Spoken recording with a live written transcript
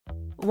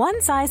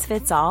One size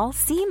fits all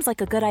seems like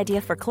a good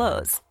idea for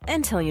clothes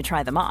until you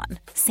try them on.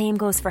 Same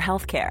goes for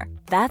healthcare.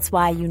 That's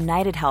why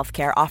United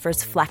Healthcare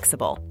offers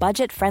flexible,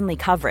 budget-friendly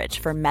coverage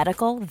for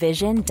medical,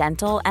 vision,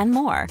 dental, and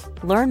more.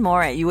 Learn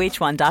more at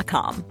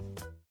uh1.com.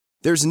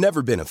 There's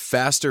never been a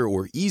faster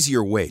or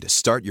easier way to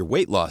start your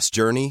weight loss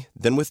journey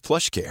than with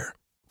PlushCare.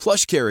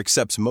 PlushCare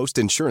accepts most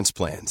insurance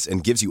plans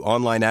and gives you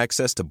online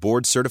access to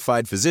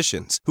board-certified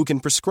physicians who can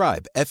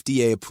prescribe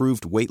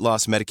FDA-approved weight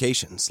loss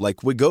medications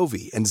like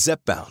Wegovy and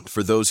Zepbound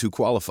for those who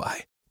qualify.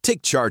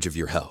 Take charge of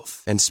your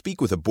health and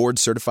speak with a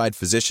board-certified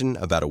physician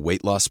about a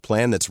weight loss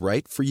plan that's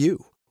right for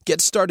you.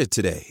 Get started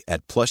today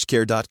at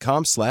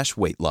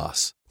plushcare.com/weight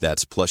loss.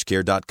 That's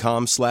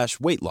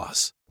plushcare.com/weight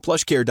loss.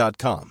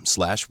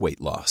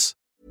 plushcare.com/weight loss.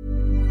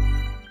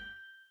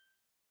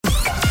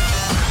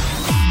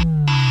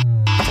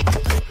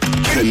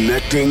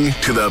 Connecting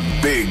to the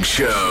big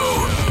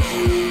show.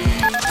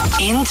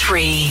 In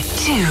 3,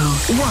 2,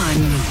 1.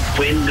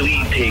 When do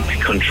we take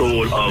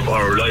control of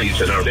our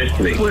lives and our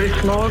destiny? We're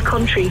a small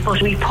country,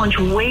 but we punch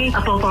way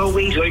above our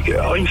weight. Like,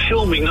 I'm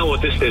filming now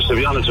at this stage, to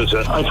be honest with you.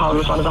 I thought it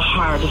was one of the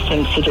hardest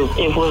things to do.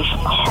 It was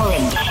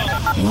horrendous.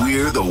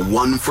 We're the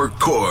one for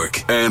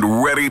Cork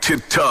and ready to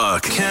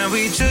talk. Can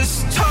we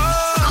just talk?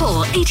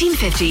 Call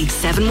 1850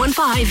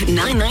 715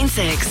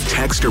 996.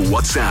 Text or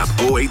WhatsApp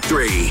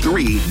 083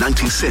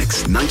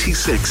 396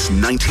 96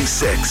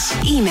 96.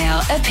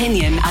 Email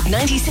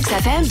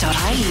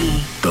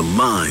opinion@96fm.ie. The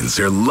lines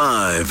are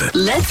live.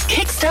 Let's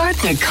kickstart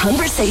the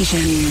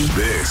conversation.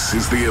 This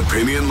is the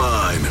Opinion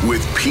Line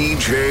with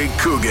PJ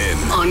Coogan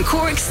On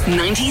Cork's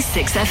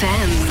 96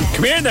 FM.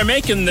 Come here, they're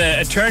making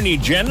the Attorney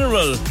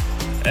General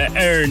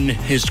earn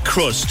his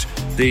crust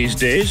these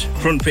days.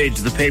 Front page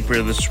of the paper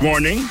this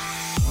morning.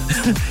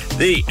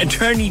 The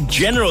Attorney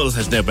General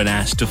has now been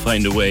asked to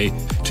find a way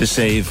to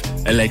save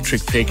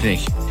Electric Picnic.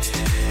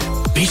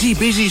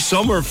 Busy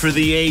summer for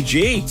the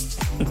AG.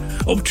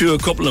 Up to a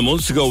couple of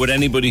months ago, would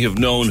anybody have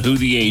known who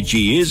the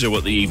AG is or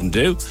what they even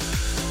do?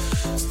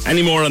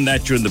 Any more on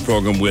that during the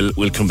programme,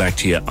 we'll come back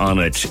to you on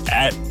it.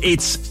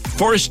 It's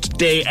first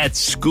day at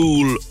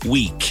school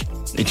week.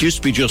 It used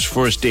to be just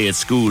first day at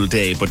school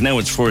day, but now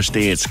it's first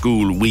day at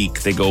school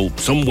week. They go,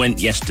 some went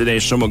yesterday,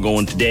 some are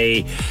going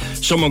today,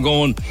 some are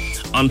going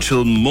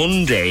until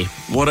Monday.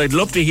 What I'd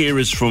love to hear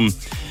is from,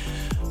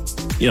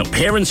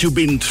 parents who've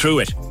been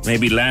through it,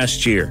 maybe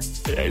last year.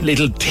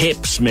 Little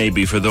tips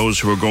maybe for those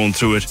who are going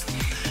through it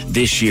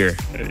this year.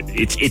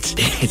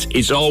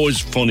 It's always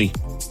funny.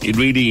 It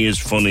really is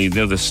funny.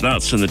 The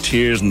snots and the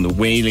tears and the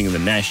wailing and the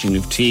gnashing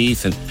of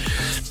teeth, and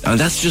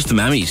that's just the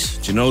mammies.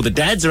 The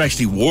dads are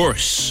actually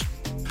worse.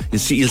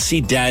 You'll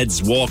see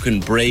dads walking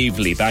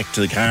bravely back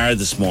to the car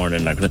this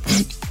morning, like,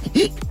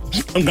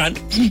 I'm grand,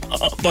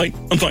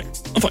 I'm fine.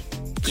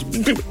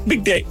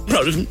 Big day,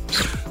 proud of him.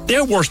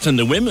 They're worse than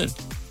the women.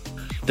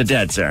 The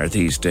dads are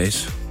these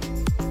days.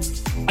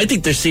 I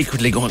think they're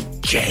secretly going,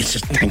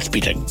 Jesus, thanks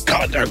be to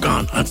God, they're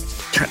gone. I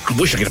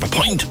wish I could have a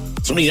pint.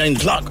 It's only 9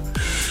 o'clock.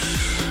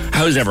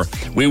 However,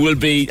 we'll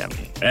be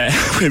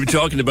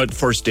talking about the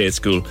first day at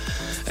school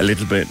a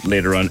little bit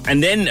later on.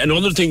 And then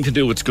another thing to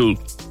do with school,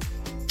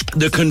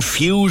 the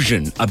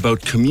confusion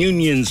about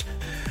communions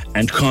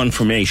and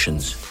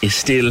confirmations is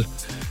still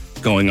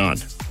going on.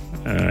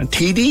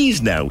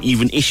 TDs now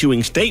even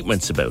issuing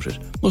statements about it.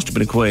 Must have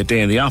been a quiet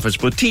day in the office,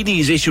 but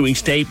TDs issuing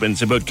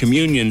statements about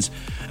communions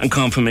and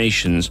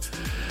confirmations.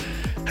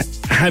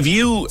 Have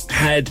you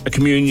had a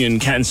communion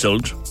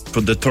cancelled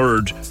for the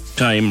third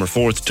time or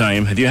fourth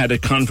time? Have you had a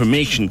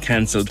confirmation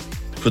cancelled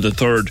for the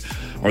third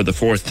or the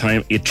fourth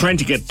time? You're trying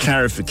to get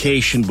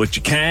clarification, but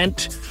you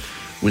can't.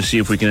 We'll see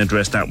if we can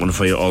address that one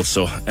for you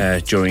also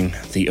during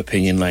the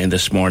Opinion Line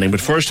this morning.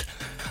 But first,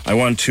 I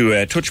want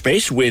to touch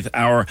base with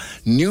our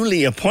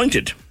newly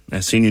appointed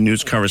senior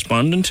news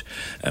correspondent,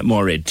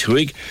 Mairead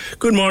Tuig.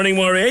 Good morning,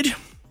 Mairead.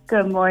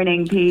 Good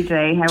morning,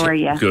 PJ. How are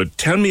you? Good.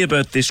 Tell me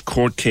about this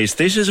court case.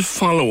 This is a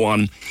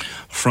follow-on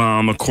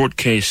from a court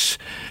case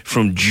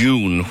from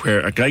June where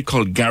a guy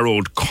called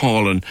Garrod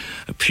Collin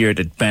appeared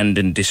at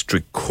Bandon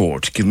District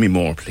Court. Give me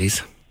more,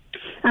 please.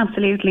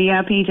 Absolutely,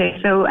 yeah,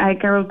 PJ. So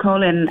Garrod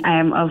Collin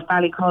of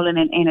Ballycullen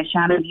in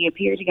Innishannon, he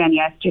appeared again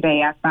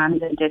yesterday at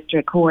Bandon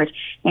District Court.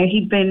 Now,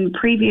 he'd been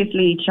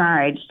previously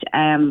charged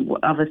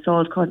of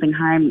assault causing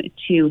harm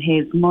to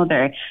his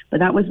mother, but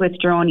that was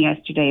withdrawn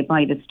yesterday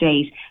by the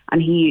state,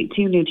 and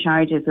 2 new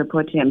charges were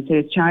put to him. So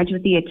he's charged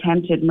with the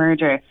attempted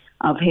murder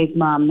of his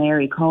mom,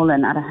 Mary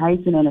Collin, at a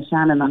house in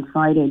Innishannon on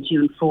Friday,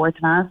 June 4th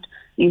last.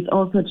 He's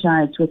also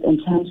charged with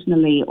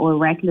intentionally or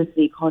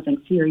recklessly causing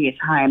serious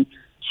harm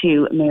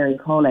to Mary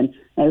Collin.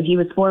 Now, he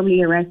was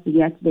formally arrested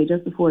yesterday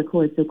just before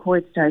court, so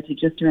court started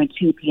just around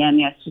 2 p.m.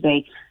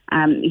 yesterday.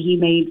 He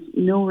made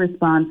no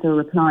response or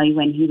reply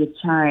when he was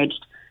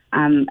charged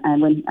and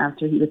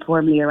after he was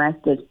formally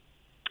arrested.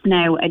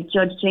 Now,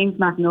 Judge James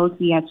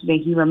McNulty yesterday,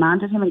 he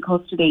remanded him in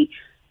custody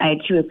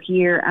to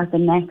appear at the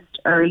next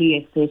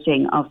earliest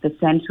sitting of the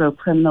Central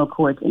Criminal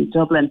Court in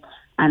Dublin,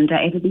 and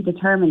it'll be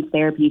determined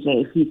there,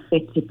 PJ, if he's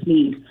fit to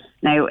plead.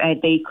 Now,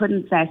 they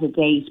couldn't set a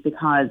date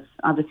because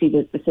obviously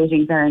the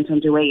sittings aren't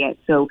underway yet,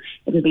 so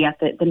it'll be at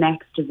the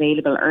next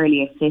available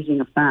earliest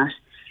sitting of that.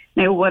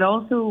 Now, what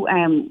also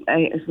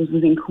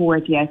was in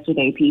court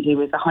yesterday, PJ,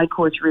 was a High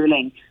Court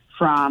ruling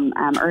from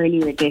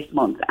earlier this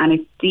month, and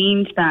it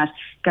deemed that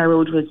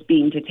Garrod was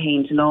being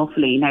detained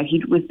lawfully. Now,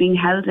 he was being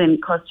held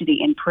in custody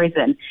in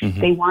prison.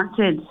 Mm-hmm. They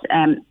wanted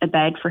a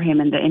bed for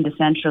him in the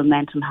Central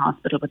Mental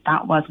Hospital, but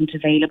that wasn't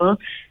available.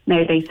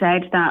 Now, they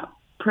said that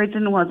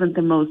prison wasn't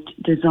the most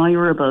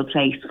desirable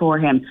place for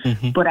him,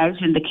 but out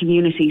in the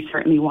community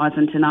certainly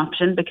wasn't an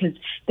option, because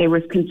there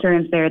was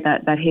concerns there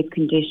that his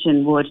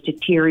condition would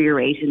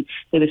deteriorate, and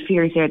there was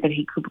fears there that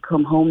he could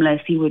become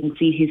homeless, he wouldn't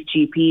see his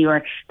GP,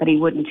 or that he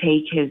wouldn't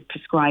take his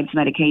prescribed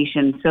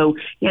medication. So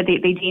yeah, they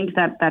deemed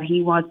that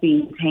he was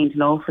being detained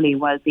lawfully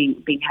while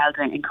being held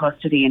in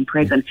custody in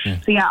prison.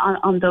 So yeah,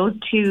 on those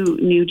two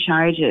new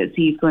charges,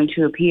 he's going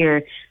to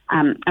appear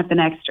at the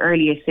next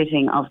earliest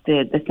sitting of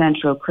the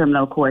Central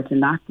Criminal Court,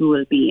 and that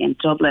will be in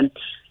Dublin.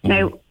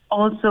 Now,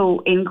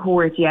 also in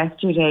court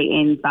yesterday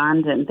in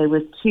Bandon, there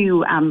was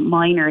two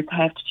minor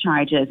theft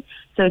charges.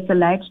 So it's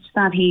alleged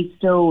that he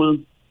stole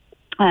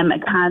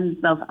cans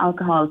of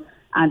alcohol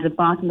and a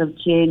bottle of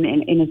gin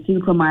in a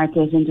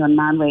supermarket in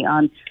Dunmanway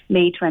on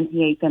May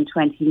 28th and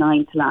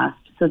 29th last.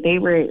 So they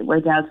were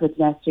dealt with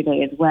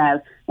yesterday as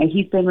well. Now,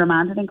 he's been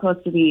remanded in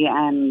custody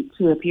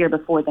to appear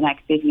before the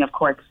next sitting of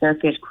Cork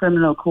Circuit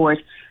Criminal Court.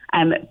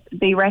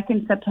 They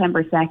reckon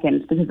September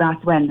 2nd, because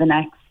that's when the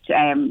next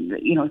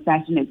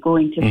session is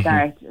going to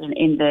start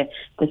in the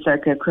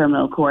Circuit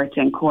Criminal Court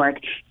in Cork.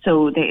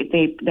 So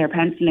they're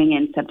penciling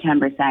in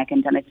September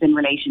 2nd, and it's in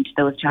relation to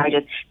those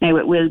charges. Now,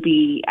 it will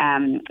be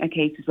a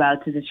case as well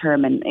to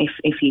determine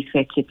if he's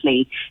fit to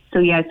plea.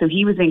 So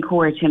he was in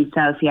court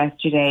himself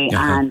yesterday,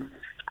 and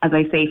as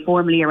I say,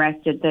 formally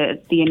arrested.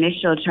 The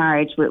initial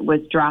charge was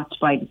dropped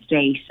by the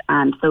state,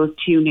 and those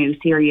two new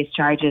serious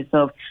charges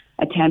of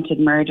attempted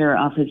murder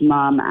of his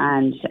mom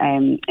and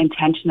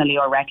intentionally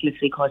or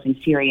recklessly causing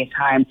serious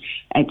harm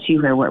to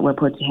her were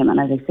put to him. And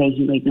as I say,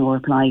 he made no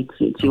reply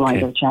to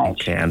either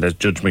charge. Okay, and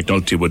Judge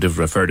McNulty would have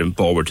referred him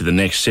forward to the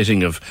next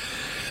sitting of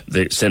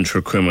the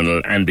Central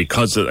Criminal, and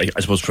because I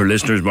suppose for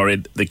listeners,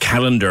 Murray, the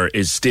calendar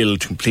is still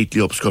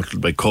completely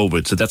obstructed by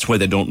COVID, so that's why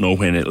they don't know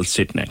when it'll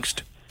sit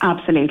next.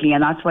 Absolutely,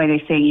 and that's why they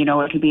say,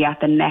 it'll be at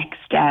the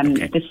next,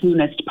 the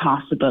soonest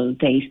possible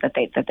date that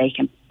they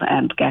can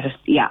get it.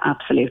 Yeah,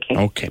 absolutely.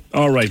 Okay,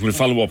 all right, we'll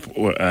follow up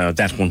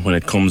that one when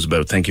it comes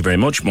about. Thank you very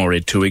much,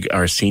 Maureen Tuig,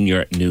 our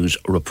senior news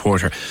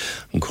reporter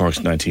on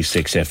Cork's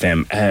 96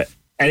 FM.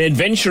 An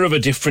adventure of a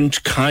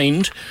different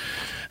kind.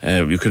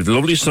 You could have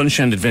lovely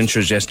sunshine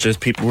adventures yesterday.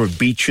 People were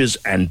beaches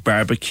and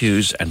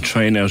barbecues and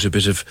trying out a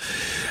bit of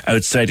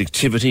outside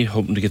activity,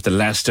 hoping to get the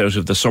last out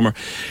of the summer.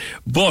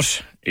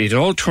 But it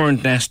all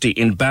turned nasty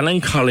in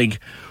Ballincollig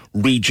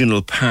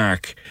Regional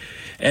Park.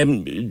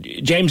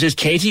 James, is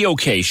Katie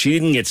okay? She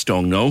didn't get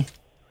stung, no?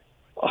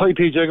 Hi,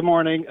 PJ. Good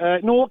morning.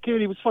 No,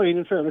 Katie was fine.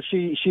 In fairness,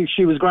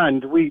 she was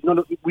grand. We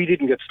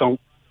didn't get stung.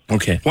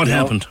 Okay. What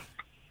happened?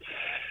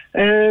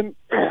 I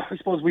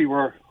suppose we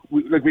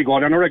go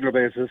out on a regular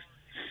basis.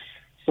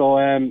 So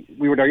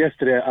we were there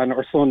yesterday, and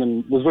our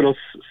son was with us.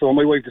 So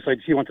my wife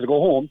decided she wanted to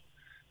go home,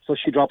 so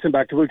she dropped him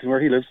back to Wilton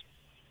where he lives.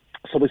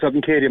 So myself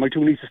and Katie and my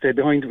two nieces stayed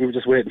behind. We were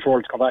just waiting for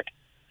her to come back,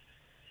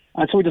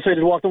 and so we decided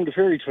to walk down the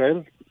fairy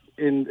trail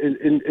in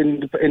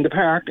the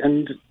park,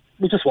 and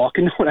we just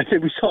walking down. And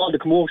then we saw the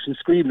commotion,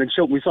 screaming and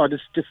shouting. I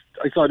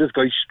saw this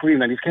guy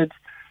screaming at his kids,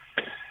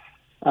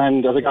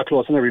 and as I got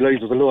close, and I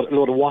realised there was a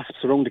load of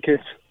wasps around the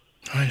kids.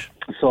 Right.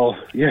 So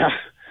yeah.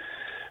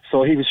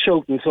 So he was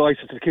shouting, so I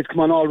said to the kids, come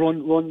on, all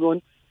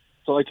run.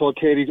 So I told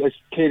Katie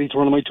to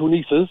one of my two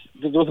nieces.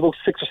 There was about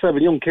 6 or 7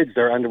 young kids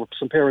there, and there were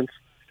some parents.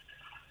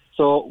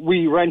 So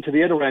we ran to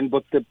the other end,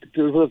 but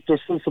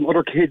there's still some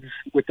other kids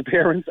with the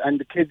parents, and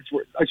the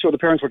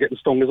parents were getting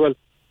stung as well.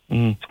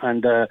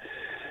 And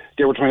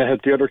they were trying to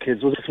help the other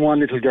kids. There was this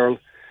one little girl,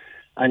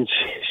 and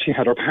she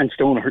had her pants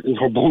down, and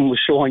her bum was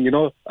showing,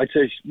 I'd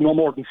say no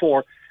more than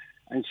 4,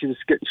 and she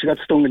got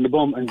stung in the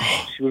bum, and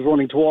she was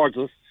running towards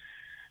us.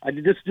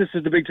 And this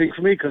is the big thing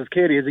for me, because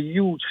Katie has a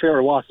huge fear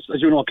of wasps.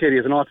 As you know, Katie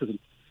has an autism.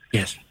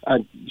 Yes.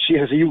 And she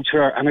has a huge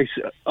fear. And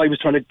I was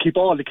trying to keep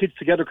all the kids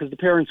together because the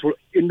parents were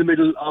in the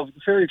middle of the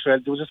fairy trail.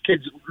 There was just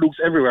kids loose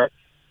everywhere.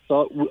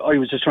 So I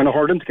was just trying to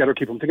herd them together,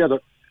 keep them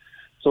together.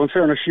 So in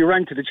fairness, she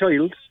ran to the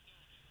child,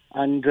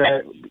 and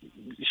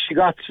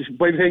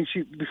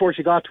before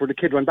she got to her, the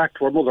kid went back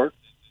to her mother,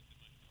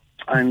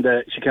 and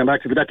she came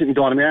back to me. But that didn't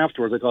dawn on me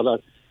afterwards. I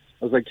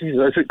was like,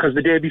 Jesus, because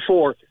the day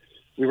before,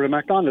 we were at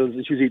McDonald's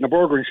and she was eating a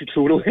burger and she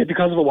threw it away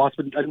because of a wasp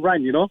and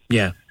ran,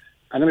 Yeah.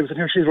 And then I was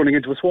here, she's running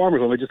into a swarm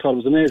of them. I just thought it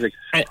was amazing.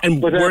 And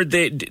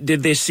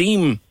did they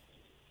seem,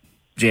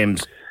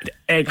 James,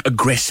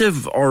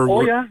 aggressive or?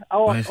 Oh yeah,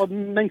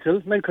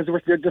 mental, because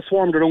they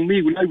swarmed around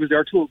me when I was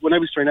there too. When I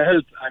was trying to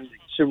help, and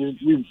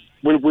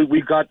when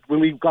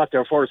we got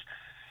there first,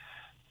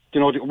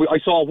 I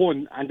saw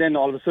one, and then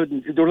all of a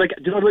sudden they were like,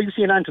 do you know the way you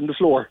see an ant on the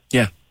floor?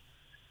 Yeah.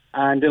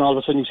 And then all of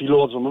a sudden you see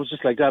loads of them. It was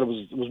just like that. It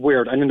was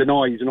weird. And then the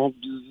noise, you know,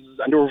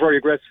 and they were very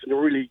aggressive. And they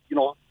were really, you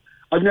know,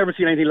 I've never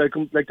seen anything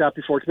like that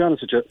before, to be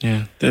honest with you.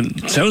 Yeah,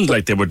 it sounds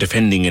like they were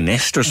defending a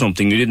nest or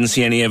something. You didn't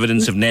see any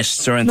evidence of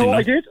nests or anything? No,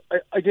 I did.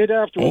 I did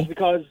afterwards,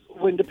 because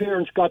when the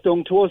parents got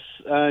down to us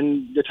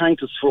and they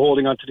thanked us for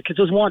holding on to the kids,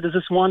 there's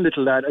this one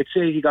little lad, I'd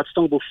say he got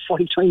stung about 5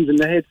 times in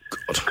the head,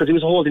 because he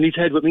was holding his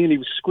head with me and he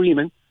was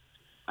screaming.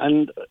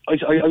 And I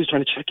was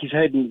trying to check his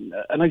head, and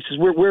I says,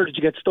 where did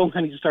you get stung?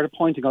 And he just started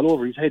pointing all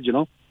over his head, you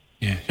know.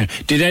 Yeah.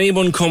 Did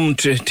anyone come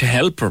to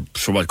help, or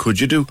so what could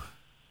you do?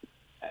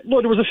 No,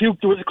 there was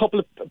a couple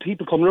of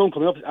people coming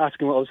up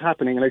asking what was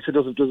happening, and I said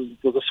there's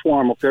a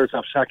swarm up there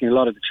that's attacking a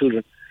lot of the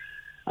children.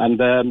 And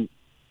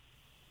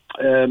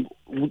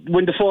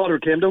when the father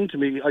came down to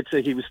me, I'd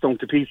say he was stung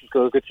to pieces,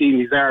 because I could see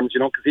in his arms, you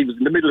know, because he was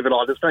in the middle of it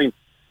all this time.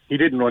 He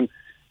didn't run.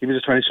 He was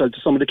just trying to shelter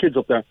some of the kids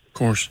up there. Of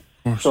course.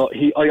 So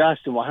I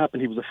asked him what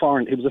happened. He was a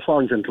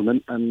foreign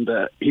gentleman, and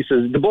he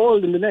says the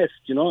ball in the nest,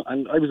 you know.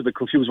 And I was a bit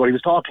confused what he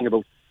was talking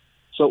about.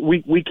 So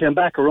we came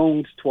back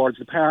around towards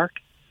the park.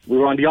 We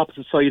were on the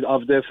opposite side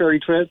of the ferry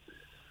trail.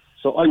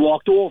 So I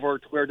walked over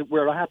to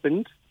where it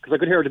happened, because I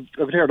could hear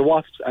the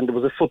wasps, and there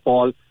was a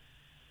football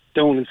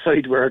down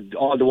inside where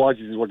all the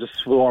wasps were just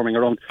swarming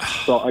around.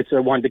 So I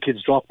said, when the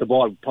kids dropped the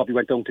ball, probably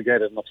went down to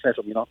get it and upset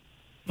them, you know.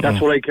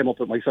 That's what I came up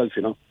with myself,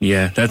 you know.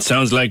 Yeah, that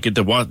sounds like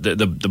the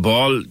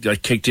ball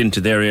got kicked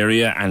into their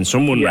area and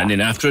someone ran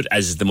in after it,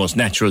 as is the most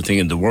natural thing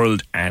in the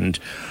world, and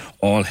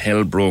all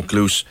hell broke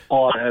loose.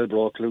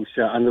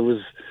 And there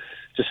was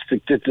just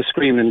the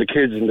screaming and the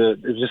kids, and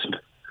it was just...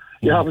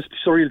 Yeah, it was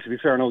surreal, to be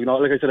fair. No, you know,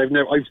 like I said,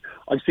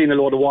 I've seen a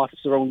lot of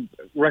wasps around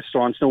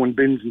restaurants now in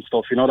bins and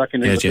stuff. You know, that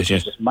kind of thing. This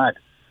was just mad.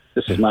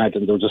 This was mad,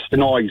 and there was just the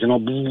noise. You know,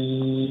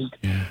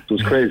 it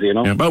was crazy. You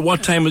know. Yeah, about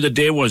what time of the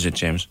day was it,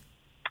 James?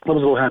 It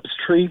was about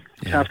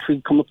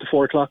 3:30, come up to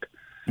 4 o'clock.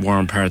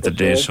 Warm part of the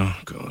day, so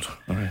God.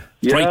 All right.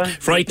 Yeah.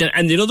 Frightening.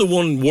 And the other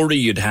one worry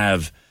you'd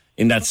have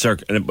in that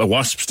circle, a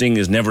wasp sting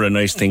is never a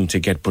nice thing to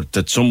get, but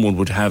that someone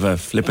would have a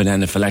flippin'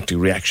 anaphylactic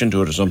reaction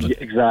to it or something. Yeah,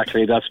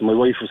 exactly. That's what my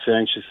wife was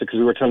saying. She said, because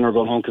we were telling her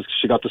going home, because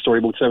she got the story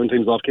about 7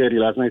 times off Katie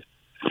last night.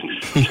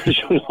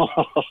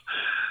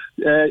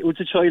 It was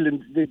a child,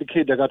 and the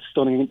kid that got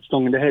stung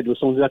in the head was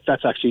something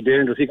that's actually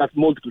dangerous. He got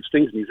multiple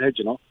stings in his head,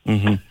 you know.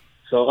 Mm-hmm.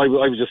 So I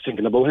was just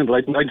thinking about him, but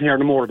I didn't hear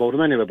no more about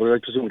him anyway. But I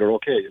presume they're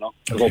okay, you know.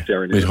 I hope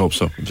they're. We'd hope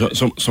so.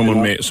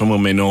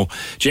 Someone may know.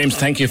 James,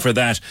 thank you for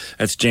that.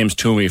 That's James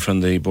Toomey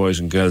from the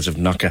Boys and Girls of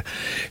Knocka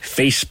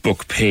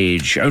Facebook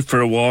page. Out for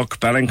a walk,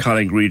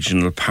 Ballincollig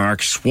Regional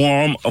Park.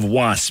 Swarm of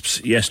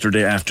wasps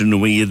yesterday afternoon.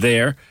 Were you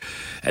there?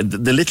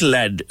 The little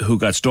lad who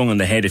got stung on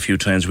the head a few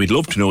times, we'd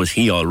love to know, is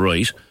he all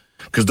right?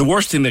 Because the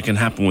worst thing that can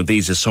happen with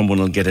these is someone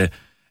will get an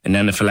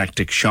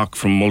anaphylactic shock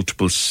from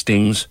multiple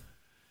stings.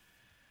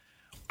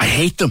 I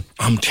hate them.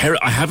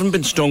 I haven't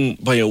been stung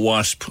by a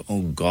wasp.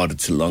 Oh, God,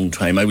 it's a long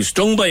time. I was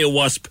stung by a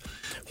wasp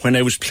when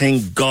I was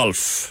playing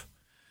golf.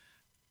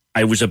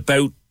 I was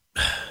about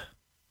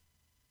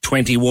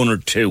 21 or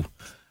 2,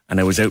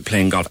 and I was out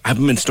playing golf. I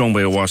haven't been stung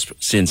by a wasp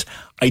since.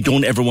 I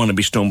don't ever want to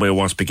be stung by a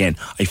wasp again.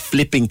 I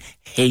flipping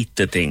hate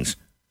the things.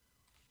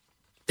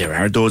 There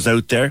are those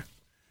out there,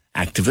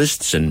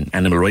 activists and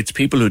animal rights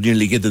people, who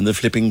nearly give them the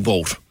flipping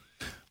vote.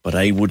 But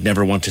I would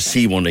never want to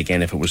see one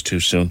again if it was too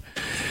soon.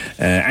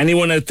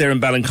 Anyone out there in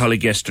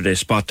Ballincollig yesterday,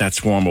 spot that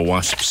swarm of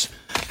wasps.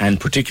 And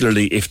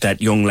particularly if that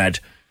young lad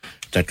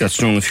that got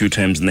stung a few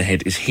times in the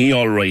head, is he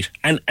all right?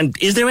 And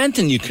is there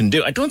anything you can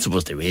do? I don't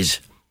suppose there is.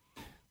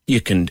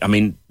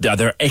 Are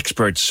there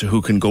experts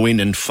who can go in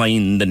and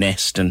find the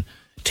nest and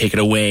take it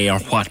away or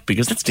what?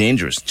 Because that's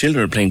dangerous.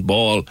 Children are playing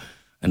ball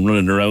and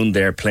running around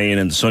there playing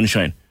in the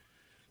sunshine.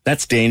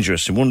 That's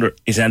dangerous. I wonder,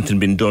 is anything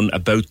been done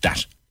about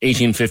that?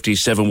 1850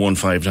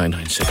 715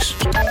 996.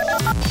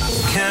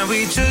 Can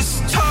we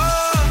just talk?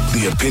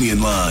 The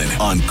Opinion Line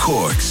on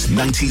Cork's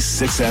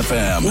 96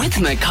 FM.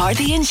 With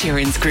McCarthy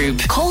Insurance Group.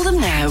 Call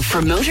them now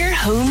for motor,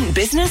 home,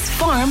 business,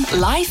 farm,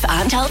 life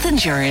and health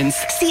insurance.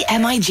 See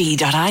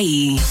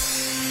MIG.ie.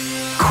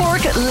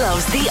 Cork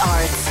loves the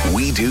arts.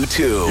 We do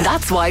too.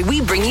 That's why we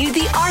bring you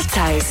the Arts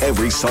House.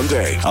 Every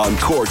Sunday on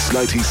Cork's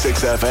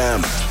 96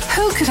 FM.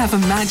 Who could have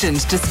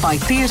imagined, despite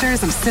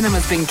theatres and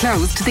cinemas being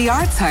closed, the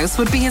Arts House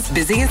would be as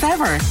busy as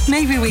ever?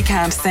 Maybe we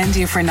can't send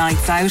you for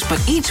nights out,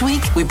 but each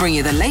week we bring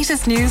you the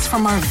latest news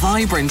from our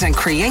vibrant and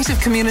creative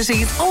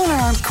communities all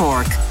around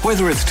Cork.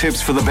 Whether it's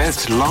tips for the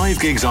best live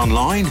gigs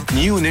online,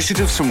 new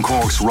initiatives from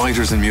Cork's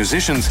writers and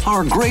musicians,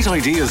 or great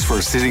ideas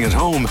for sitting at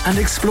home and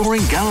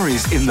exploring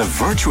galleries in the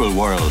virtual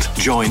world,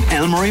 join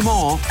Elmarie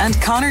Maw and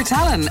Conor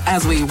Talon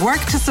as we work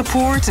to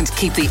support and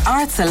keep the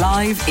arts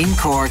alive in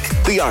Cork.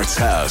 The Arts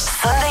House.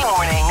 Sunday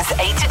mornings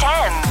 8 to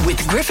 10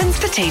 with Griffin's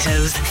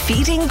Potatoes,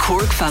 feeding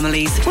Cork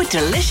families with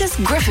delicious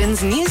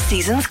Griffin's new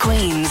season's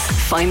queens.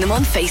 Find them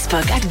on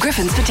Facebook at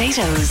Griffin's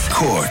Potatoes.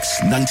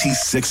 Cork's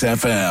 96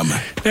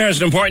 FM.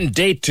 There's an important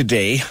date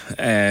today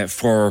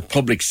for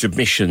public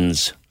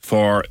submissions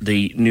for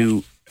the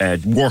new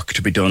work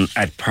to be done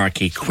at Páirc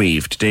Uí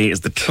Chaoimh. Today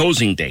is the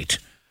closing date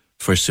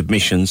for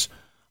submissions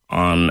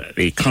on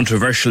the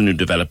controversial new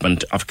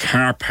development of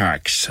car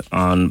parks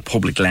on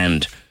public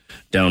land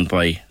down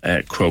by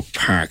Croke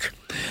Park.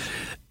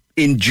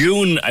 In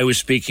June, I was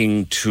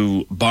speaking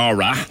to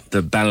BARA,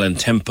 the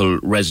Ballintemple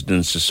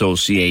Residents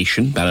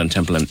Association,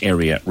 Ballintemple and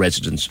Area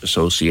Residents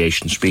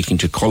Association, speaking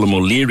to Colm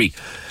O'Leary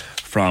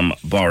from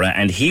BARA,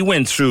 and he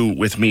went through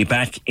with me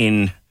back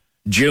in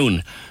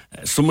June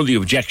some of the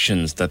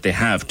objections that they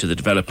have to the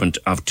development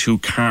of 2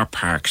 car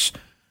parks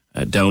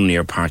down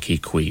near Park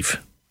Equeve.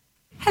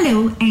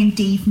 Hello, I'm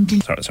Dave from...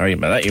 Sorry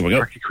about that, here we go.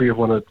 Park Equeve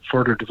want to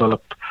further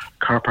develop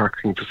car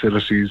parking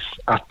facilities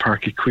at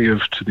Park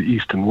Equeve to the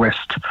east and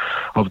west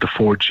of the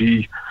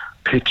 4G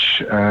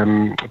pitch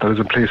that is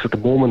in place at the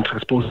moment. I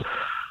suppose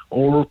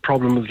our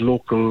problem as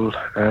local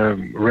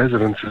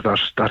residents is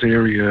that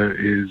area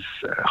is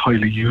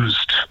highly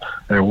used.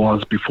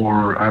 Was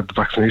before the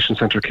vaccination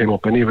centre came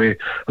up anyway,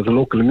 as a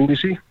local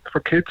amenity for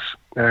kids.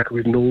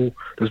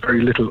 There's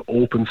very little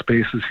open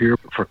spaces here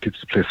for kids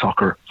to play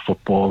soccer,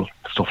 football,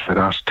 stuff like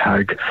that,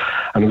 tag.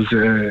 And it was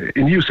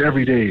in use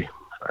every day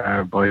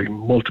by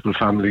multiple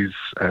families,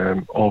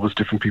 always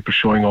different people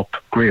showing up,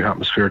 great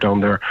atmosphere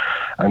down there,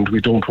 and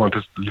we don't want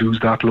to lose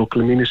that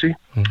local amenity.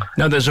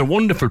 Now, there's a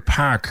wonderful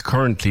park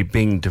currently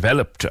being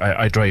developed.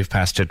 I drive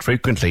past it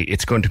frequently.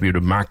 It's going to be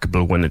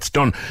remarkable when it's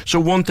done. So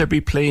won't there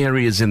be play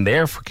areas in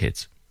there for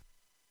kids?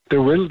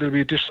 There'll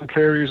be additional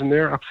play areas in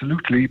there,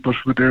 absolutely, but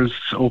there's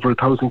over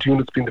 1,000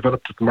 units being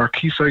developed at the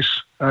Marquee site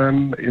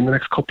in the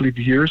next couple of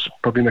years,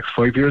 probably next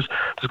 5 years.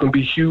 There's going to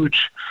be a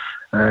huge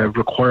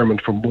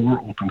requirement for more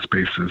open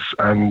spaces,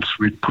 and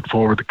we put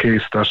forward the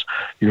case that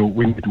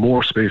we need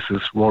more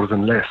spaces rather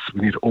than less.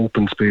 We need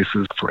open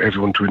spaces for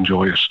everyone to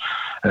enjoy it.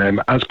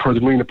 As per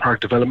the Marina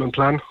Park Development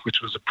Plan, which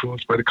was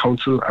approved by the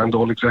council and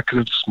all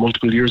executives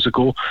multiple years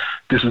ago,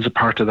 this is a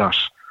part of that.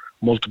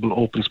 Multiple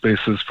open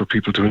spaces for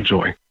people to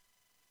enjoy.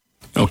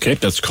 Okay,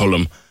 that's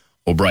Colm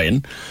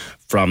O'Brien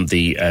from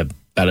the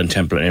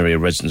Ballintemple Area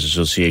Residents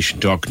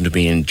Association talking to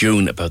me in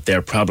June about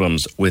their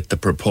problems with the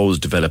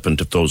proposed development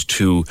of those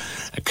 2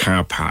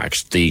 car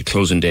parks. The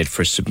closing date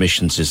for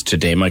submissions is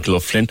today. Michael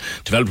O'Flynn,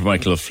 developer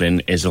Michael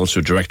O'Flynn, is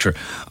also director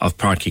of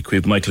Park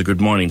Equeve. Michael,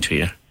 good morning to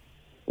you.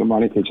 Good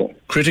morning, PJ.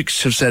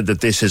 Critics have said that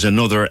this is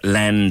another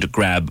land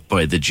grab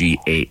by the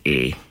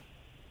GAA.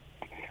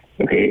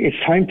 Okay, it's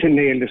time to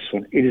nail this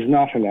one. It is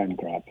not a land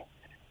grab.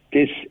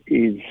 This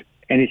is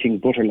anything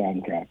but a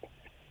land grab.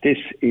 This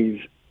is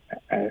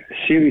a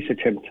serious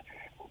attempt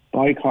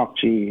by Cork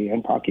GAA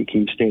and Park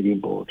Equeve Stadium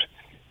Board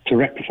to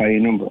rectify a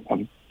number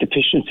of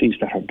deficiencies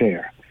that are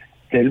there.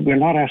 We're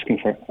not asking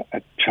for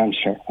a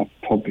transfer of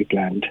public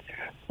land.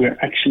 We're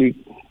actually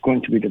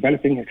going to be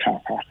developing a car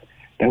park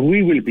that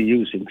we will be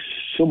using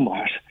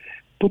somewhat,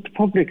 but the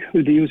public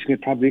will be using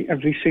it probably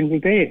every single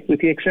day, with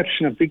the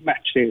exception of big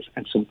match days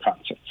and some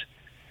concerts.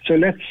 So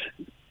let's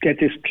get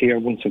this clear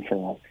once and for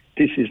all.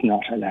 This is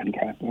not a land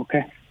grab,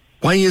 okay?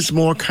 Why is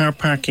more car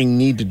parking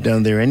needed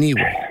down there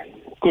anyway?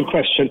 Good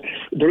question.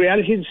 The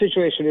reality of the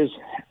situation is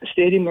a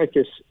stadium like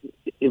this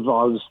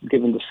evolves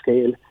given the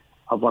scale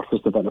of what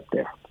was developed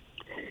there.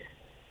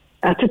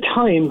 At the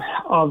time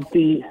of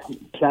the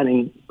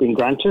planning being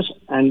granted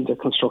and the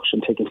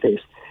construction taking place,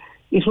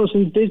 it was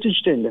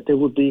envisaged then that there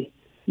would be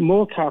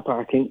more car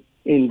parking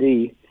in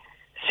the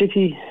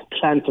city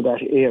plan for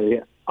that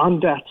area on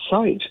that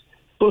side.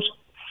 But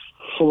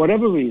for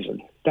whatever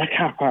reason, that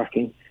car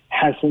parking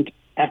hasn't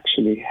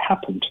actually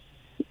happened.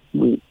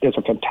 There's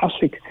a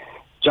fantastic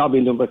job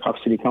being done by Cork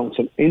City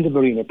Council in the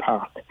Marina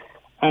Park,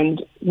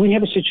 and we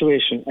have a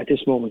situation at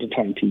this moment in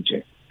time,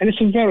 TJ, and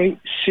it's a very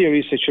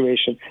serious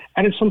situation,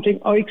 and it's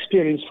something I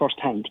experienced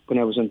firsthand when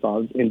I was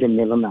involved in the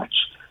Miller match,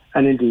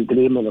 and indeed the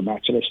Liam Miller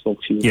match, and I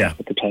spoke to you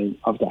at the time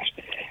of that.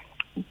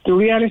 The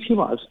reality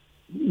was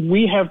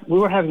we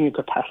were having a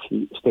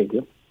capacity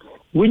stadium.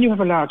 When you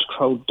have a large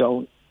crowd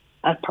down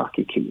at Park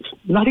Equeve,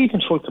 not even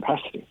full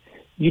capacity,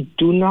 you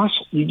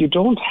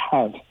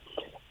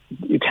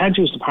can't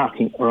use the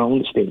parking around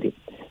the stadium.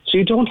 So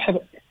you don't have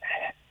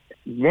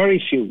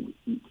very few,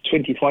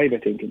 25 I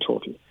think in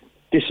total,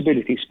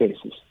 disability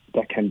spaces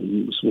that can be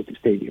used with the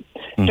stadium.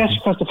 Mm-hmm. That's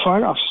because the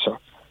fire officer,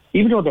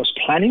 even though there's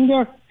planning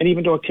there, and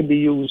even though it can be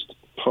used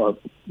for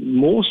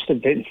most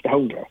events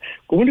down there,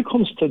 but when it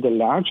comes to the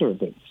larger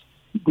events,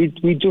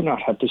 we do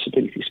not have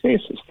disability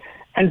spaces.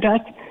 And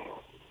that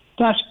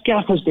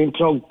gap has been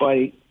plugged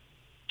by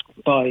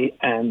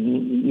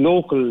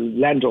local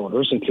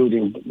landowners,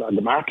 including on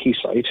the Marquee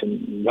site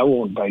and now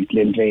owned by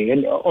Glenveigh,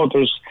 and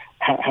others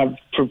have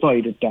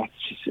provided that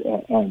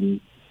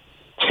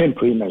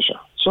temporary measure.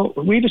 So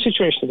we have a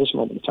situation at this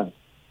moment in time,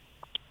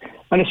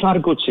 and it's not a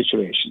good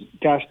situation.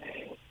 That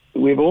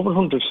we have over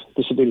 100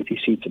 disability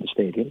seats in the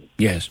stadium.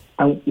 Yes.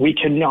 And we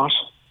cannot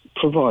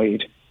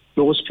provide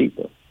those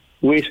people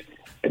with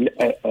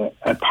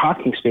a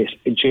parking space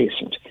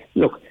adjacent.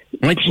 Look,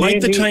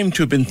 might the time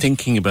to have been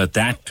thinking about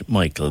that,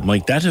 Michael?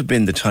 Might that have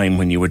been the time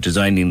when you were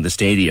designing the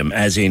stadium,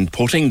 as in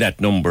putting that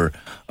number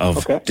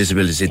of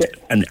disabilities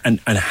and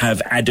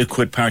have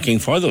adequate parking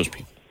for those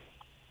people?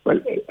 Well,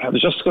 I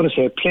was just going to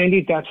say,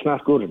 plainly, that's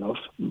not good enough.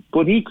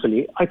 But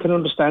equally, I can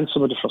understand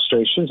some of the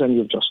frustrations, and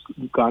you've just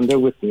gone there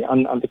with me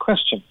on the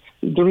question.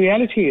 The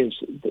reality is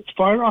that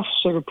fire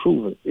officer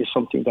approval is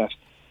something that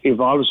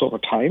evolves over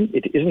time.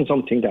 It isn't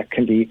something that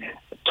can be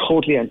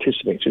totally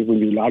anticipated when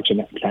you lodge a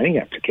planning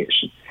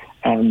application.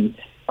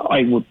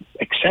 I would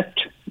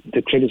accept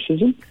the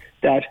criticism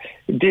that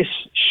this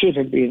should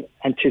have been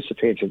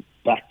anticipated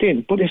back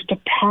then. But if the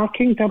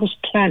parking that was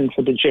planned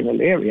for the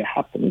general area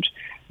happened,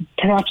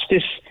 perhaps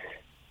this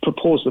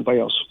proposal by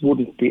us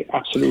wouldn't be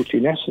absolutely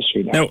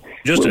necessary now. Now,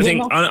 just a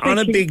thing, on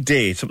a big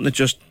day, something that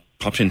just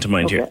popped into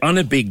mind here. On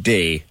a big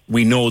day,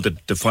 we know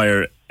that the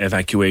fire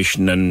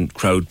evacuation and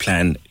crowd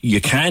plan,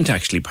 you can't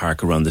actually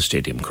park around the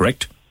stadium,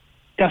 correct?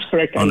 That's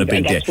correct. On a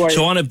big day.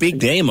 So on a big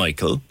day,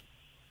 Michael,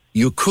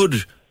 you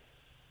could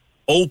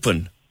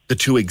open the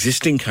two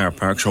existing car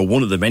parks, or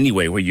one of them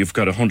anyway, where you've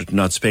got 100 and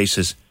odd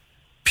spaces,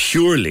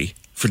 purely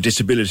for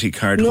disability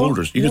card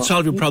holders. You could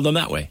solve your problem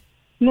that way.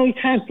 No, you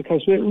can't,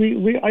 because I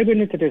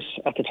went into this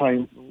at the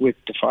time with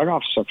the fire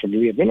officer for the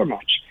Rio Miller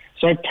match.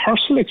 So I have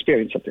personal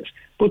experience of this.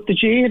 But the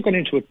GA have gone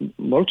into it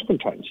multiple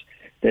times.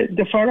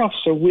 The fire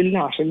officer will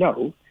not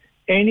allow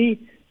any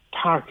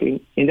parking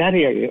in that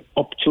area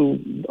up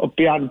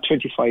beyond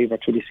 25 or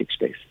 26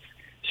 spaces.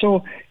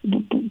 So,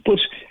 but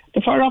the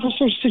fire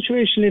officer's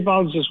situation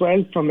evolves as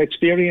well from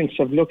experience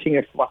of looking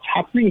at what's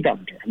happening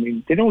down there. I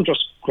mean, they don't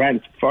just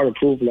grant fire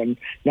approval and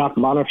not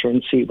monitor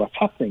and see what's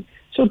happening.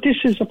 So this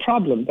is a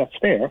problem that's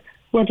there,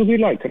 whether we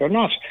like it or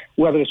not.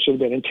 Whether it should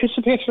have been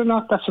anticipated or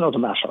not, that's another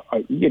matter.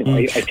 I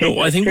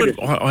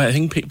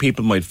think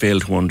people might fail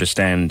to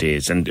understand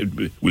is,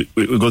 and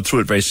we'll go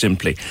through it very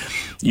simply.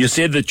 You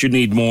said that you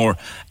need more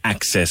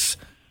access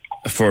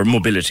for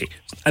mobility,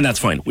 and that's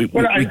fine.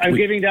 I'm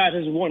giving that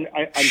as one.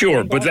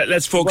 Sure, but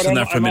let's focus on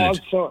that for a minute.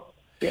 Okay,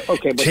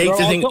 but take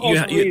the thing.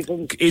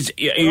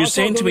 Are you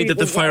saying to me that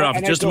the fire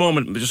officer? Just a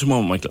moment,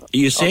 Michael. Are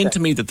you saying to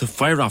me that the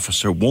fire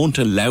officer won't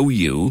allow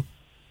you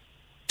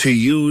to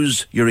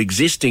use your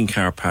existing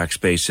car park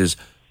spaces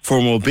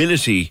for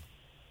mobility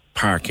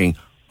parking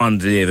on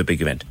the day of a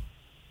big event?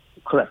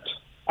 Correct,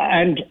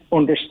 and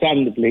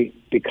understandably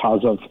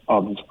because of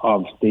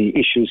the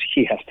issues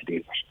he has to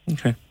deal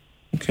with.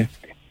 Okay.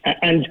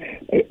 And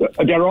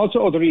there are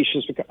also other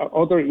issues,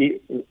 other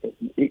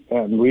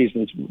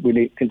reasons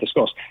we can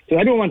discuss. So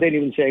I don't want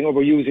anyone saying,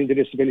 we're using the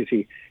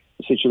disability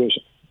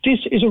situation. This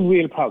is a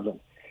real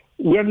problem.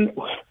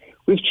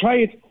 We've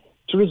tried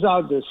to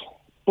resolve this,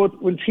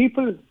 but when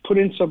people put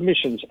in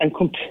submissions and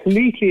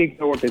completely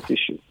ignore this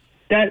issue,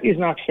 that is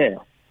not fair.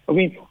 I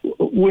mean,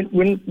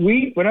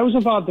 when I was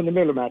involved in the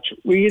Miller match,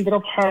 we ended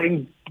up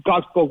hiring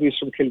golf buggies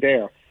from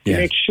Kildare to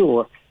make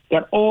sure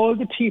that all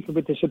the people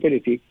with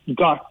disability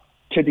got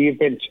to the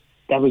event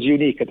that was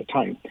unique at the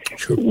time.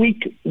 Sure.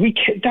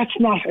 That's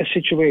not a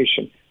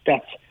situation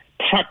that's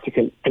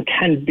practical and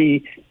can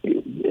be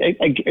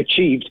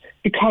achieved,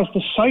 because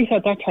the site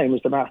at that time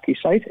was the marquee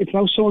site. It's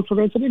now sold for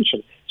residential.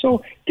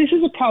 So this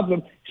is a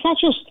problem. It's not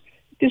just,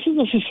 this is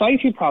a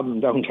society problem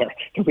down there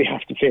that we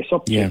have to face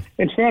up to.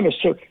 In fairness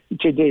to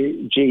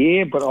the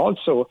GA, but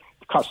also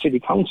the Cork City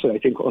Council, I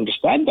think,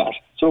 understand that.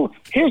 So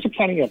here's a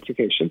planning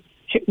application.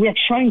 We are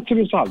trying to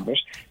resolve it.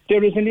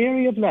 There is an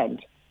area of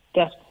land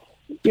that,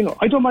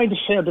 I don't mind a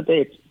fair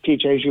debate,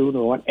 PJ, as you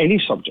know, on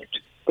any subject,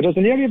 but there's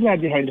an area of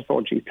land behind the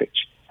 4G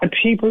pitch, and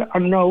people are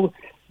now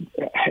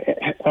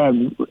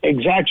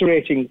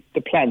exaggerating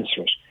the plans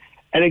for it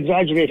and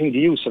exaggerating the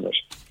use of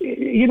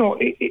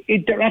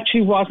it. There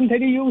actually wasn't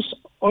any use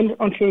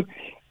until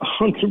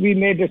we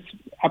made this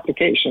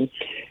application.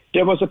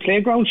 There was a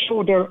playground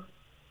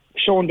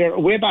shown there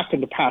way back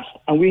in the past,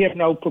 and we have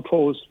now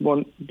proposed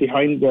one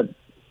behind the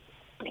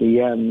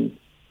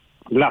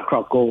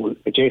Blackrock goal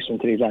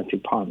adjacent to the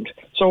Atlantic Pond.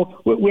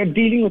 So we're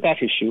dealing with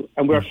that issue,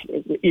 and we're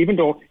even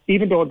though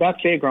that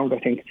playground, I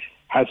think,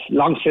 has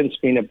long since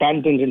been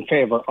abandoned in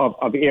favour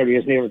of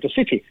areas nearer the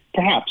city.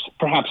 Perhaps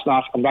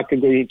not. I'm not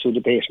going to go into a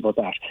debate about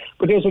that.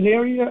 But there's an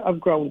area of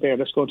ground there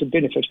that's going to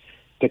benefit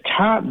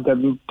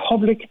the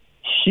public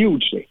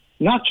hugely.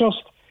 Not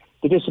just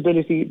the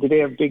disability, the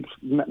day of big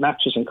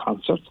matches and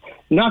concerts,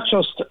 not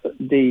just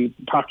the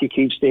Páirc Uí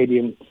Chaoimh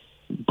Stadium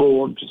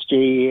board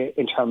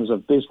in terms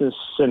of business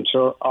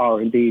centre, or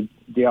indeed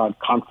the odd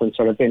conference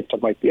or event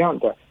that might be on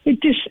there.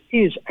 This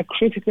is a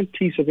critical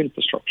piece of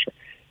infrastructure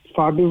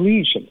for the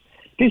region.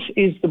 This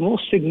is the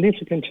most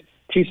significant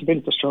piece of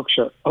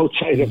infrastructure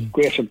outside of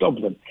Greater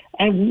Dublin,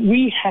 and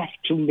we have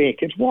to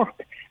make it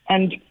work.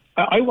 And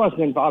I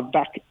wasn't involved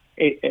back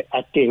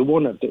at day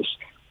one of this,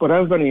 but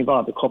I've been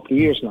involved a couple of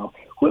years now.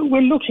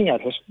 We're looking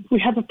at it. We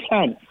have a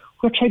plan.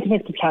 We're trying to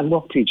make the plan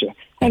work, PJ.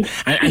 And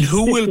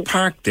who will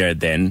park there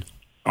then?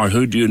 Or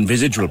who do you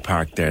envisage will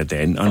park there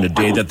then on the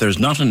day that there's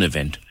not an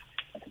event?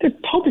 The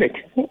public.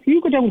 You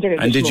go down there.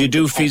 And did you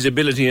do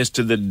feasibility as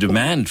to the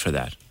demand for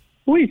that?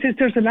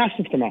 There's a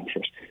massive demand for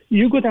it.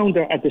 You go down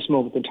there at this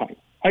moment in time.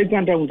 I've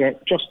gone down there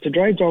just to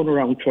drive down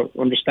around to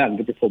understand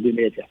it before we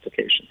made the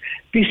application.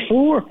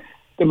 Before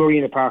the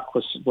Marina Park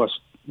was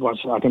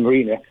the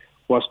Marina,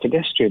 was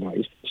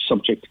pedestrianised,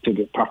 subject to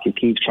the Páirc Uí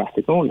Chaoimh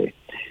traffic only.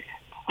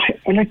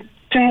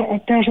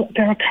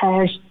 There are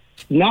cars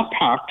not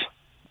parked,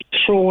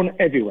 thrown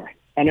everywhere.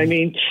 And I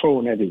mean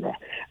thrown everywhere.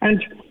 And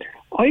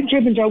I've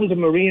driven down the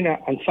marina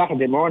on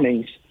Saturday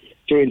mornings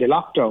during the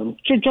lockdown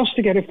just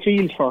to get a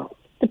feel for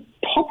the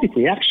public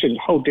reaction.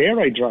 How dare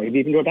I drive,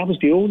 even though that was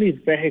the only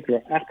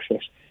vehicular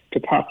access to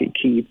Páirc Uí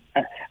Chaoimh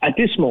at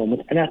this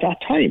moment and at that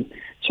time.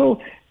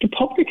 So the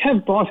public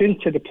have bought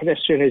into the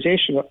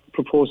pedestrianisation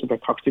proposal by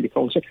Cork City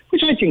Council,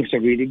 which I think is a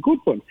really good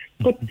one.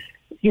 But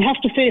you have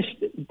to face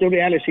the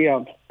reality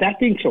of that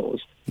being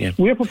closed. Yeah.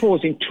 We're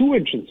proposing 2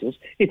 entrances.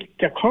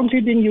 They're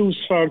currently being used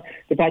for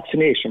the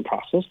vaccination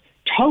process.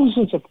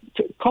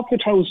 Couple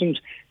of thousand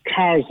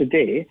cars a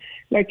day.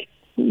 Like,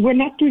 we're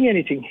not doing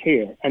anything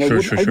here. And I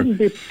wouldn't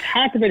be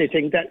part of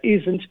anything that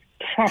isn't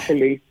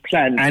properly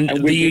planned. And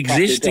the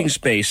existing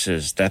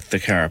spaces that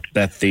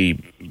the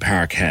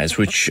park has,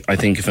 which I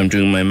think, if I'm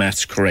doing my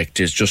maths correct,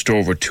 is just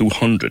over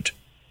 200.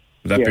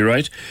 Would that be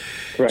right?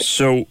 Correct.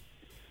 So,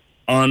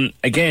 on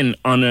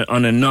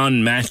a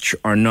non-match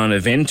or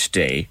non-event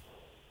day,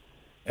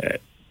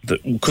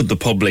 could the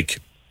public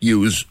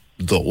use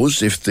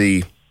those if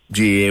the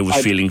GAA was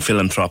feeling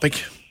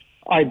philanthropic?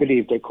 I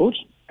believe they could,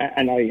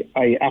 and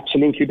I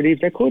absolutely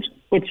believe they could.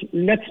 But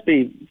let's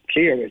be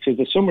clear, if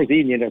the Summer's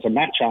Evening has a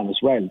match on as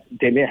well,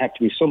 there may have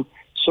to be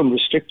some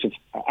restrictive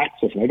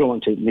access, and I don't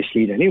want to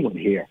mislead anyone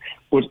here.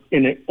 But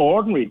in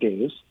ordinary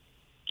days,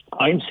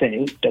 I'm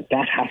saying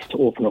that has to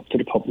open up to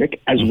the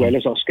public, as well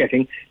as us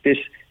getting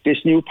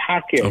this new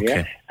park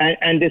area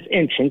and this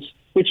entrance,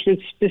 which will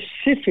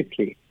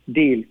specifically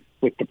deal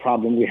with the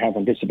problem we have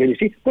on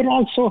disability, but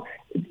also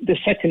the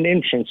second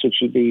entrance, which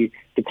will be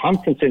the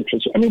conference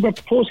entrance. I mean, we're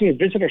proposing a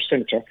visitor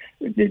centre.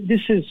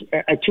 This is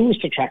a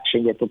tourist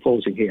attraction we're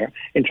proposing here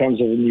in terms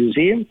of a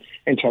museum,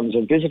 in terms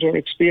of visitor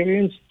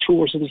experience,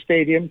 tours of the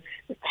stadium,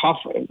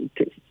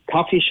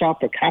 coffee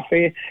shop, a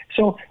cafe.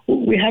 So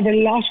we have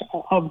a lot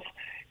of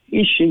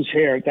issues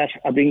here that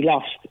are being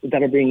lost,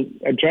 that are being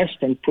addressed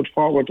and put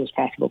forward as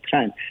part of our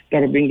plan,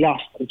 that are being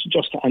lost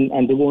just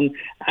on the one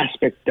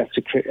aspect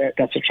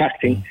that's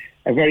attracting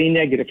a very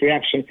negative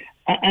reaction.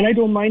 And I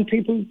don't mind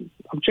people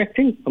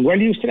objecting. I'm well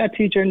used to that,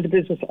 PJ, in the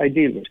business I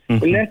deal with.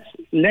 But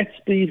let's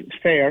be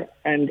fair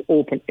and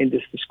open in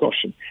this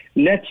discussion.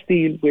 Let's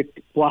deal with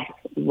what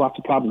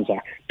the problems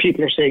are.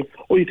 People are saying,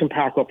 you can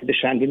park up at the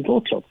Shandon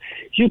Boat Club.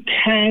 You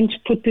can't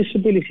put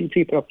disability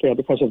people up there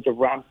because of the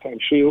ramp. I'm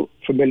sure you're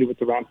familiar with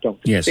the ramp down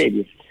to the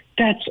stadium.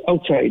 That's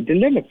outside the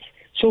limits.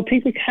 So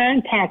people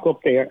can park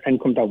up there and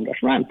come down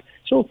that ramp.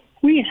 So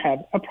we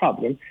have a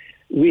problem.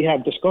 We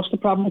have discussed the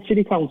problem at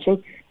City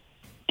Council.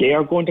 They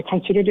are going to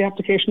consider the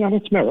application on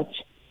its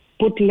merits,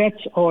 but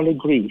let's all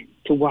agree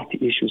to what the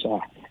issues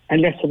are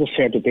and let's have a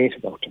fair debate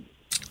about them.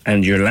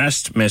 And your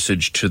last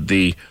message to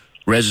the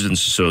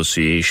Residents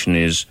Association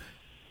is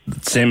the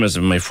same as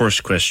my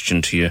first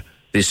question to you.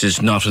 This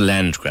is not a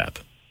land grab.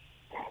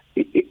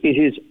 It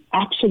is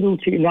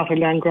absolutely not a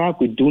land grab.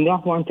 We do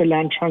not want a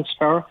land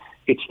transfer.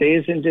 It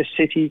stays in the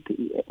city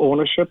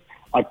ownership.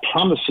 I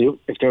promise you,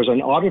 if there's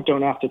an audit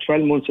done after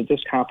 12 months of this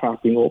car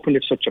park being opened,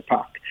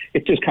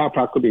 if this car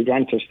park could be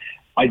granted,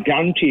 I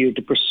guarantee you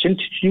the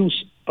percentage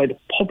use by the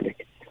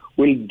public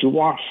will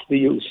dwarf the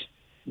use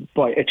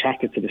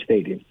attracted to the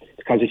stadium.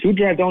 Because if you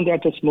drive down there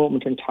at this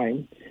moment in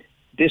time,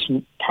 this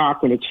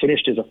park, when it's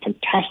finished, is a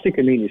fantastic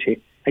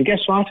amenity. And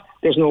guess what?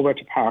 There's nowhere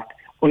to park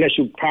unless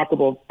you park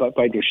above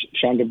by the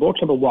Shandon Boat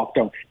Club or walk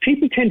down.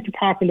 People tend to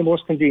park in the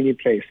most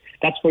convenient place.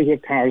 That's why we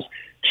have cars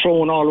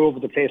thrown all over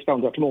the place down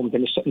there at the moment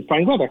in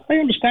fine weather. I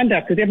understand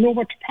that because they have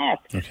nowhere to park.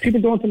 Okay.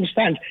 People don't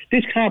understand.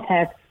 This car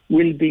park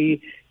will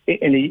be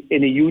in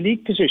a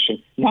unique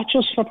position, not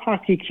just for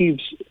Páirc Uí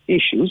Chaoimh's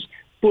issues,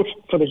 but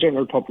for the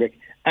general public.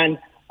 And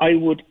I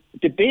would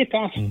debate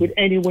that with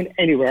anyone,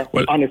 anywhere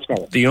on its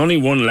merit. The only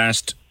one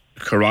last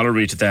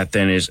corollary to that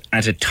then is,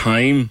 at a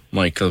time,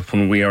 Michael,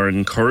 when we are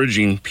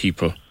encouraging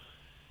people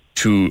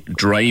to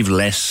drive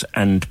less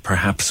and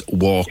perhaps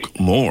walk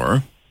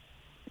more,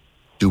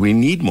 do we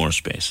need more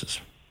spaces?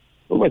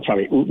 Well,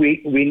 sorry,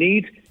 we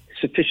need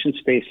sufficient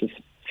spaces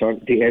for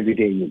the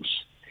everyday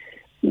use.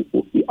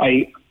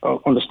 I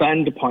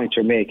understand the point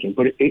you're making,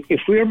 but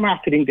if we're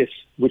marketing this,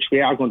 which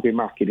we are going to be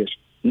marketing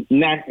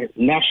it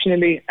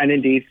nationally and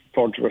indeed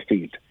further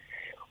afield,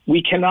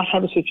 we cannot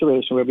have a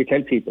situation where we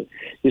tell people,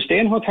 you stay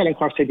in a hotel in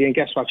Cork City and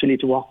guess what, you need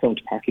to walk down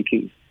to Páirc Uí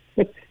Chaoimh.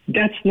 But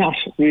that's not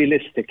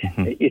realistic.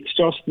 It's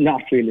just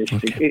not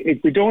realistic. Okay.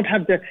 We don't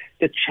have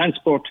the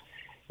transport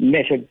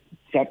method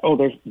that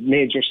other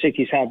major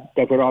cities have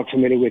that we're all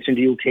familiar with in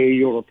the UK,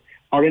 Europe,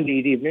 or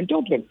indeed even in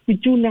Dublin. We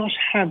do not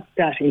have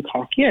that in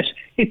Cork yet.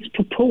 It's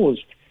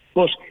proposed.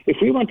 But if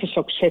we want to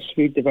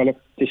successfully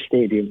develop this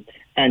stadium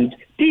and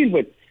deal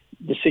with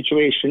the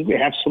situation, we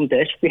have some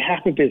debt, we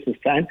have a business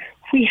plan,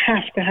 we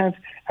have to have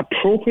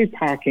appropriate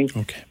parking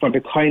for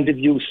the kind of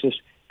uses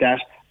that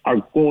are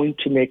going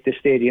to make the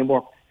stadium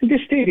work. And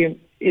this stadium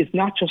is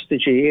not just a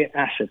GA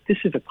asset. This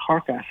is a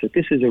Cork asset.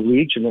 This is a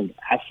regional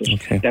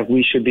asset that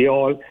we should be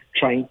all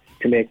trying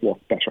to make work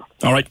better.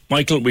 All right,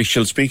 Michael, we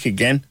shall speak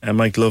again.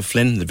 Michael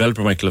O'Flynn,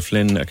 developer Michael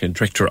O'Flynn,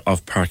 Director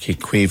of Páirc Uí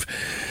Chaoimh,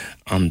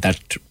 on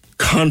that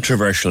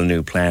controversial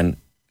new plan.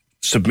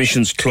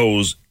 Submissions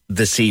close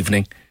this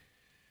evening.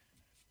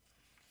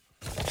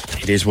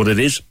 It is what it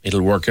is.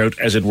 It'll work out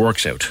as it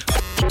works out.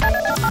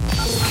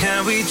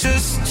 Can we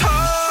just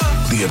talk?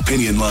 The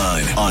Opinion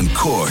Line on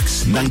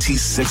Cork's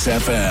 96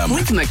 FM.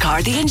 With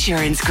McCarthy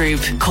Insurance Group.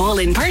 Call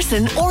in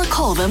person or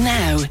call them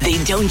now.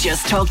 They don't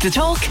just talk the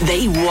talk,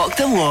 they walk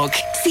the walk.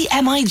 See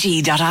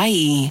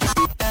MIG.ie.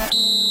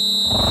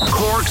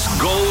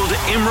 Cork's Gold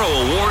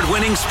IMRO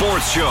award-winning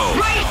sports show.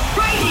 Right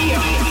here,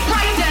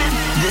 right then.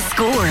 The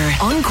Score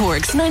on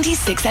Cork's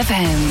 96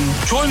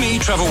 FM. Join me,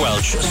 Trevor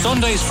Welch,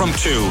 Sundays from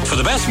 2 for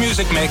the best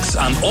music mix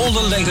and all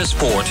the latest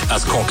sport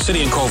as Cork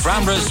City and Cove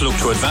Ramblers look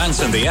to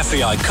advance in the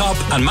FAI Cup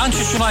and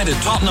Manchester United,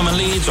 Tottenham and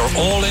Leeds are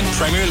all in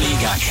Premier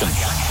League action.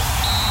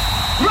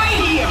 Right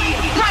here,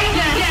 right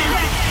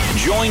then.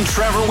 Join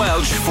Trevor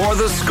Welch for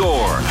The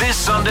Score this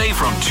Sunday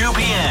from 2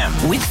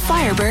 p.m. With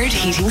Firebird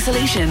Heating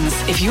Solutions.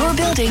 If you're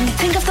building,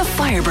 think of the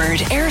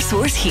Firebird air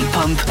source heat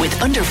pump with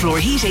underfloor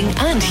heating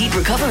and heat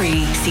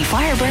recovery. See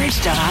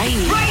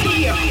firebird.ie. Right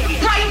here,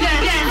 right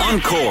then.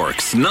 On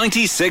Cork's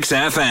 96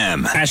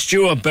 FM. Asked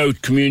you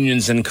about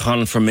communions and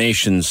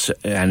confirmations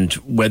and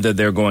whether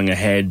they're going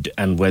ahead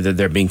and whether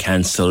they're being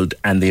cancelled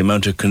and the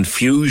amount of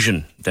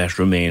confusion that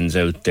remains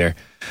out there.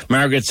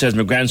 Margaret says,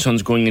 my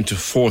grandson's going into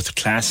 4th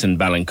class in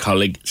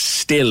Ballincollig,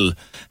 still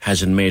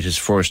hasn't made his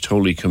first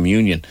Holy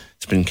Communion.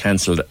 It's been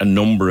cancelled a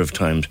number of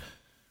times.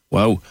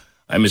 Wow.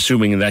 I'm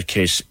assuming in that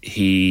case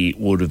he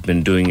would have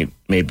been doing it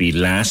maybe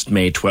last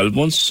May, 12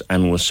 months,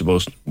 and was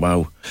supposed to,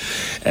 wow.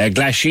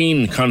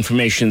 Glasheen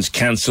confirmations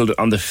cancelled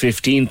on the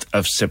 15th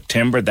of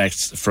September.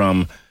 That's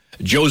from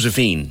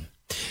Josephine.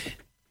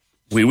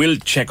 We will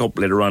check up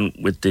later on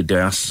with the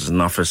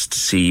diocesan office to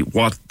see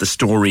what the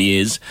story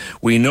is.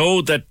 We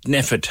know that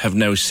Neffet have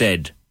now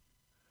said,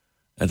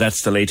 and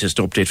that's the latest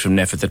update from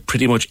Neffet, that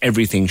pretty much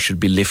everything should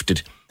be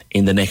lifted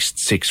in the next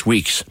 6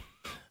 weeks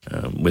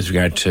with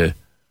regard to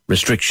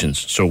restrictions.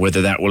 So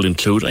whether that will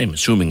include, I'm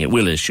assuming it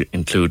will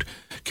include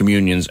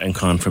communions and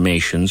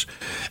confirmations.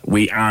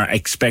 We are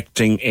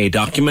expecting a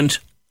document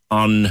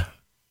on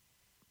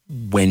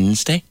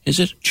Wednesday,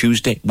 is it?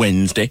 Tuesday,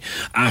 Wednesday,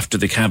 after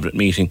the cabinet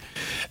meeting,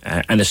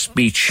 and a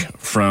speech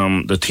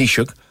from the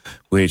Taoiseach,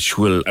 which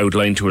will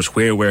outline to us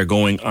where we're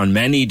going on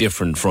many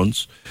different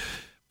fronts.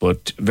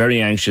 But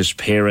very anxious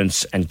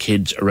parents and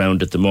kids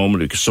around at the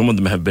moment, because some of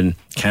them have been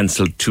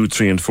cancelled 2,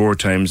 3 and 4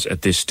 times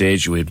at this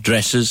stage. We have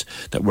dresses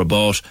that were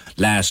bought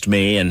last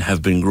May and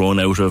have been grown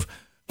out of,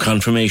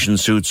 confirmation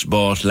suits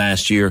bought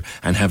last year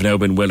and have now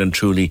been well and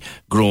truly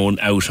grown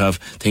out of.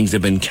 Things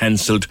have been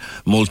cancelled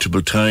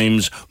multiple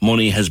times.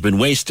 Money has been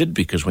wasted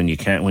because when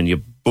you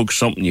book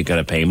something, you got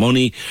to pay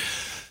money.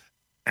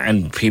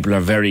 And people are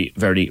very,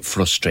 very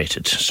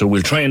frustrated. So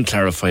we'll try and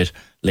clarify it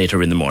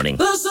later in the morning.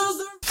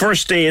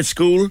 First day at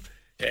school.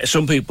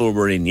 Some people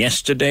were in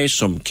yesterday.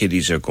 Some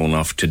kiddies are going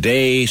off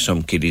today.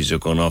 Some kiddies are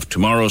going off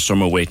tomorrow.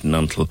 Some are waiting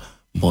until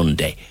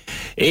Monday.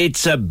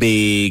 It's a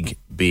big,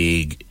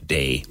 big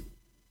day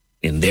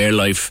in their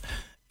life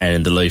and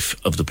in the life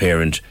of the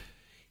parent.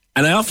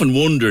 And I often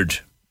wondered,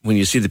 when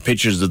you see the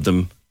pictures of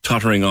them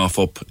tottering off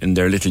up in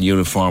their little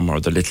uniform or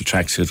their little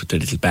tracksuit with their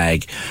little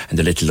bag and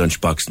their little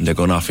lunchbox, and they're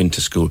going off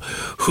into school,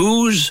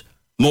 who's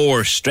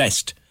more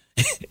stressed?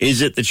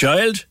 Is it the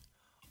child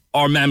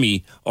or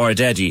mammy or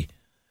daddy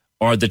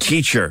or the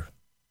teacher,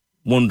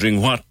 wondering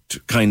what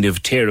kind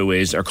of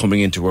tearaways are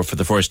coming into her for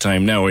the first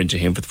time now, or into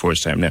him for the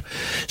first time now?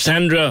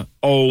 Sandra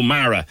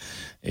O'Mara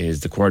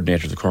is the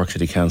coordinator of the Cork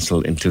City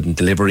Council, including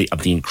delivery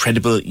of the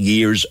Incredible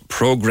Years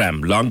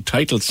programme. Long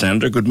title,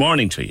 Sandra. Good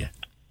morning to you.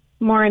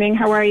 Morning,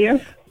 how are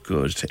you?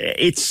 Good.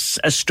 It's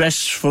a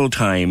stressful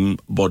time,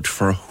 but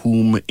for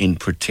whom in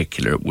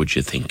particular would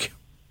you think?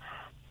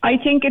 I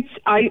think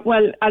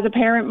well, as a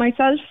parent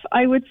myself,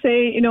 I would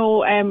say,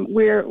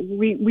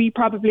 we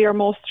probably are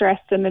most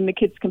stressed, and then the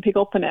kids can pick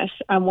up on it.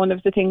 And one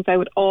of the things I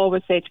would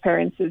always say to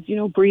parents is,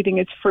 breathing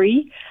is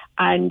free.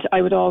 And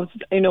I would always,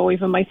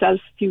 even myself,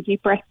 a few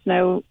deep breaths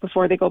now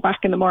before they go back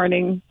in the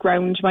morning,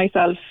 ground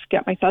myself,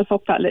 get myself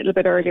up that little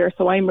bit earlier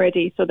so I'm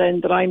ready, so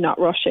then that I'm not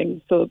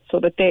rushing, so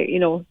that they,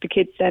 the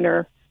kids then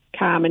are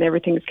calm and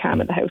everything's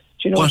calm in the house.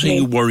 Do you know what I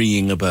mean? What are you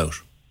worrying about?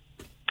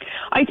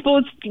 I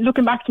suppose,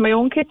 looking back to my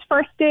own kids'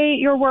 first day,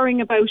 you're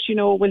worrying about,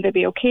 will they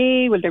be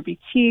okay? Will there be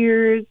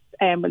tears?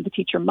 Will the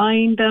teacher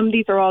mind them?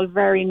 These are all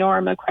very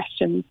normal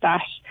questions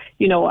that,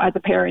 as a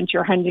parent,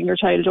 you're handing your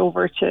child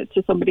over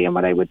to somebody. And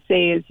what I would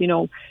say is,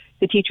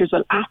 the teachers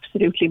will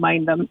absolutely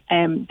mind them.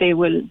 They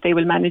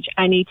will manage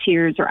any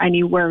tears or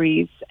any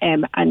worries.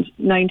 And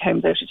 9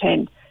 times out of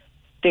 10,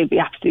 they'll be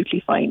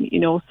absolutely fine,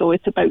 So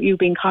it's about you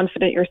being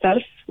confident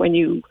yourself when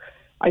you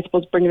I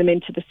suppose, bring them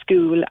into the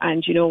school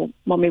and, you know,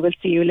 Mummy will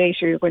see you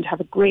later. You're going to have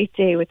a great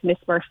day with Miss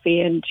Murphy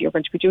and you're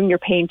going to be doing your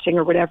painting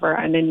or whatever.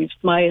 And then you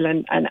smile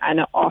and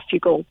off you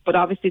go. But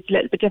obviously it's a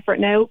little bit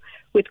different now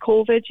with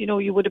COVID. You know,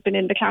 you would have been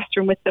in the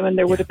classroom with them and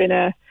there would have been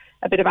a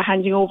bit of a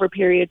handing over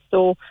period.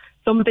 So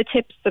some of the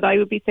tips that I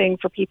would be saying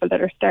for people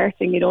that are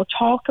starting, you know,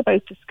 talk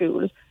about the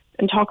school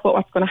and talk about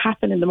what's going to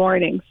happen in the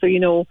morning. So, you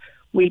know,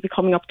 we'll be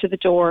coming up to the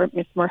door,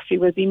 Miss Murphy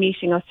will be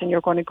meeting us and you're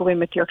going to go in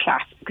with your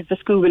class because the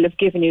school will have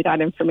given you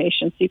that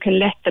information. So you can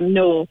let them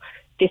know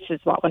this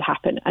is what will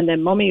happen. And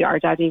then Mummy or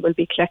Daddy will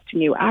be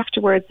collecting you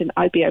afterwards and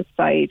I'll be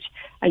outside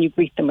and you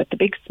greet them with the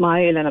big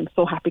smile and I'm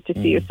so happy to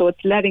see you. So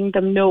it's letting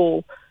them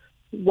know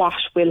what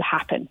will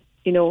happen,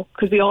 you know,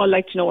 because we all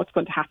like to know what's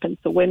going to happen.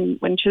 So when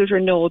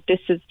children know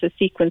this is the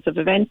sequence of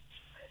events,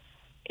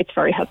 it's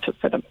very helpful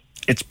for them.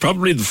 It's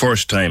probably the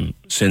first time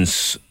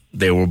since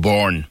they were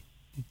born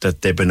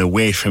that they've been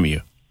away from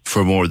you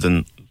for more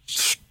than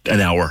an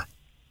hour,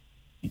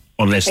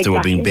 unless they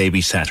were being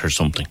babysat or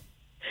something.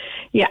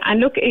 Yeah,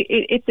 and look,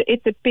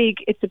 it's a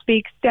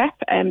big step.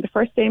 The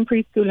first day in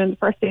preschool and the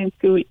first day in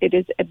school, it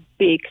is a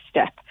big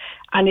step,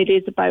 and it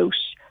is about,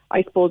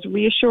 I suppose,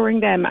 reassuring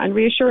them and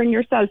reassuring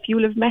yourself.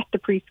 You'll have met the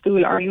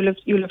preschool, or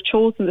you'll have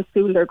chosen the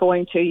school they're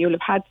going to. You'll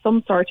have had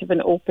some sort of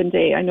an open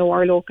day. I know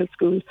our local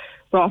school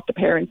brought the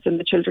parents and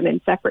the children in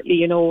separately,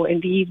 you know,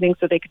 in the evening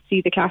so they could see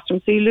the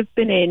classroom. So you'll have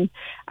been in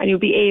and you'll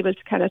be able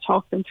to kind of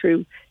talk them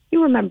through.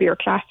 You remember your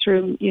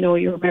classroom, you know,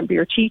 you remember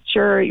your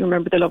teacher, you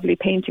remember the lovely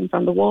paintings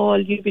on the wall.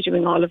 You'll be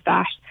doing all of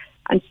that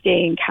and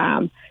staying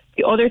calm.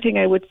 The other thing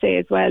I would say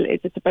as well is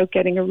it's about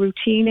getting a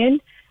routine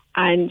in.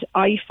 And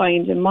I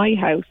find in my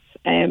house,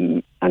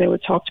 and I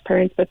would talk to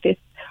parents about this,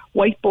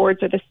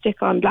 whiteboards or the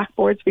stick-on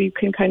blackboards where you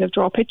can kind of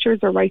draw pictures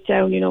or write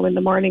down, you know, in the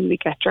morning we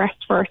get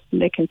dressed first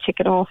and they can tick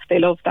it off. They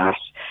love that.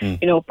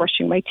 You know,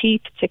 brushing my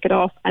teeth, tick it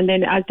off. And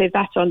then as they've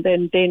that done,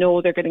 then they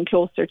know they're getting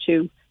closer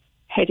to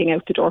heading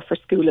out the door for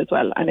school as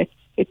well. And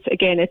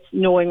it's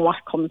knowing what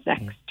comes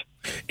next.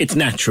 It's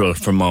natural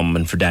for mum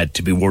and for dad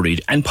to be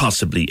worried and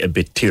possibly a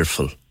bit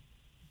tearful.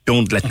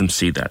 Don't let them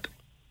see that.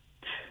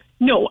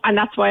 No, and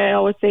that's why I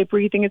always say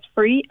breathing is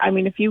free. I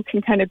mean, if you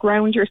can kind of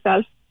ground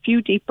yourself,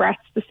 few deep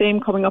breaths, the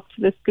same coming up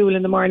to the school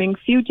in the morning,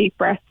 few deep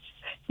breaths,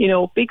 you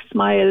know, big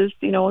smiles,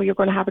 you know, you're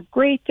going to have a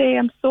great day.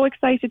 I'm so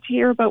excited to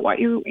hear about what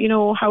you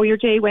know, how your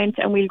day went,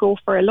 and we'll go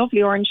for a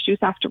lovely orange juice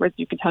afterwards.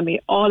 You can tell me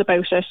all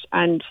about it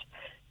and,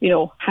 you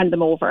know, hand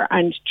them over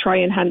and try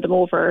and hand them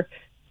over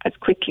as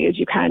quickly as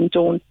you can.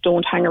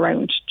 Don't hang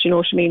around. Do you know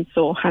what I mean?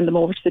 So hand them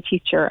over to the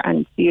teacher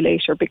and see you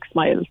later, big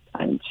smiles,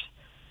 and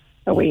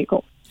away you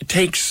go.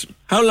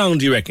 How long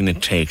do you reckon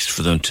it takes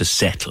for them to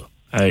settle?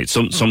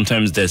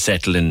 Sometimes they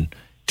settle in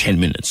 10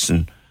 minutes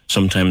and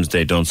sometimes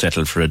they don't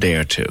settle for a day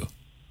or two.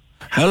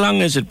 How long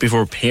is it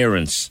before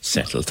parents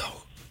settle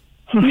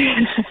though?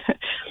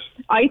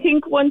 I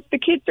think once the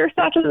kids are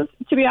settled,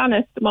 to be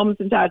honest, the mums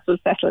and dads will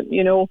settle,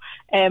 you know.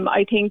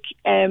 I think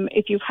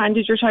if you've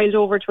handed your child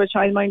over to a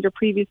childminder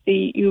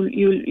previously,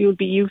 you'll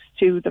be used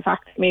to the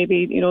fact that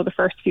maybe, you know, the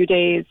first few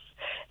days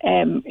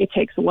it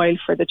takes a while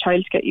for the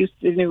child to get used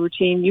to the new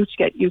routine, you to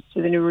get used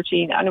to the new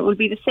routine, and it will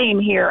be the same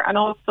here. And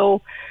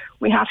also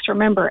we have to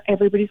remember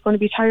everybody's going to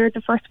be tired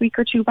the first week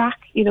or two back.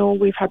 You know,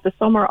 we've had the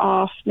summer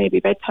off, maybe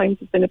bedtimes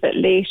have been a bit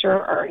later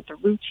or the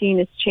routine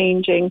is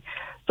changing.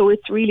 So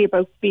it's really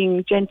about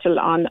being gentle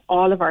on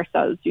all of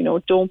ourselves. You know,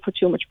 don't put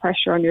too much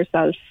pressure on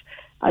yourself.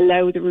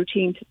 Allow the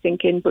routine to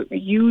sink in. But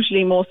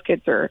usually most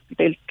kids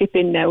they'll skip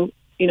in now,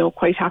 you know,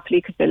 quite happily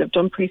because they'll have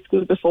done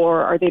preschool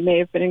before, or they may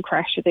have been in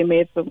creche, or they may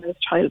have been with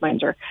a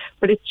childminder.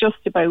 But it's just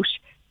about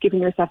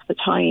giving yourself the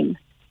time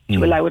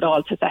to allow it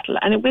all to settle.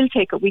 And it will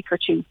take a week or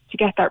two to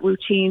get that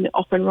routine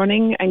up and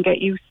running and get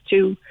used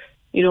to,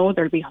 you know,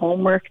 there'll be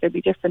homework, there'll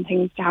be different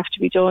things to have to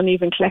be done,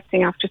 even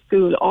collecting after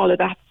school. All of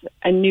that's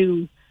a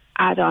new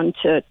add-on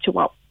to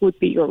what would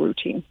be your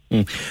routine.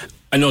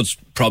 I know it's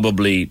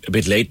probably a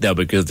bit late now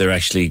because they're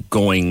actually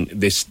going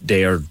this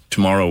day or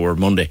tomorrow or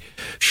Monday.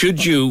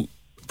 Should you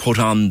put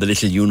on the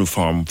little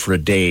uniform for a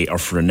day or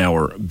for an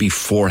hour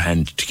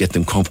beforehand to get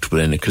them comfortable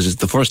in it? Because it's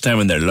the first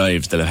time in their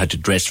lives that I've had to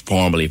dress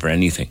formally for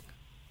anything.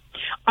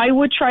 I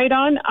would try it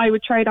on. I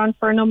would try it on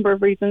for a number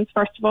of reasons.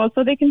 First of all,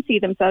 so they can see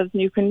themselves,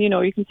 and you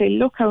can say,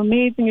 look how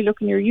amazing you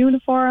look in your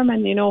uniform,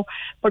 and, you know,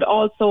 but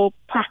also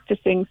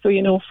practicing. So,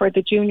 you know, for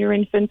the junior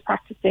infants,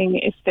 practicing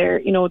if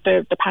they're, you know,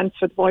 the pants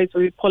for the boys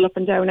where we pull up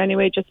and down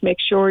anyway, just make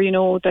sure, you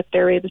know, that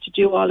they're able to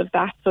do all of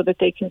that so that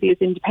they can be as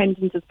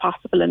independent as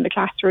possible in the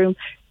classroom,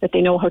 that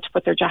they know how to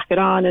put their jacket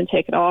on and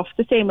take it off.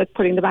 The same with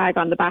putting the bag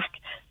on the back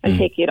and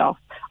taking it off.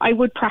 I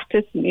would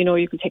practice, you know,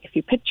 you can take a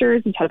few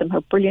pictures and tell them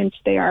how brilliant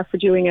they are for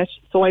doing it.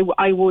 So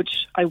I would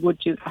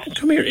do that.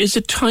 Come here, is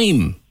it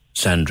time,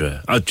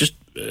 Sandra? Just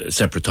a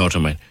separate thought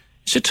of mine.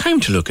 Is it time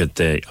to look at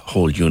the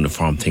whole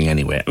uniform thing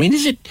anyway? I mean,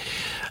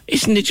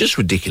 isn't it just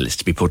ridiculous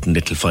to be putting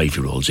little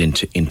 5-year-olds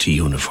into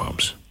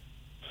uniforms?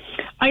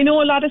 I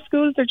know a lot of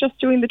schools are just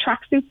doing the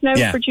tracksuits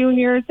now for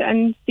juniors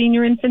and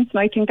senior infants, and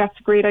I think that's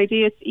a great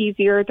idea. It's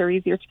easier, they're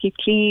easier to keep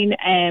clean.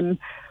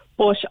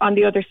 But on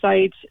the other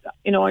side,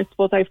 I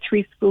suppose I have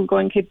 3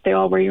 school-going kids. They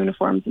all wear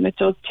uniforms, and it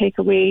does take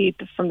away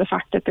from the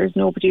fact that there's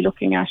nobody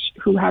looking at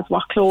who has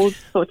what clothes.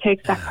 So it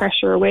takes that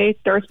pressure away.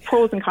 There's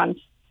pros and cons,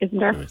 isn't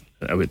there?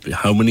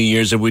 How many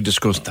years have we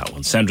discussed that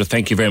one? Sandra,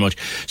 thank you very much.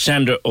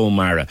 Sandra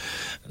O'Mara,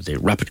 the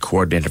Rapid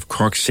Coordinator of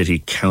Cork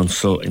City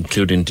Council,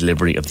 including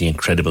delivery of the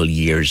Incredible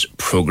Years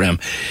programme.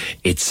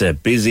 It's a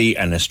busy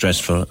and a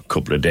stressful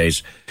couple of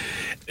days.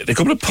 A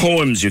couple of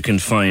poems you can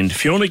find.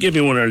 Fiona gave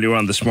me one earlier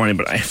on this morning,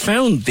 but I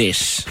found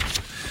this.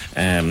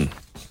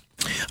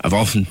 I've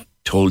often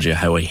told you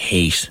how I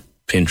hate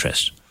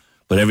Pinterest,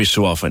 but every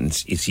so often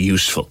it's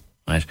useful,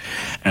 right?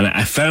 And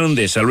I found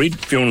this. I'll read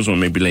Fiona's one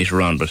maybe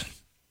later on, but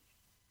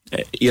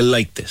you'll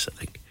like this, I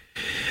think.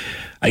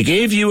 I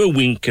gave you a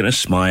wink and a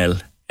smile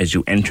as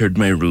you entered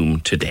my room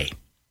today.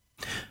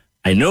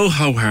 I know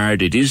how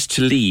hard it is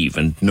to leave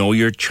and know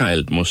your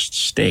child must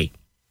stay.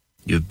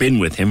 You've been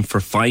with him for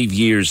 5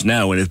 years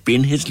now and have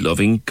been his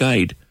loving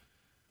guide.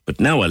 But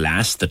now,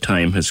 alas, the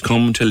time has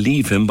come to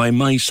leave him by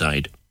my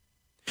side.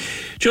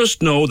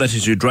 Just know that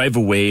as you drive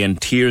away and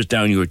tears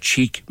down your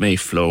cheek may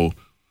flow,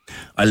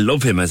 I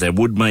love him as I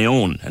would my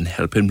own and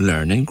help him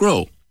learn and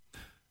grow.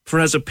 For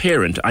as a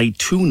parent, I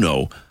too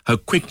know how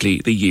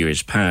quickly the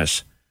years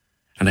pass,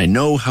 and I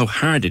know how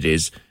hard it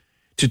is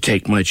to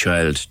take my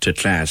child to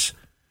class.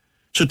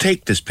 So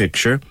take this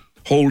picture,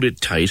 hold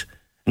it tight,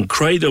 and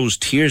cry those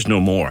tears no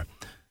more,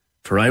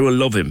 for I will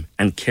love him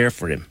and care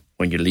for him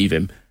when you leave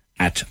him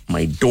at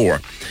my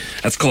door.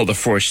 That's called The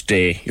First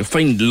Day. You'll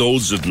find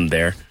loads of them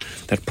there.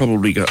 That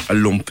probably got a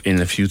lump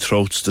in a few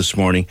throats this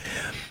morning.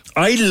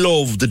 I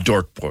love the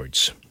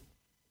Dirtbirds.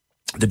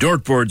 The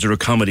Dirtbirds are a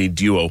comedy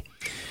duo,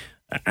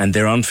 and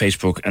they're on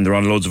Facebook and they're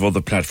on loads of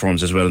other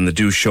platforms as well, and they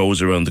do shows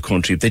around the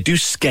country. They do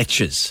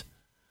sketches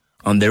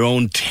on their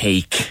own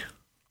take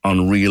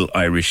on real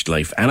Irish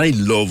life, and I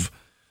love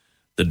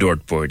the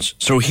Dirtbirds.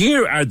 So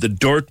here are the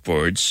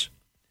Dirtbirds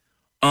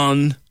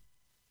on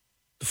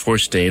the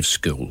first day of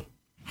school.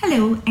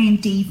 Hello, I'm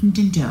Dee from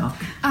Dundalk.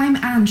 I'm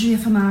Andrea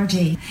from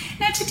RD.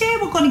 Now today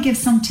we're going to give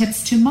some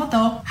tips to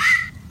mother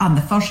on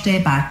the first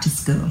day back to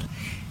school.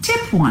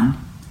 Tip 1,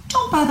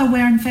 don't bother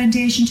wearing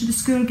foundation to the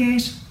school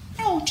gate.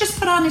 No, just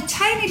put on a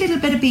tiny little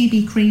bit of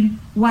BB cream.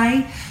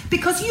 Why?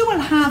 Because you will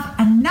have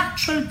a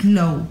natural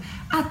glow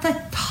at the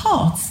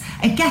thoughts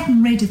of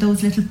getting rid of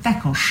those little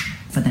feckles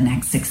for the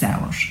next 6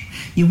 hours.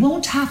 You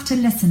won't have to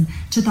listen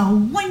to the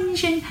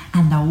whinging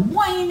and the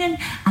whining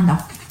and the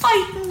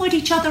fighting with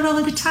each other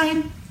all the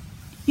time.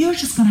 You're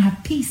just going to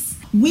have peace.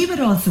 We would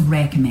also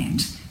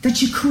recommend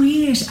that you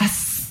create a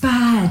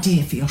spa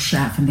day for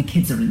yourself when the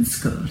kids are in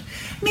school.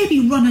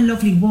 Maybe run a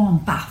lovely warm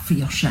bath for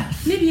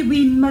yourself. Maybe a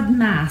wee mud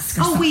mask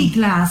or something. A wee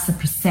glass of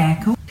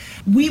Prosecco.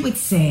 We would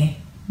say,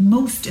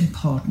 most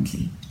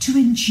importantly, to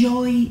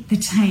enjoy the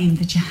time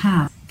that you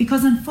have,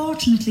 because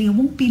unfortunately it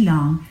won't be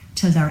long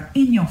till they're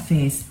in your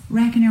face,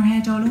 wrecking your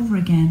head all over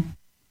again.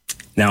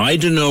 Now, I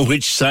don't know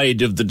which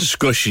side of the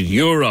discussion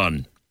you're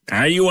on.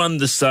 Are you on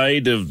the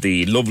side of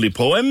the lovely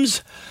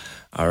poems,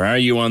 or are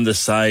you on the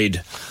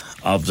side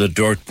of the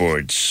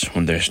Dirtbirds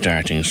when they're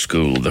starting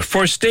school? The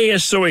first day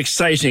is so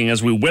exciting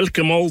as we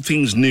welcome all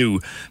things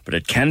new, but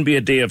it can be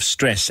a day of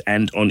stress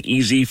and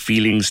uneasy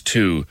feelings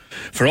too.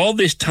 For all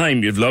this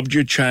time you've loved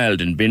your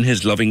child and been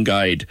his loving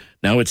guide.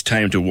 Now it's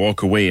time to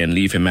walk away and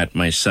leave him at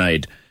my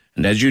side.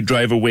 And as you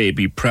drive away,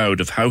 be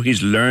proud of how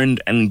he's learned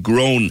and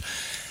grown,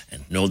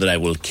 and know that I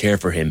will care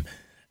for him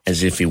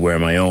as if he were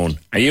my own.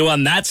 Are you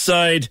on that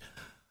side?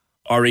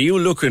 Or are you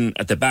looking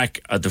at the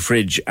back of the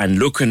fridge and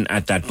looking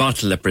at that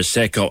bottle of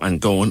Prosecco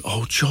and going,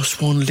 oh,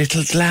 just one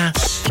little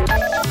glass?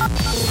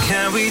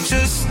 Can we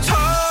just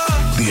talk?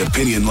 The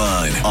Opinion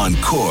Line on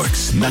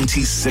Cork's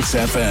 96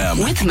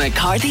 FM. With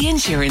McCarthy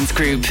Insurance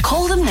Group.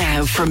 Call them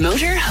now for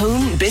motor,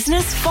 home,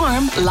 business,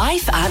 farm,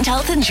 life and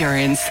health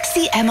insurance.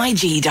 See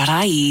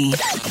MIG.ie.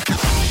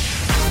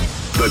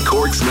 The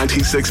Cork's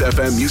 96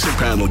 FM music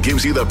panel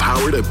gives you the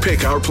power to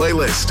pick our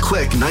playlist.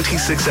 Click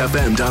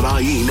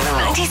 96fm.ie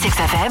now.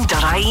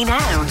 96fm.ie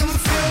now.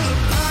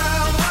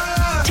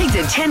 Take the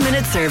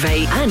 10-minute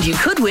survey and you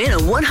could win a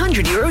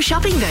 €100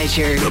 shopping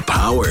voucher. The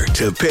power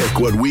to pick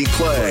what we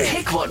play.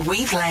 Pick what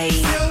we play.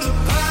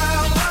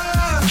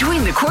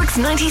 Join the Cork's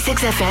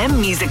 96 FM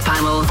music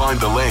panel. Find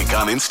the link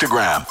on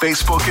Instagram,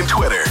 Facebook and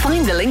Twitter.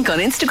 Find the link on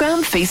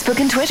Instagram, Facebook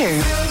and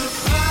Twitter.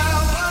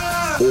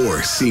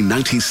 Or see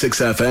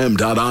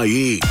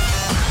 96fm.ie.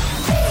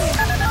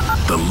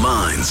 The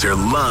lines are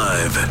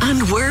live.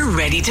 And we're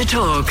ready to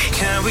talk.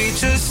 Can we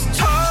just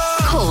talk?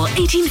 Call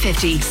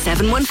 1850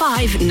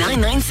 715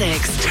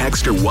 996.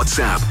 Text or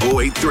WhatsApp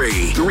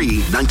 083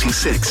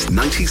 396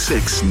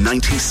 96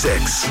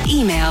 96.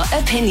 Email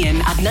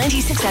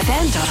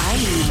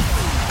opinion@96fm.ie.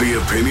 The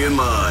Opinion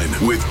Line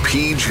with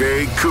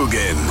PJ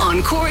Coogan.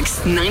 On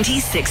Cork's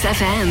 96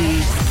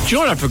 FM. Do you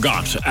know what I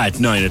forgot at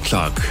 9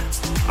 o'clock?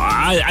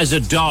 As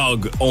a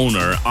dog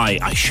owner,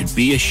 I should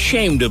be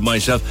ashamed of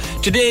myself.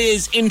 Today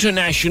is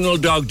International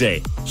Dog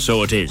Day.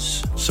 So it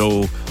is.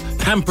 So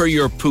pamper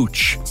your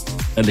pooch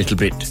a little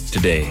bit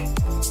today.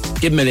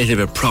 Give him a little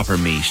bit of proper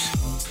meat.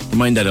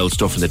 Mind that old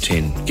stuff in the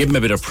tin. Give them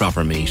a bit of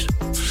proper meat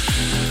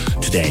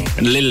today.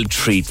 And a little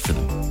treat for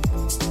them.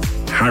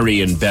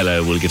 Harry and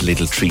Bella will get a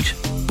little treat.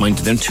 Mind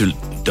them two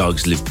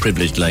dogs live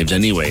privileged lives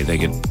anyway. They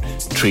get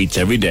treats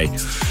every day.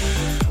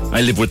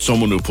 I live with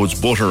someone who puts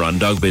butter on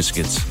dog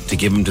biscuits to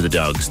give them to the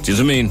dogs. Do you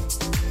know what I mean?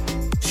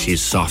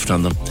 She's soft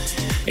on them.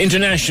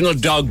 International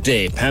Dog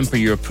Day. Pamper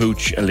your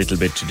pooch a little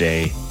bit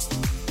today.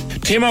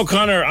 Tim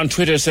O'Connor on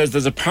Twitter says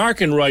there's a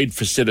park and ride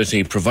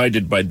facility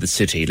provided by the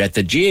city. Let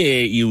the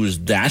GAA use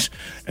that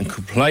and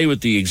comply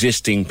with the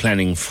existing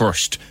planning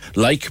first,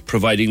 like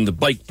providing the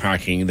bike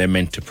parking they're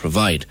meant to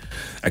provide.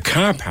 A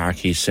car park,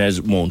 he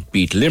says, won't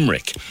beat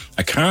Limerick.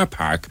 A car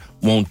park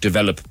won't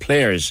develop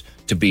players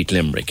to beat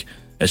Limerick.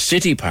 A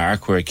city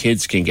park where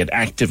kids can get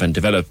active and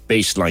develop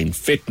baseline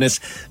fitness,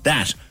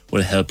 that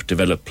will help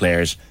develop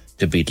players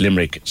to beat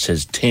Limerick,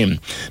 says Tim.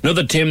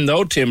 Another Tim,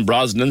 though, Tim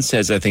Brosnan,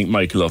 says, I think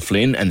Michael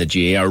O'Flynn and the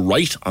GAA are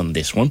right on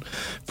this one.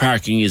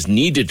 Parking is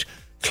needed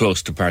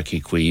close to Páirc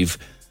Uí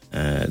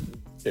Chaoimh.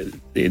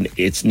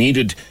 It's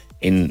needed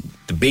in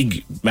the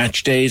big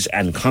match days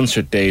and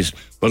concert days,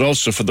 but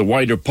also for the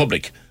wider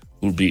public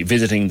who will be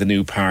visiting the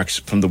new parks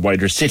from the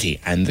wider city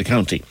and the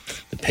county.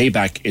 The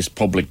payback is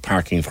public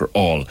parking for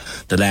all.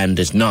 The land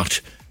is not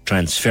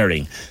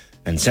transferring.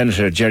 And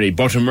Senator Jerry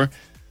Buttimer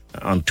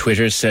on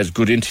Twitter says,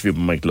 good interview by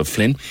Michael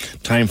O'Flynn.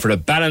 Time for a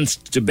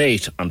balanced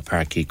debate on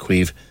Páirc Uí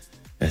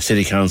Chaoimh.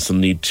 City Council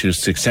need to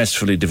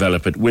successfully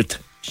develop it with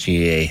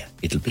GAA.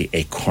 It'll be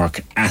a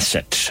Cork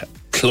asset.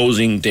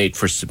 Closing date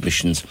for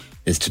submissions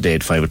is today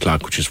at 5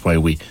 o'clock, which is why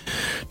we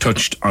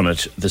touched on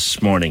it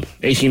this morning.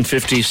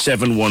 1850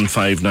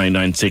 715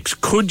 996.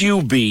 Could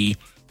you be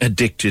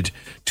addicted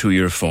to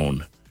your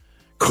phone?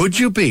 Could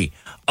you be?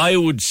 I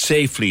would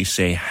safely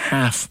say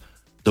half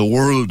the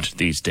world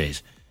these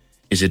days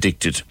is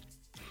addicted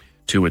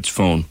to its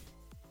phone.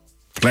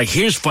 Like,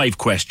 here's 5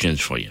 questions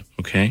for you,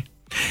 okay?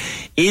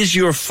 Is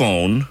your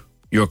phone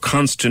your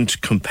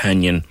constant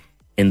companion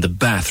in the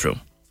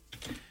bathroom?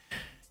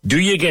 Do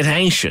you get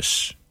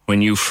anxious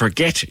when you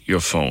forget your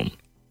phone?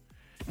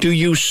 Do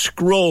you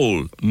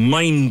scroll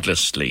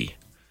mindlessly,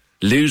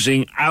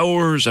 losing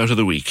hours out of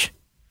the week?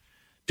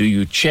 Do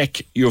you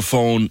check your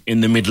phone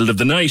in the middle of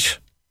the night?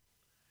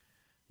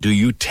 Do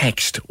you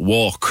text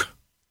walk?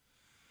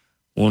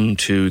 1,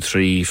 2,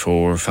 3,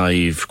 4,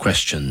 5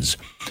 questions.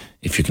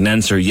 If you can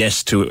answer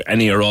yes to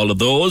any or all of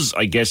those,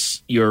 I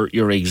guess you're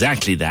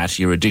exactly that.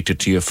 You're addicted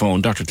to your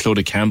phone. Dr.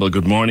 Clodagh Campbell,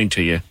 good morning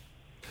to you.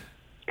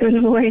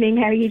 Good morning.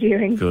 How are you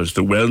doing? Good.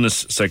 The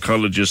wellness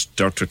psychologist,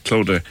 Dr.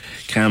 Clodagh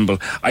Campbell.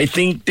 I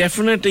think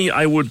definitely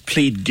I would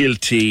plead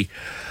guilty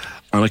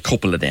on a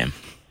couple of them.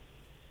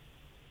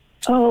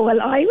 Oh,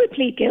 well, I would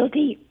plead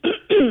guilty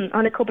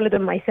on a couple of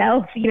them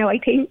myself. You know, I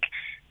think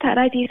that,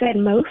 as you said,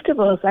 most of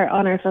us are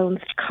on our phones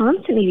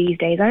constantly these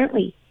days, aren't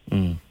we?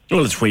 Mm.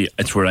 Well,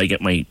 it's where I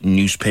get my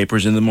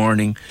newspapers in the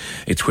morning.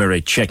 It's where I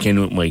check in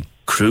with my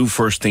crew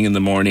first thing in the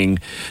morning.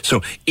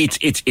 So it's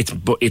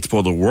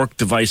both a work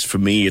device for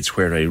me. It's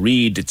where I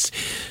read. It's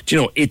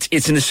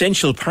an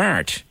essential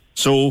part.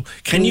 So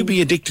can you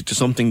be addicted to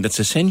something that's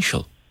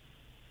essential?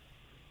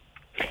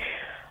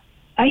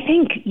 I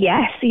think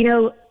yes. You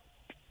know,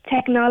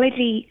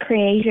 technology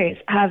creators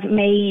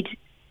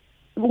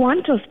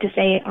want us to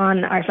stay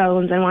on our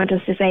phones and want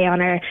us to stay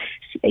on our,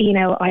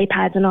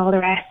 iPads and all the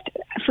rest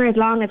for as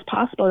long as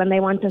possible, and they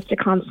want us to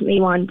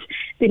constantly want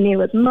the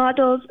newest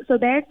models. So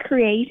they're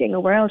creating a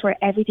world where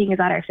everything is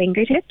at our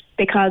fingertips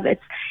because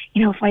it's,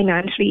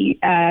 financially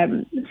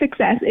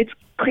success. It's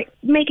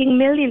making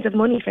millions of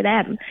money for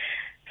them.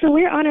 So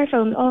we're on our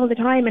phones all the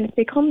time, and it's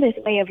become this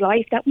way of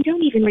life that we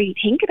don't even really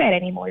think about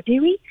anymore,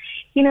 do we?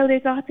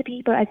 There's lots of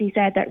people, as you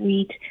said, that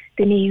read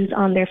the news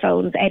on their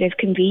phones out of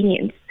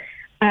convenience.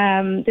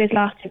 There's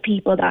lots of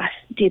people that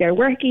do their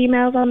work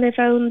emails on their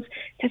phones.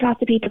 There's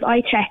lots of people.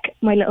 I check,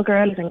 my little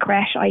girl is in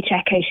creche, I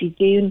check how she's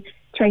doing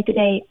throughout the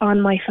day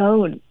on my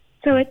phone.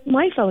 So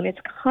my phone is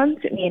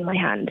constantly in my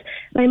hand.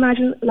 And I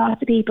imagine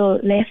lots of people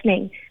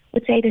listening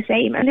would say the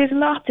same. And there's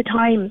lots of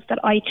times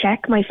that I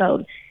check my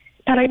phone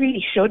that I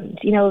really shouldn't.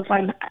 If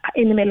I'm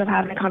in the middle of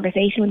having a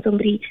conversation with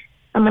somebody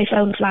and my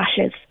phone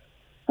flashes,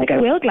 I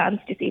will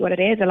glance to see what it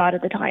is a lot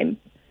of the time.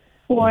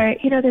 Or,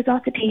 there's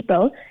lots of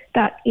people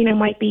that,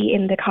 might be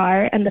in the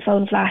car and the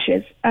phone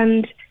flashes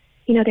and,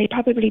 they'd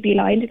probably be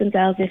lying to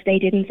themselves if they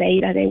didn't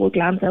say that they will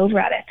glance over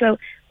at it. So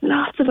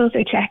lots of us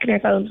are checking our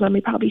phones when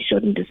we probably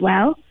shouldn't as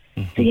well.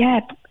 Mm-hmm. So,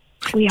 yeah,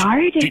 we are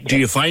addicted. Do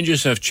you find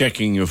yourself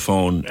checking your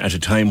phone at a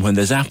time when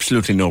there's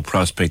absolutely no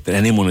prospect that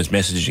anyone is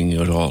messaging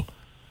you at all?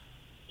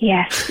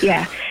 Yes,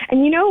 yeah.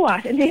 And you know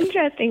what? An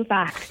interesting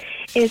fact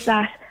is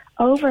that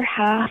over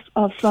half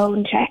of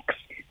phone checks,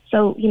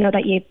 so,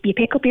 that you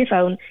pick up your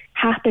phone,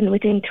 happen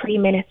within 3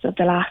 minutes of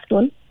the last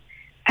one.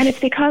 And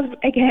it's because,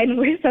 again,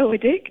 we're so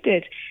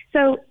addicted.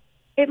 So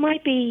it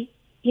might be,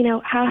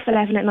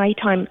 11:30 at night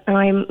time and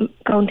I'm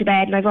going to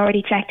bed and I've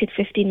already checked it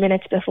 15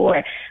 minutes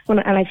before and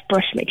I've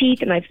brushed my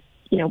teeth and I've,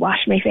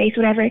 washed my face,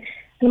 whatever. And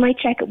I might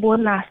check it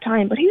one last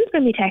time. But who's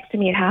going to be texting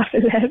me at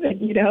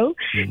 11:30,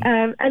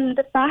 Mm-hmm. And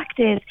the fact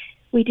is,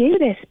 we do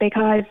this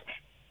because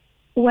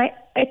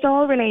it's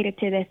all related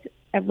to this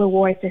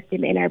reward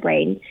system in our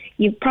brain.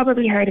 You've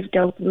probably heard of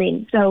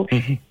dopamine. So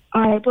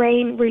our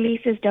brain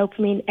releases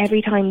dopamine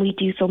every time we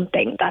do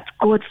something that's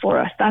good for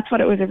us. That's what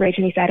it was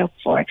originally set up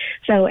for.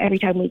 So every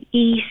time we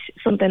eat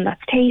something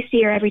that's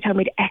tasty, or every time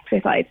we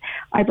exercise,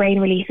 our brain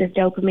releases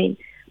dopamine.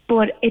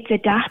 But it's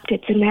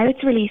adapted, so now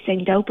it's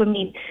releasing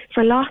dopamine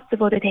for lots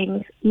of other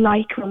things,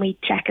 like when we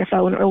check our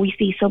phone or we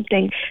see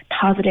something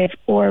positive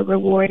or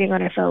rewarding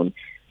on our phone.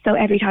 So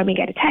every time we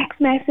get a text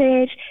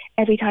message,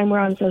 every time we're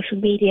on social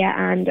media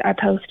and our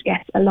post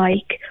gets a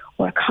like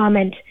or a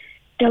comment,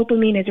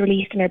 dopamine is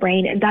released in our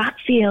brain, and that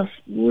feels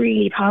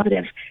really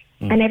positive.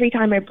 And every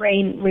time our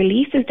brain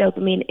releases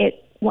dopamine,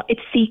 it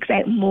seeks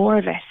out more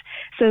of it.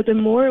 So the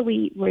more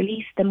we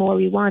release, the more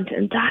we want.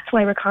 And that's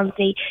why we're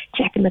constantly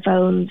checking the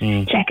phones,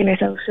 checking our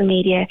social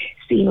media,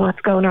 seeing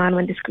what's going on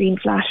when the screen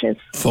flashes.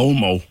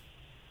 FOMO.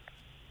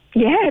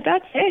 Yeah,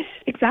 that's it.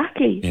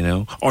 Exactly. You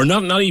know, or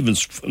not even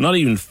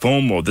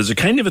FOMO. There's a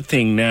kind of a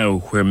thing now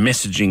where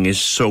messaging is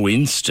so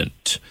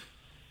instant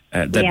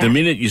that the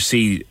minute you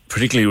see,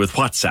 particularly with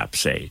WhatsApp,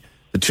 say,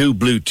 the 2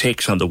 blue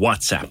ticks on the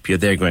WhatsApp, you're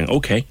there going,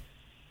 okay,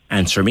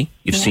 answer me.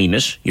 You've seen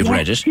it. You've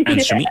read it.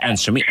 Answer me.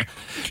 Answer me.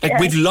 Like,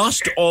 we've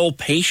lost all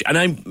patience.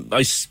 And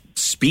I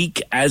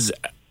speak as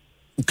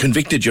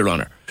convicted, Your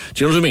Honour.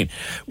 Do you know what I mean?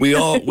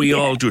 We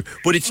all do it.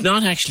 But it's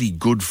not actually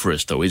good for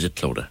us, though, is it,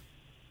 Clodagh?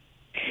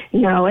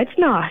 No, it's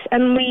not.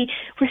 And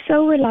we're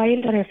so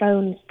reliant on our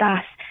phones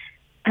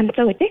and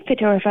so addicted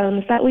to our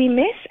phones that we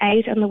miss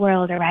out on the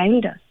world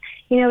around us.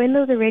 You know, in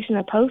those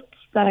original posts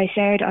that I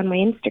shared on my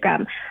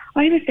Instagram,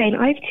 I was saying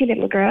I have 2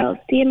 little girls.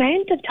 The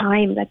amount of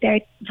time that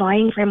they're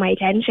vying for my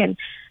attention,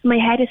 my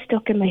head is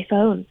stuck in my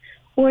phone.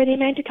 Or the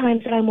amount of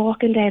times that I'm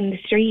walking down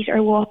the street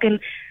or walking,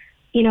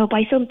 you know,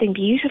 by something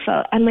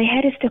beautiful, and my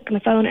head is stuck in the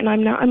phone, and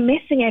I'm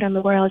missing out on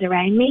the world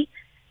around me.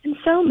 And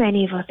so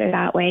many of us are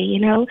that way, you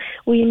know.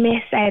 We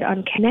miss out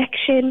on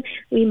connection,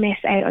 we miss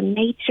out on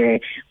nature,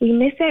 we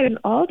miss out on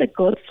all the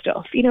good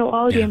stuff, you know,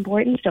 all the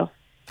important stuff,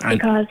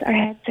 because our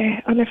heads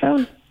are on their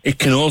phone. It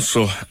can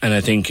also, and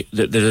I think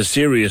that there's a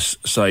serious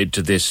side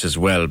to this as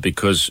well,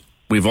 because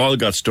we've all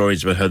got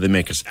stories about how they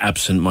make us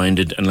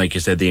absent-minded, and like you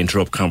said, they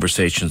interrupt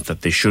conversations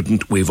that they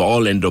shouldn't. We've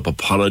all ended up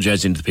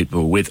apologising to the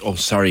people we're with. Oh,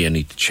 sorry, I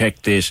need to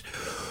check this.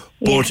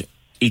 But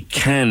it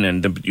can,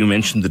 and you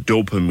mentioned the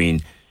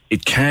dopamine,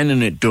 it can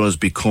and it does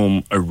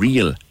become a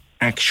real,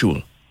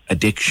 actual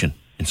addiction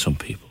in some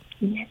people.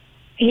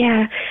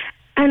 Yeah,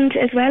 and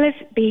as well as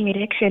being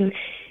addiction,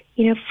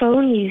 you know,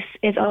 phone use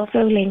is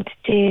also linked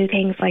to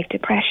things like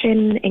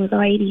depression,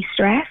 anxiety,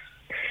 stress.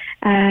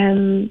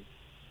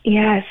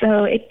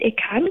 So it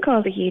can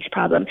cause a huge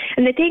problem.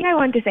 And the thing I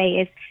want to say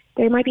is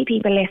there might be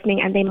people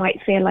listening and they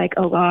might feel like,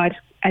 oh God,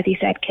 as you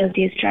said,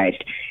 guilty as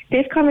charged.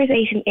 This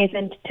conversation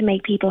isn't to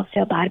make people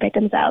feel bad about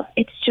themselves.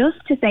 It's just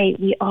to say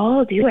we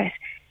all do it.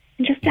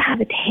 And just to have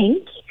a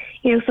think.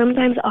 You know,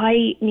 sometimes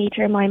I need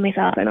to remind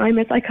myself, and I'm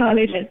a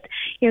psychologist,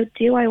 you know,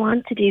 do I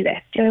want to do this?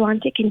 Do I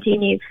want to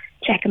continue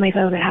checking my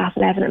phone at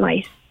 11:30 at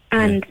night?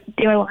 And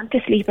do I want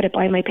to sleep with it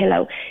by my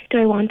pillow? Do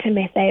I want to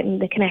miss out on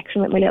the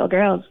connection with my little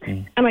girls?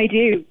 And I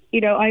do. You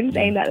know, I'm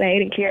saying that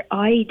loud and clear.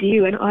 I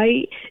do. And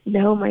I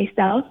know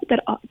myself that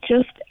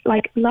just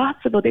like lots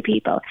of other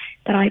people,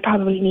 that I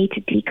probably need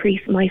to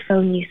decrease my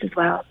phone use as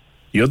well.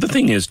 The other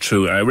thing is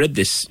true. I read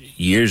this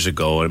years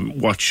ago and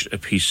watched a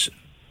piece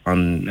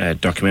on a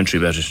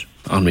documentary about it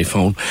on my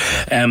phone.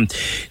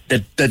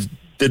 That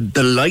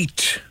the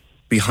light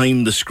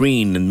behind the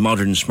screen in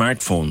modern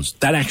smartphones,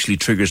 that actually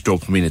triggers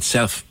dopamine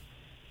itself.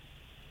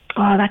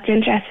 Oh, that's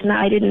interesting.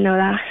 I didn't know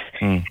that.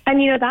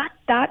 And you know,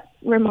 that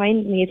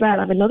reminds me as well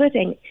of another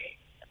thing.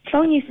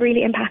 Phone use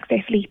really impacts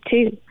our sleep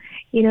too.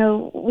 You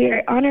know,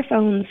 we're on our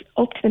phones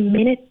up to the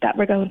minute that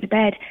we're going to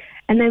bed,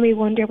 and then we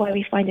wonder why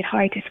we find it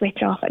hard to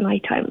switch off at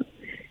night time.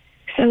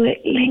 So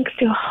it links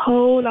to a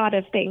whole lot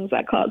of things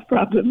that cause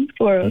problems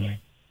for us.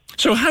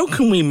 So how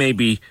can we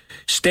maybe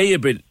stay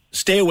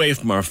away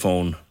from our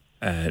phone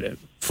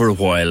for a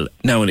while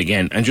now and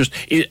again, and just,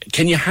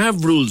 can you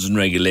have rules and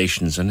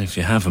regulations, and if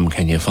you have them,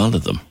 can you follow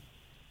them?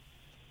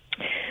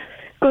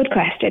 Good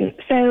question.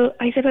 So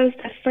I suppose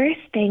the first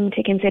thing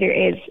to consider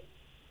is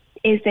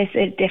this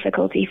a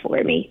difficulty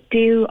for me?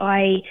 Do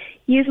I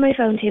use my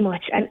phone too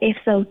much? And if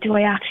so, do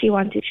I actually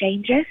want to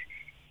change it?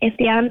 If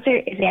the answer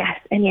is yes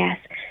and yes,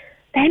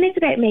 then it's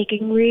about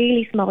making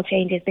really small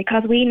changes,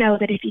 because we know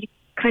that if you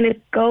kind of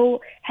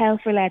go hell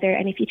for leather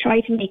and if you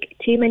try to make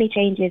too many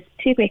changes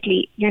too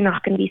quickly, you're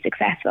not going to be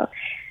successful.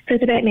 So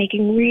it's about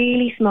making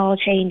really small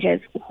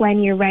changes when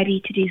you're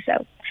ready to do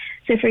so.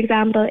 So for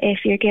example,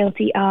 if you're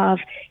guilty of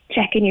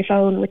checking your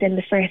phone within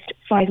the first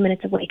 5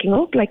 minutes of waking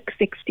up, like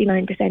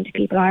 69% of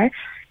people are,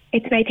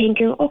 it's about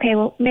thinking, okay,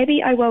 well,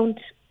 maybe I won't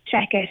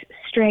check it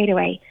straight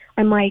away.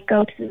 I might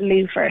go to the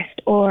loo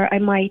first, or I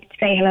might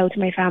say hello to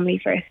my family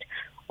first,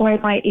 or I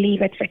might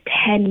leave it for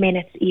 10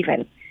 minutes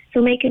even.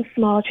 So making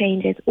small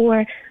changes.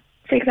 Or,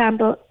 for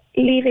example,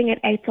 leaving it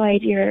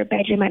outside your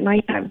bedroom at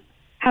night time.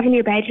 Having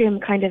your bedroom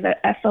kind of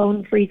a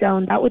phone-free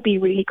zone, that would be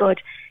really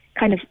good.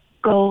 Kind of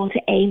goal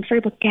to aim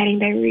for, but getting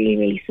there really,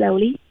 really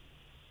slowly.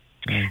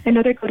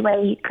 Another good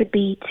way could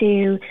be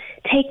to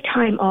take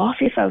time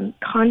off your phone,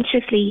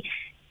 consciously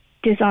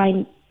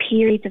design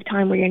periods of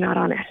time where you're not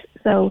on it.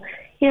 So,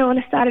 on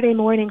a Saturday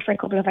morning for a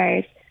couple of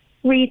hours,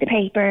 read the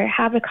paper,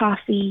 have a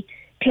coffee,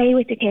 play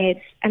with the kids,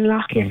 and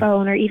lock your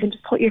phone, or even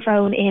just put your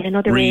phone in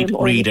another room.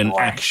 Read an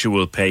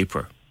actual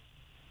paper.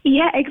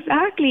 Yeah,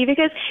 exactly.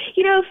 Because,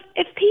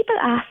 if people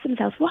ask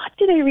themselves, what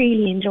do they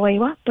really enjoy?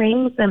 What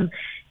brings them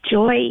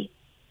joy?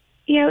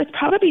 It's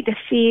probably the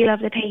feel of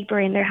the paper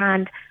in their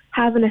hand,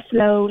 having a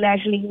slow,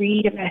 leisurely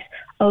read of it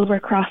over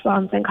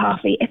croissants and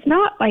coffee. It's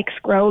not like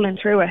scrolling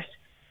through it,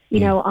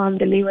 on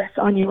the Lewis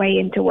on your way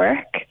into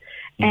work.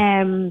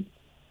 So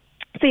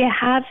you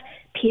have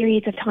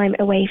periods of time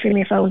away from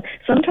your phone.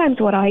 Sometimes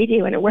what I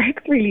do, and it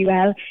works really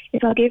well,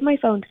 is I'll give my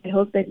phone to my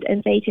husband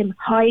and say to him,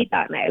 hide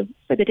that now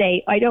for the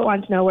day. I don't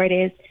want to know where it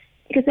is,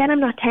 because then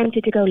I'm not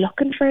tempted to go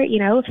looking for it,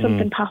 if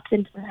something pops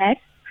into my head.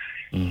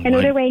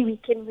 Another way we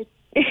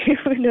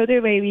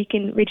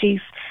can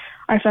reduce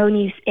our phone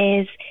use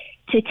is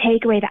to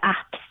take away the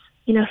apps,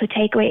 so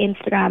take away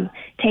Instagram,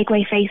 take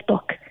away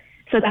Facebook,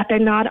 so that they're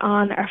not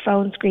on our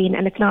phone screen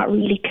and it's not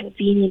really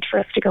convenient for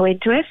us to go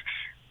into it.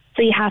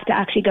 So you have to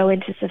actually go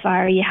into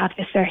Safari, you have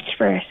to search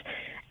for it,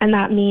 and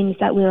that means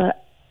that we'll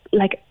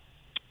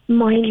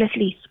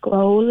mindlessly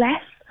scroll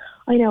less.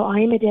 I know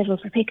I'm a devil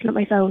for picking up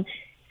my phone,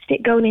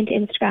 going into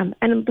Instagram,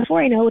 and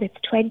before I know it, it's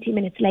 20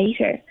 minutes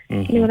later,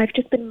 and I've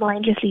just been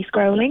mindlessly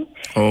scrolling.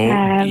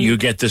 You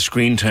get the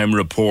screen time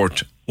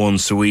report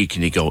once a week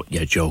and you go,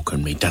 you're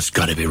joking me, that's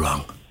got to be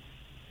wrong.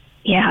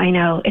 Yeah, I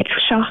know. It's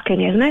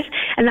shocking, isn't it?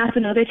 And that's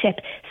another tip.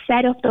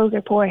 Set up those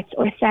reports,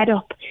 or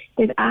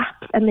there's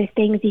apps and there's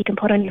things you can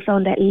put on your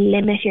phone that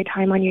limit your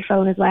time on your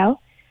phone as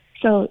well.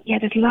 So, yeah,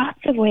 there's lots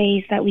of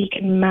ways that we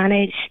can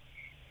manage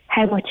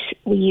how much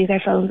we use our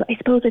phones. I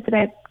suppose it's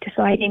about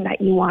deciding that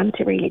you want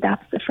to really.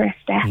 That's the first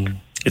step.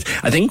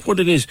 I think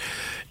what it is,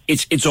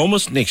 it's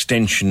almost an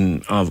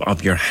extension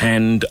of your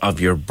hand,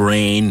 of your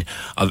brain.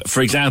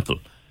 For example,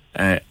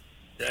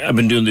 I've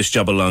been doing this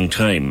job a long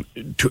time.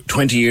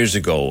 20 years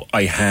ago,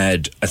 I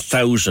had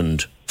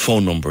 1,000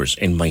 phone numbers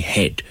in my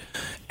head.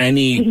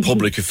 Any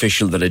public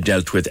official that I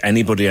dealt with,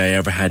 anybody I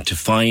ever had to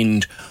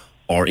find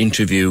or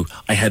interview,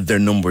 I had their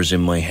numbers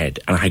in my head.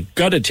 And I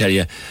got to tell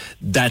you,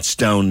 that's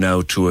down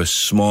now to a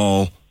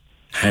small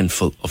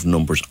handful of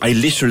numbers. I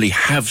literally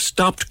have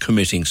stopped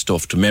committing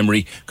stuff to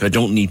memory because I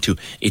don't need to.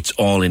 It's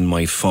all in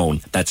my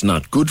phone. That's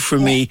not good for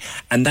me,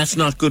 and that's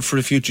not good for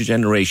a future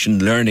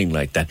generation learning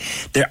like that.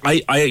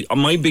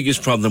 My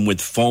biggest problem with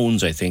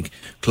phones, I think,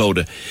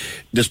 Clodagh,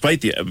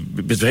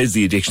 besides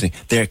the addiction thing,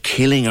 they're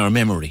killing our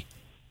memory.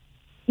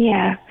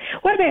 Yeah.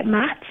 What about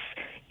maths?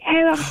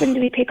 How often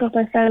do we pick up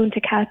our phone to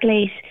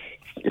calculate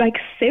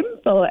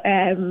simple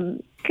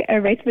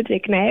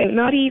arithmetic now?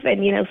 Not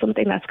even,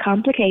 something that's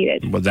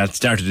complicated. Well, that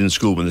started in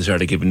school when they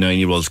started giving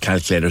 9-year-olds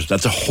calculators.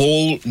 That's a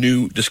whole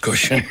new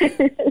discussion.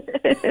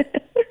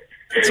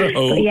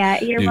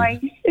 Yeah, you're right.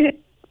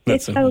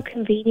 It's so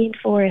convenient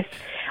for us.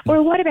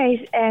 Or what about,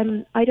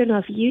 I don't know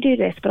if you do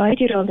this, but I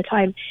do it all the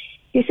time.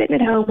 You're sitting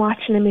at home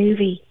watching a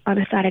movie on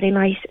a Saturday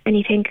night and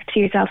you think to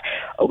yourself,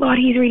 oh God,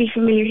 he's really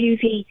familiar, who's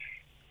he?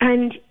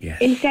 And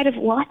instead of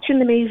watching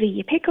the movie,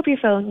 you pick up your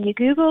phone, you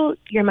Google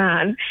your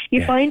man,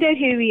 you find out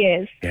who he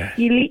is,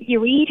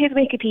 you read his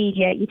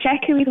Wikipedia, you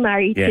check who he's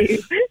married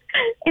to,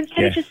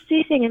 instead of just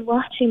sitting and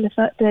watching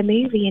the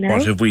movie,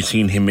 What have we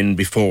seen him in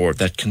before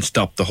that can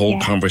stop the whole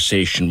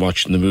conversation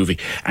watching the movie?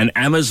 And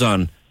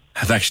Amazon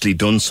have actually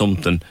done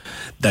something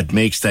that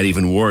makes that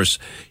even worse.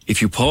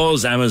 If you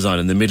pause Amazon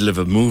in the middle of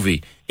a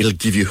movie, it'll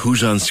give you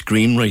who's on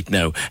screen right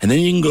now, and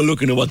then you can go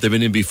looking at what they've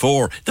been in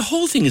before. The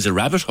whole thing is a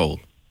rabbit hole.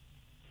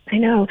 I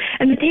know.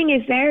 And the thing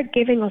is, they're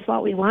giving us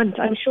what we want.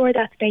 I'm sure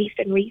that's based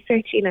on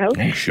research,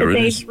 I'm sure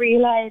it is. They've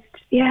realised,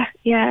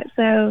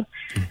 so,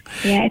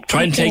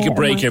 Try and take a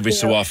break every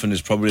so often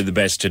is probably the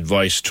best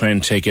advice. Try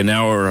and take an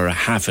hour or a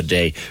half a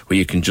day where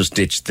you can just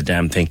ditch the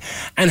damn thing.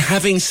 And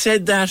having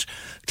said that,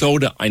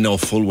 Clodagh, I know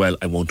full well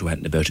I won't do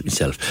anything about it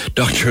myself.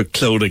 Dr.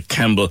 Clodagh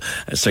Campbell,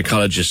 a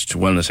psychologist,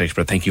 wellness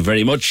expert, thank you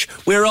very much.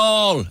 We're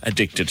all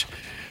addicted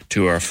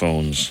to our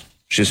phones.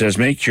 She says,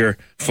 make your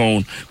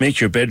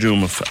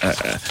bedroom a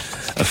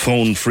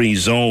phone-free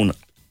zone.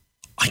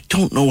 I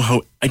don't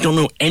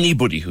know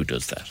anybody who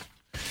does that.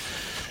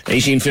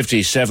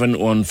 1850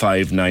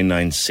 715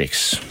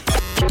 996.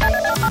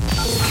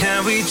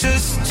 Can we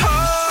just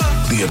talk?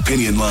 The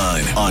Opinion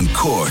Line on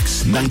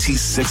Cork's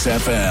 96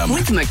 FM.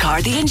 With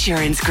McCarthy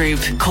Insurance Group.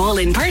 Call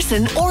in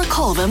person or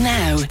call them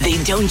now.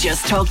 They don't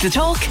just talk the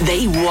talk,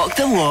 they walk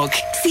the walk.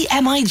 See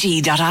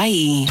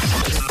MIG.ie.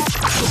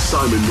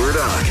 Simon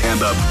Murdoch and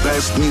the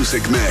best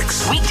music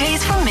mix.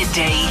 Weekdays from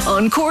midday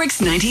on Cork's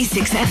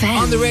 96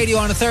 FM. On the radio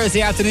on a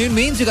Thursday afternoon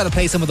means we've got to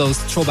play some of those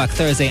Throwback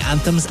Thursday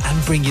anthems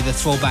and bring you the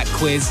throwback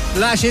quiz.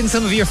 Lash in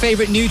some of your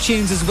favourite new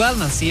tunes as well,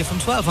 and I'll see you from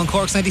 12 on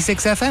Cork's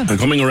 96 FM. I'm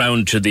coming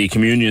around to the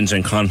communions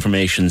and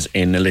confirmations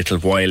in a little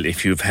while.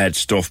 If you've had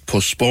stuff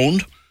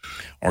postponed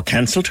or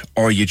cancelled,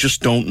 or you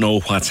just don't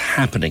know what's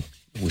happening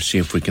We'll see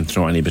if we can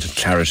throw any bit of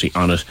clarity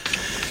on it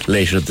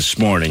later this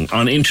morning.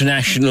 On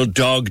International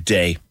Dog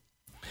Day,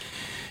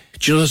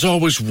 do you know, there's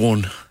always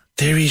one.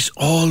 There is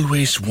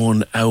always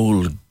one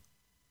owl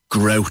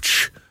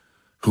grouch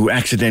who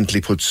accidentally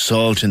put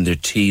salt in their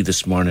tea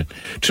this morning.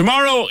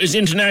 Tomorrow is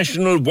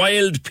International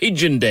Wild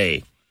Pigeon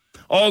Day.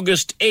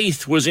 August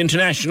 8th was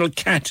International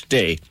Cat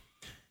Day.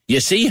 You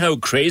see how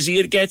crazy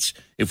it gets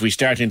if we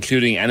start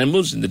including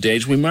animals in the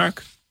days we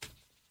mark?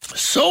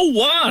 So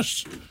what?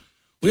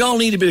 We all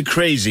need a bit of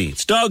crazy.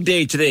 It's Dog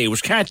Day today. It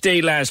was Cat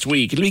Day last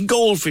week. It'll be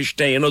Goldfish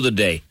Day another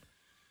day.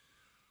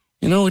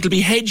 You know, it'll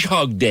be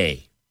Hedgehog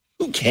Day.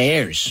 Who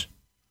cares?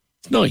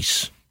 It's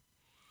nice.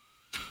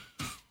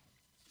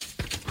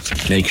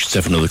 Make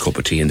yourself another cup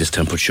of tea and this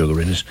time put sugar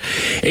in it.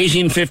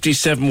 1850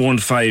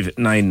 715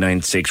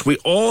 996. We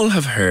all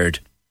have heard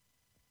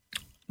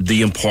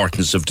the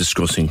importance of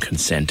discussing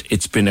consent.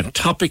 It's been a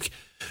topic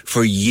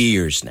for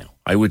years now.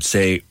 I would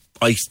say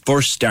I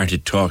first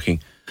started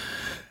talking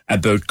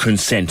about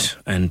consent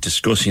and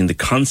discussing the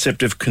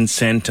concept of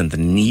consent and the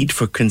need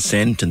for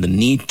consent and the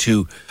need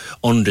to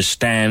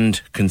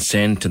understand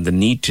consent and the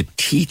need to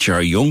teach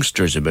our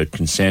youngsters about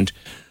consent.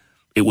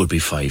 It would be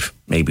 5,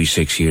 maybe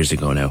 6 years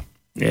ago now.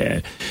 Yeah.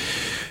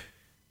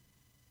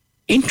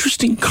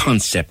 Interesting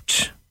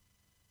concept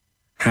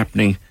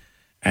happening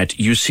at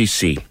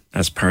UCC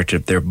as part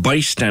of their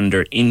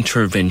bystander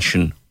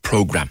intervention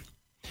program.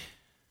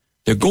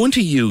 They're going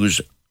to use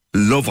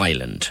Love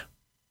Island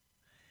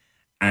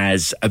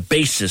as a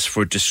basis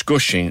for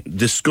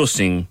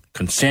discussing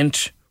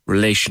consent,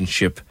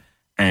 relationship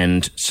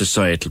and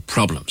societal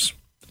problems.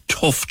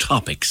 Tough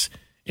topics,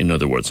 in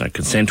other words. And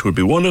consent would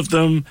be one of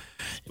them.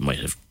 You might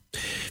have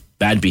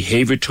bad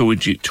behaviour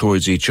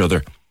towards each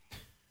other.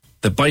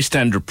 The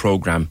bystander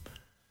programme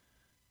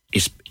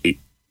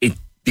it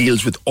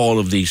deals with all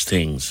of these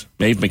things.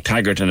 Maeve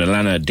McTaggart and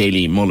Alana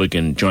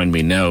Daly-Mulligan join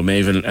me now.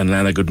 Maeve and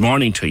Alana, good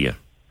morning to you.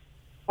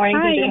 Morning,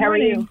 PJ. How are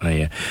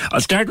you?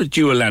 I'll start with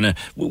you, Alana.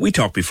 We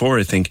talked before,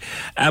 I think.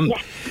 Yes.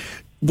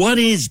 What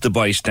is the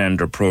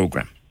bystander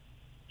programme?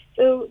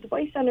 So the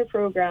bystander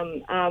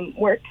programme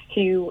works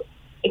to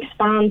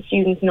expand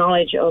students'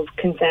 knowledge of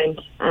consent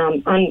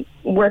and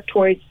work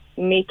towards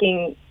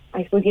making,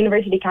 I suppose,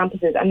 university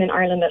campuses and then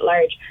Ireland at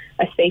large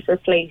a safer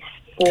place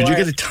for... Could you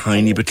get a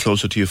tiny bit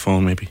closer to your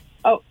phone, maybe?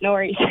 Oh, no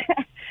worries.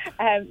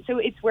 So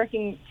it's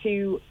working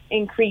to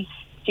increase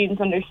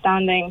students'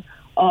 understanding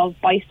of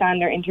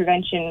bystander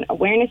intervention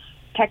awareness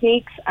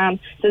techniques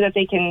so that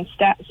they can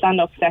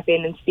stand up, step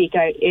in and speak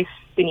out if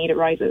the need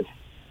arises.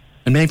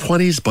 And Maeve,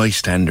 what is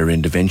bystander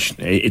intervention?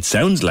 It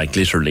sounds like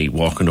literally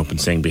walking up and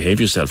saying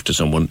behave yourself to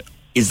someone.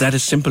 Is that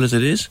as simple as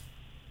it is?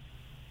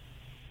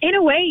 In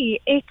a way,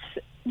 it's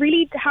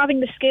really having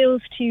the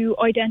skills to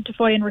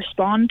identify and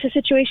respond to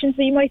situations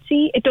that you might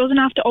see. It doesn't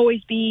have to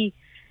always be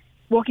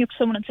walking up to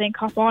someone and saying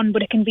cop on,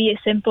 but it can be as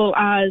simple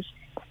as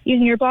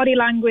using your body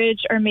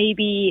language or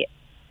maybe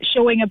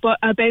showing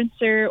a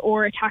bouncer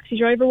or a taxi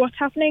driver what's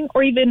happening,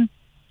 or even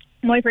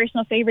my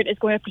personal favourite is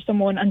going up to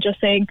someone and just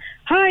saying,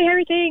 hi, how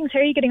are things? How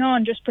are you getting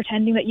on? Just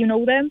pretending that you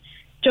know them,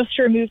 just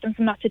to remove them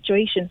from that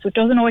situation. So it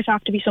doesn't always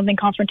have to be something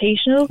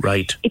confrontational.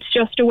 Right. It's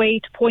just a way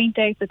to point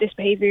out that this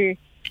behaviour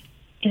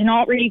is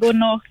not really good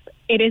enough.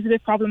 It is a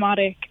bit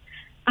problematic.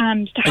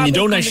 And you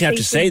don't actually have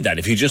to say that.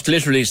 If you just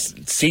literally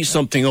see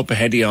something up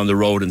ahead of you on the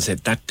road and say,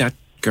 that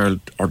girl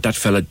or that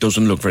fella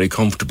doesn't look very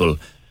comfortable,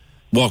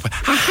 walk by.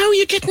 How are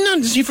you getting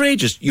on? This is for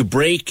ages. You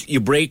break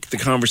the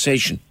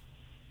conversation.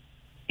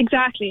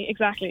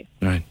 Exactly.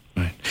 Right.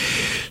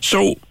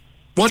 So,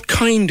 what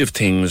kind of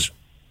things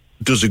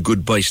does a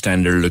good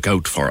bystander look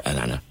out for,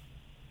 Alana?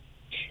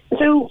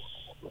 So,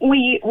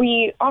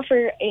 we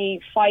offer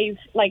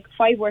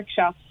five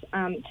workshops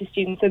to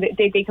students, so that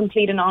they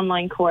complete an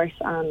online course,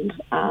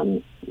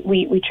 and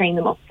we train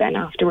them up then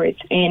afterwards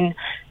in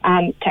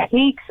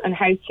techniques and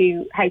how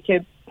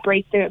to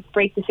break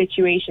the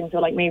situation. So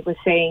like Maeve was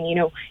saying,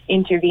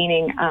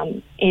 intervening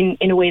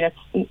in a way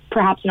that's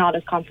perhaps not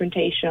as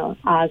confrontational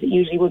as it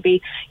usually would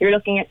be. You're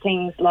looking at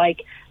things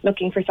like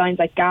looking for signs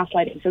like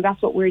gaslighting. So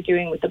that's what we're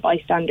doing with the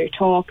bystander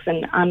talks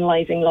and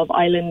analysing Love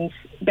Island's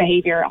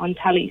behaviour on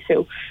telly.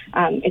 So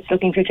it's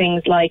looking for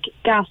things like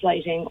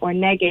gaslighting or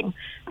negging.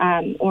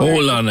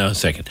 Hold on a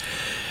second.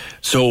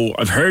 So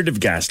I've heard of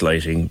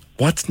gaslighting.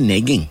 What's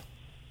negging?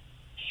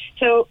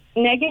 So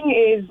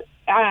negging is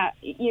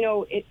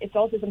it's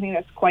also something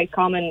that's quite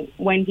common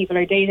when people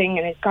are dating,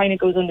 and it kind of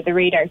goes under the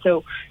radar.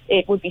 So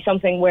it would be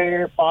something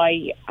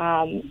whereby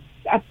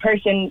a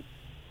person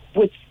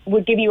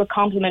would give you a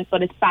compliment,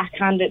 but it's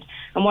backhanded.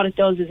 And what it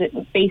does is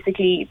it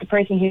basically, the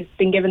person who's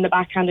been given the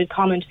backhanded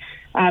comment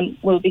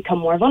will become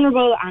more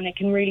vulnerable, and it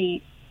can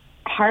really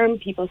harm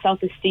people's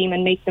self-esteem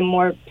and make them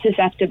more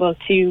susceptible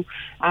to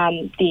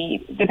the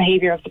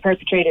behaviour of the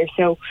perpetrator.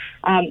 So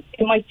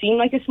it might seem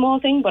like a small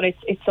thing, but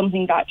it's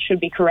something that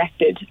should be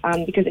corrected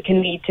because it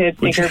can lead to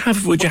bigger...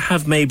 Would you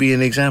have maybe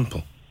an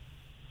example?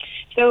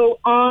 So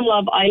on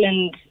Love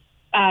Island,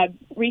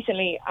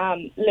 recently,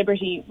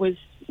 Liberty was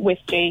with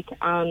Jake,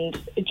 and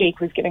Jake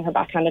was giving her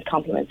backhanded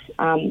compliments.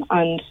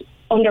 And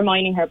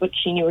undermining her, but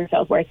she knew her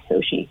self-worth,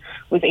 so she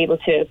was able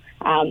to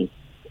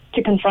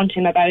confront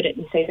him about it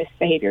and say, this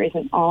behaviour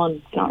isn't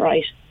on, it's not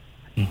right.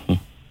 Mm-hmm.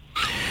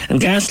 And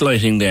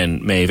gaslighting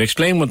then, Maeve,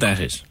 explain what that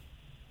is.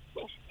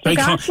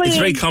 It's a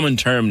very common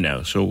term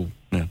now, so...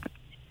 Yeah.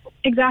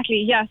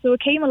 Exactly, yeah. So it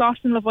came a lot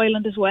in Love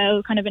Island as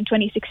well, kind of in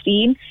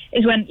 2016,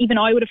 is when even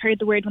I would have heard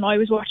the word when I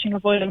was watching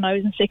Love Island when I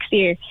was in 6th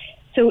year.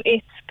 So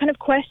it's kind of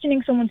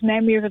questioning someone's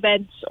memory of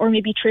events or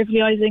maybe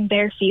trivialising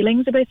their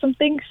feelings about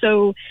something.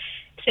 So,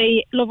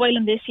 say, Love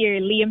Island this year,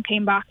 Liam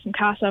came back from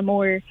Casa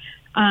Amor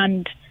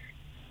and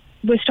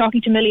was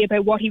talking to Millie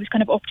about what he was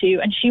kind of up to,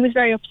 and she was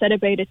very upset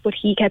about it, but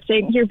he kept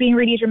saying, you're being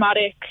really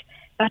dramatic,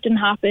 that didn't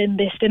happen,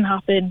 this didn't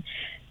happen,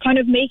 kind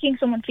of making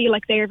someone feel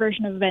like their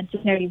version of events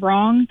is nearly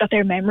wrong, that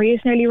their memory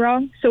is nearly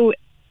wrong. So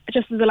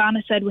just as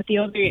Alana said with the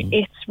other,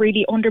 it's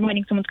really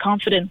undermining someone's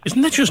confidence.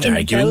 Isn't that just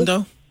arguing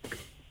though?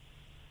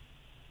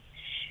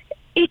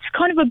 It's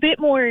kind of a bit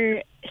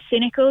more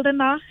cynical than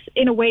that,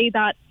 in a way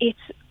that it's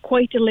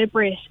quite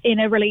deliberate in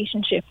a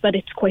relationship, that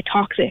it's quite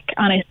toxic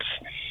and it's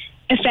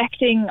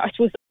affecting, I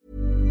suppose.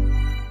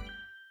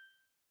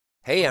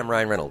 Hey, I'm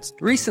Ryan Reynolds.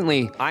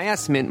 Recently, I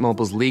asked Mint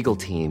Mobile's legal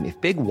team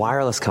if big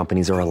wireless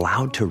companies are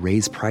allowed to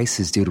raise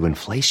prices due to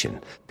inflation.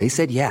 They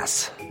said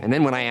yes. And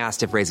then when I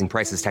asked if raising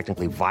prices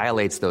technically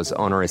violates those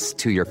onerous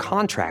 2-year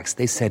contracts,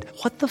 they said,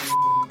 what the f***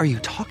 are you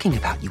talking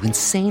about, you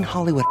insane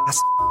Hollywood ass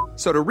f-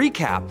 So to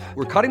recap,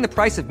 we're cutting the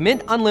price of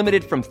Mint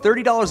Unlimited from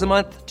 $30 a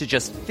month to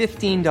just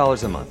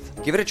 $15 a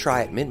month. Give it a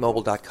try at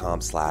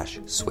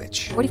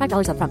mintmobile.com/switch.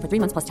 $45 up front for 3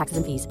 months plus taxes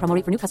and fees. Promo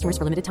rate for new customers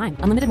for limited time.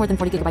 Unlimited more than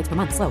 40 gigabytes per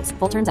month. Slows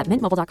full terms at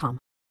mintmobile.com.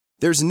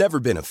 There's never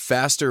been a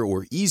faster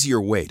or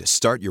easier way to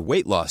start your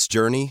weight loss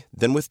journey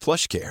than with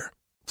PlushCare.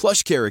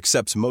 PlushCare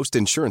accepts most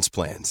insurance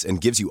plans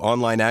and gives you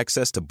online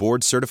access to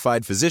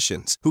board-certified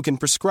physicians who can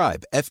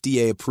prescribe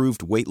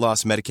FDA-approved weight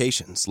loss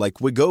medications like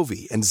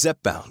Wegovy and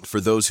Zepbound for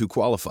those who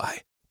qualify.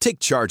 Take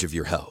charge of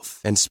your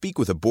health and speak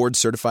with a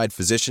board-certified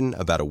physician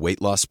about a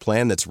weight loss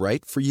plan that's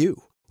right for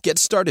you. Get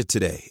started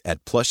today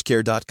at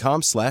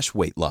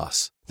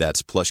plushcare.com/weight-loss.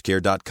 That's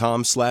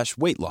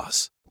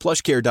plushcare.com/weight-loss.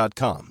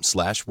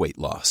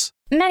 plushcare.com/weight-loss.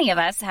 Many of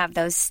us have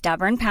those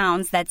stubborn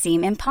pounds that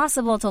seem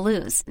impossible to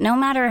lose, no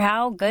matter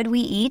how good we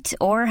eat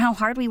or how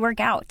hard we work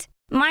out.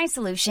 My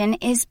solution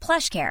is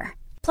PlushCare.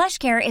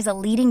 PlushCare is a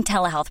leading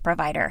telehealth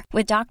provider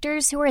with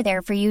doctors who are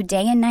there for you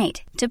day and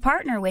night to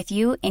partner with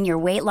you in your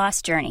weight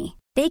loss journey.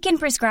 They can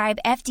prescribe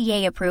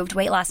FDA-approved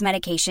weight loss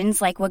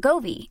medications like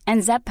Wegovy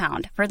and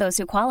Zepbound for those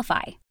who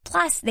qualify.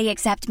 Plus, they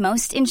accept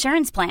most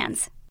insurance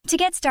plans. To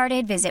get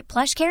started, visit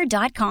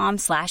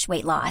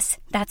plushcare.com/weight-loss.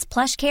 That's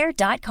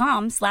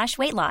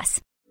plushcare.com/weight-loss.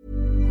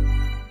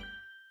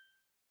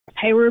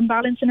 Power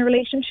imbalance in a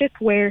relationship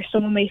where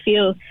someone may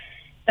feel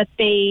that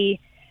they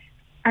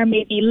are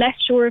maybe less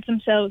sure of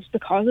themselves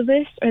because of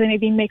this, or they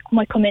maybe might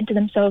come into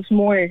themselves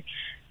more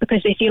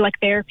because they feel like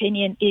their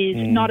opinion is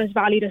not as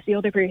valued as the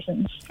other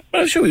person's.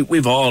 Well, I'm sure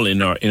we've all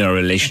in our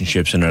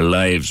relationships, in our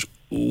lives,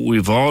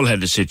 we've all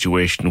had a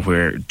situation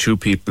where two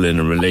people in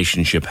a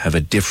relationship have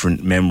a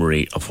different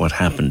memory of what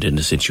happened in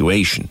the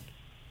situation.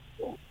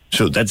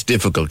 So that's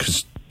difficult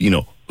because,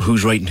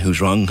 who's right and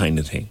who's wrong kind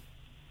of thing.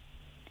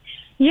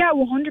 Yeah,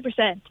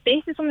 100%.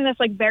 This is something that's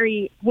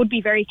would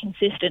be very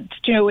consistent.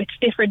 It's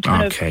different.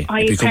 Okay,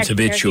 it becomes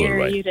habitual,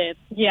 right? You did.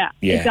 Yeah,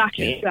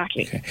 exactly.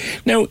 Okay.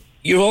 Now,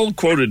 you've all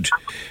quoted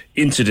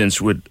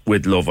incidents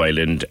with Love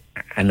Island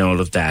and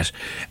all of that,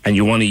 and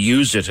you want to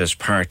use it as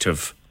part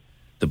of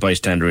the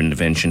bystander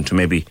intervention to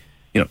maybe,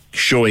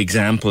 show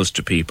examples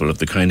to people of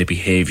the kind of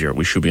behaviour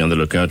we should be on the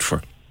lookout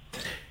for.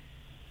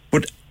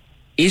 But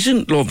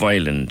isn't Love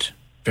Island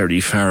very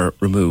far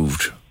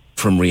removed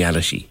from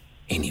reality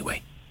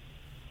anyway?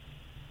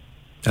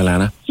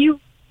 Alana?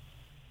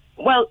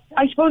 Well,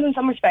 I suppose in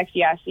some respects,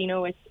 yes.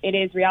 It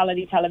is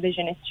reality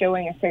television. It's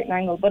showing a certain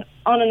angle. But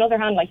on another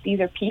hand,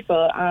 these are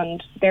people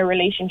and their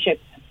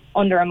relationships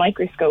under a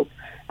microscope.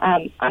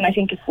 And I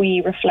think if we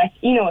reflect,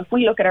 if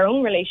we look at our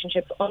own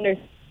relationships under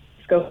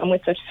scope and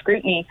with such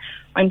scrutiny,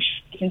 I'm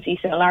sure you can see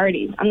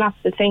similarities. And that's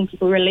the thing.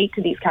 People relate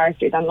to these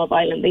characters on Love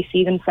Island. They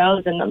see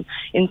themselves in them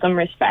in some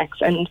respects.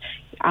 And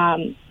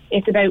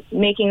it's about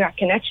making that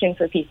connection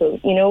for people.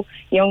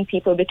 Young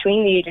people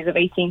between the ages of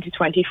 18 to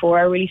 24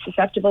 are really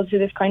susceptible to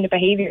this kind of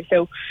behaviour.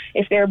 So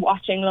if they're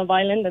watching Love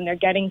Island and they're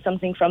getting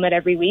something from it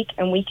every week,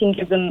 and we can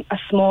give them a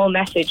small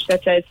message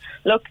that says,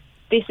 look,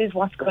 this is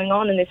what's going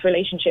on in this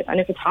relationship,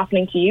 and if it's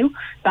happening to you,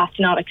 that's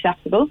not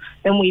acceptable,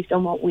 then we've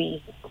done what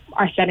we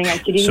are setting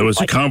out to do. So it's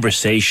a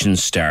conversation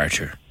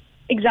starter.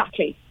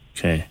 Exactly.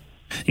 Okay.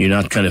 You're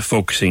not kind of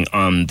focusing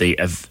on the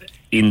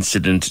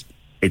incident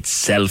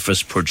itself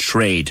as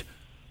portrayed,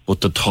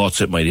 but the thoughts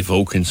it might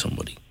evoke in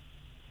somebody.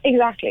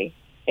 Exactly.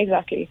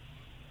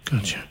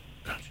 Gotcha.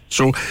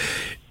 So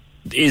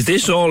is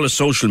this all a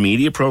social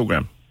media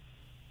programme?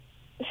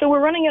 So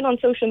we're running it on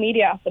social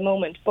media at the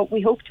moment, but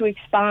we hope to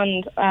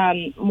expand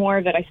more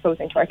of it, I suppose,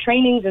 into our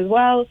trainings as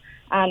well.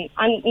 And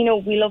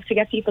we love to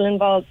get people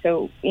involved.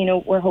 So,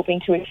 we're hoping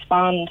to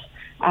expand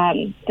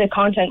the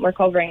content we're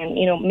covering.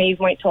 And, Maeve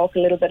might talk a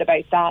little bit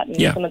about that and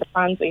some of the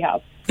plans we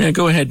have. Yeah,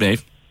 go ahead,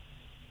 Maeve.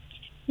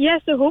 Yeah,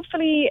 so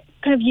hopefully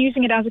kind of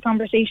using it as a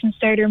conversation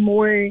starter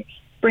more,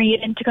 bring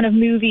it into kind of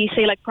movies,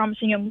 say like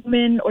Promising Young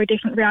Women or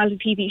different reality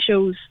TV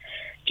shows,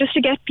 just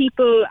to get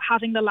people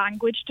having the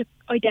language to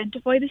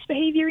identify this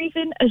behaviour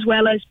even, as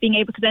well as being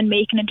able to then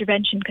make an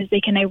intervention because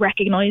they can now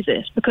recognise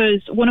it.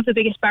 Because one of the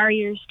biggest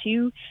barriers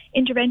to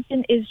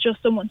intervention is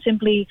just someone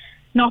simply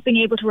not being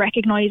able to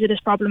recognise it as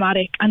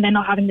problematic and then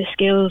not having the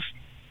skills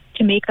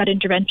to make that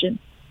intervention.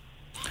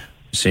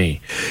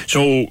 See.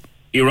 So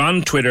you're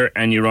on Twitter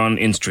and you're on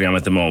Instagram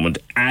at the moment,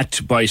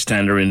 at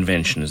Bystander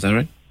Invention, is that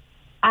right?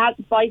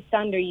 At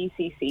Bystander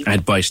UCC.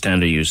 At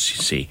Bystander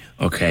UCC,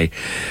 okay.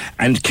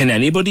 And can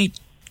anybody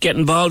get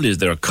involved? Is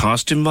there a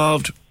cost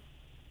involved?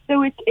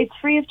 So it's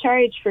free of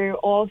charge for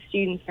all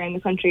students around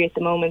the country at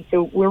the moment.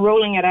 So we're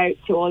rolling it out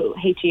to all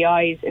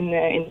HEIs in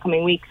the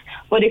coming weeks.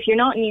 But if you're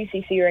not in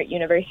UCC or at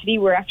university,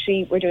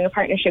 we're doing a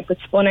partnership with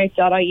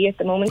spunout.ie at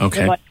the moment to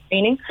provide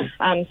training.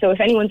 So if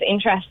anyone's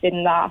interested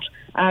in that,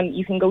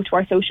 you can go to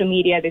our social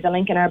media. There's a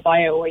link in our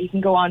bio, or you can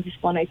go on to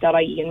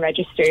spunout.ie and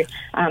register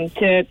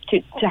to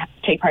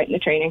take part in the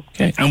training.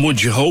 Okay. And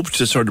would you hope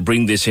to sort of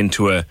bring this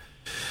into a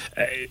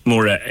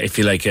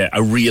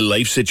real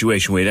life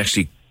situation where it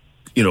actually,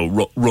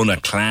 run a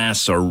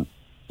class or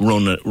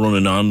run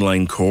an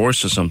online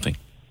course or something?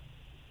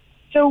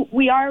 So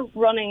we are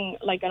running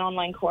like an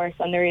online course,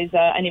 and there is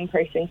an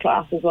in-person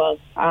class as well.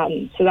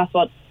 So that's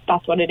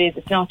what it is.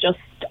 It's not just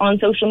on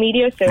social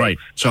media. So, right.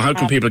 So how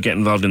can people get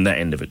involved in that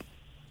end of it?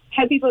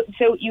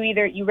 So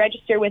you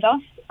register with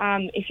us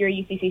if you're a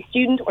UCC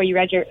student, or you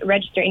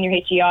register in your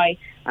HEI.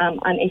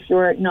 And if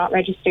you're not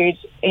registered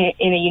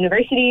in a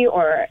university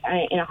or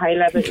in a high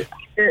level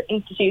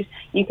institute,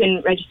 you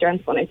can register on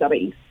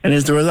spunout.ie. And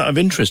is there a lot of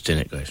interest in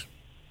it, guys?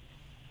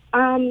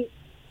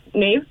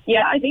 No,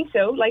 yeah, I think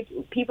so. Like,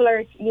 people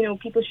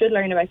should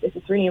learn about this.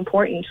 It's really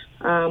important.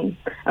 And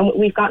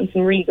we've gotten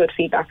some really good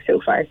feedback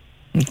so far.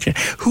 Okay.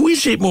 Who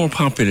is it more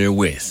popular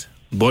with?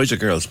 Boys or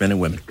girls, men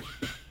and women?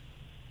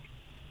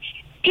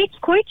 It's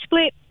quite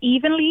split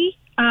evenly.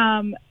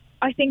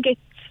 I think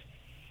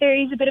there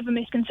is a bit of a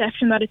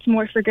misconception that it's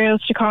more for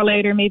girls to call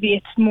out, or maybe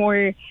it's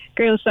more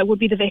girls that would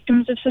be the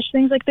victims of such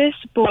things like this.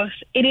 But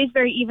it is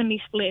very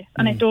evenly split,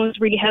 and it does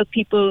really help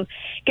people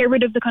get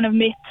rid of the kind of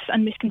myths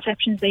and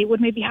misconceptions they would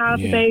maybe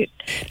have about.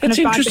 It's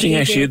interesting,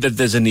 actually, that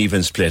there's an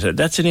even split.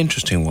 That's an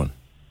interesting one.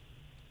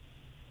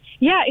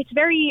 Yeah, it's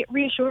very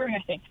reassuring, I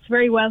think. It's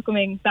very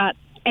welcoming that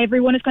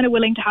everyone is kind of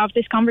willing to have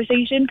this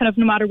conversation, kind of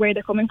no matter where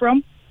they're coming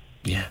from.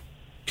 Yeah.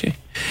 Okay.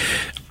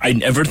 I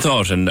never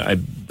thought, and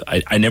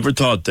I never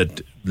thought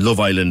that Love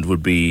Island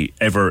would be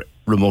ever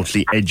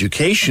remotely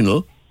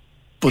educational,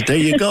 but there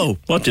you go.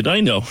 What did I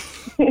know?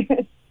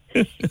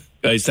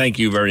 Guys, thank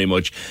you very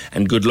much,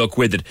 and good luck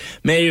with it.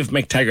 Maeve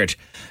McTaggart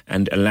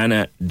and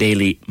Alana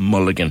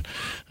Daly-Mulligan,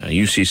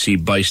 UCC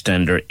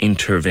Bystander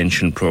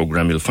Intervention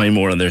Programme. You'll find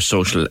more on their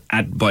social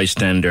at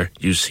Bystander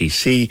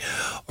UCC,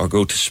 or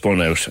go to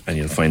Spunout and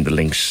you'll find the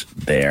links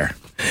there.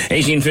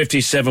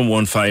 1857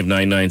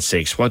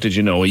 15996. What did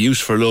you know? A use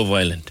for Love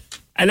Island.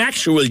 An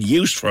actual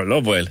use for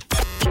Love Island.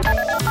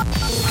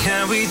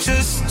 Can we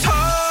just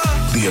talk?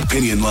 The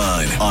Opinion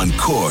Line on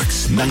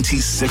Cork's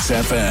 96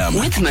 FM.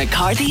 With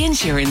McCarthy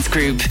Insurance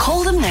Group.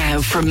 Call them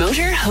now for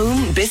motor,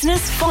 home,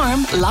 business,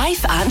 farm,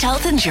 life and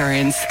health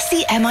insurance.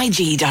 See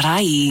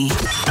MIG.ie.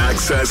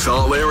 Access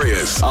all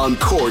areas on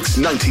Cork's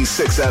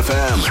 96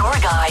 FM. Your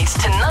guide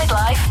to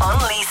nightlife on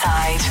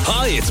Leeside.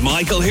 Hi, it's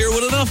Michael here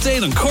with an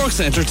update on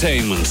Cork's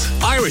entertainment.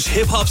 Irish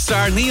hip-hop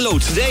star Nilo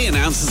today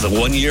announces a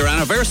 1-year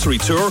anniversary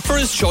tour for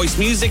his Choice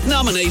Music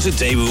nominated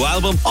debut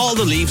album, All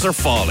the Leaves Are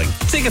Falling.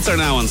 Tickets are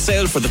now on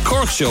sale for the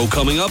Cork show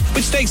coming up,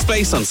 which takes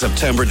place on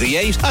September the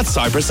 8th at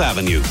Cypress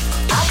Avenue.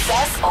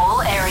 Access all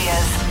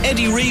areas.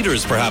 Eddie Reader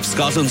is perhaps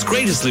Scotland's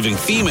greatest living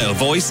female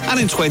voice, and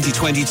in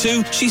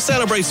 2022 she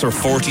celebrates her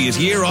 40th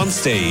year on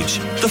stage.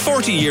 The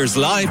 40 Years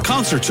Live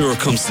concert tour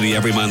comes to the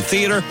Everyman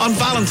Theatre on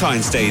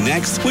Valentine's Day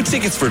next, with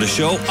tickets for the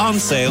show on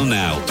sale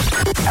now.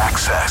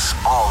 Access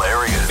all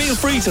areas. Feel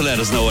free to let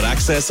us know at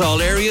Access All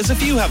Areas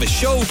if you have a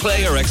show,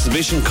 play or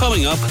exhibition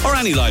coming up, or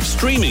any live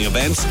streaming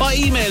events, by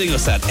emailing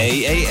us at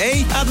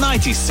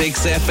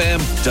aaa@96fm.ie.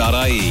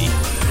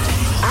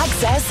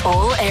 Access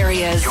all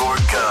areas. Your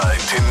guide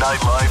to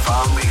nightlife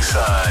on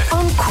Leeside.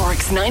 On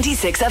Cork's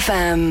 96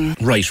 FM.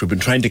 Right, we've been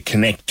trying to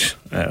connect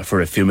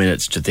for a few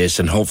minutes to this,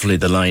 and hopefully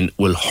the line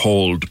will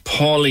hold.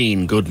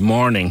 Pauline, good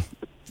morning.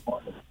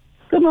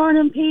 Good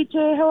morning,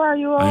 PJ. How are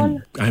you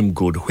all? I'm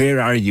good. Where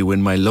are you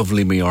in my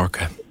lovely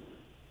Mallorca?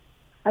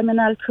 I'm in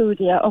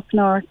Alcudia, up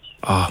north.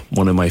 Ah,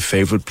 one of my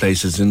favourite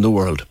places in the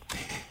world.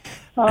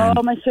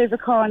 Oh, my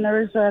favourite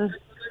corner as well.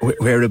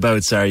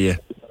 Whereabouts are you?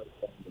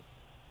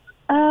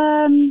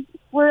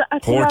 We're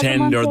at Port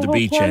End or the Hotel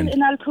beach end? in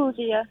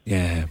Alcudia.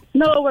 Yeah.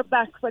 No, we're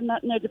back. We're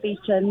not near the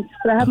beach end.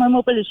 But I have my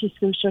mobility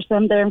scooter, so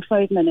I'm there in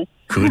 5 minutes.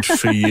 Good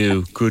for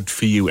you. Good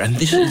for you. And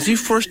this is your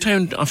first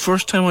time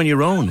on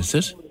your own, is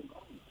it?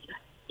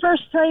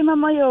 First time on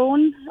my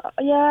own.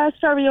 Yeah, it's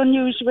very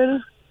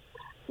unusual.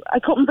 I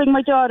couldn't bring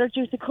my daughter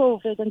due to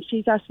COVID, and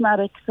she's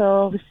asthmatic,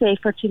 so it was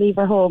safer to leave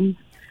her home.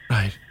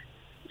 Right.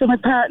 So my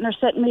partner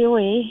sent me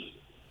away.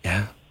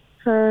 Yeah.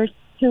 For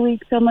 2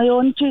 weeks on my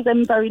own. Geez,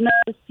 I'm very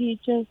nervous,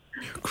 PJ.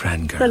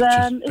 Grand girl. But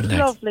it's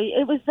lovely.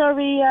 It was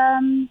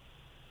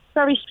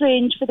very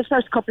strange for the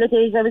first couple of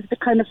days. I was a bit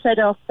kind of fed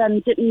up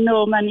and didn't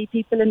know many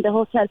people in the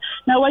hotel.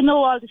 Now I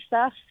know all the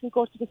staff. We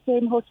go to the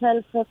same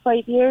hotel for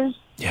 5 years.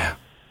 Yeah.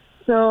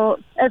 So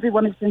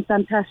everyone has been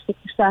fantastic.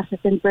 The staff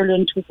have been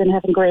brilliant. We've been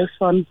having great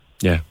fun.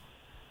 Yeah.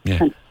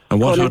 Yeah.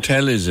 And what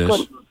hotel is it,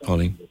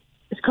 Pauline?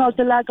 It's called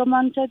the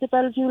Lagomonte, the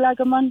Bellevue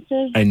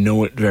Lagomonte. I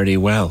know it very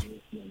well.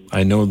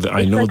 I know that.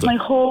 It's my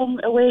home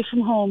away from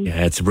home.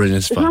 Yeah, it's a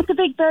brilliant spot. It's not the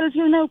big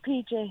Bellevue now,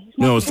 PJ.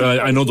 No,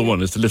 I know the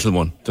one. It's the little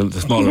one, the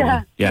smaller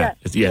one. Yeah,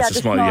 it's the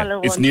smaller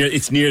one. It's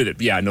near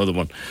it. Yeah, I know the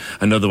one.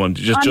 Another one.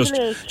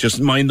 Just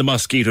mind the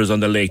mosquitoes on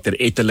the lake that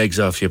ate the legs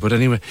off you. But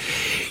anyway,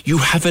 you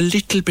have a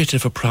little bit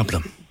of a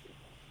problem.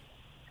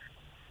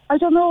 I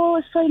don't know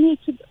if I need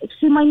to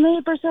see. My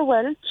neighbours are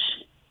Welsh,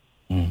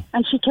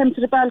 and she came to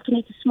the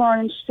balcony this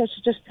morning. She said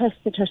she just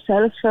tested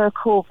herself for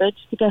COVID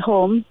to get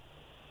home.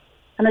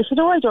 And I said,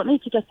 I don't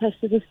need to get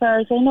tested as far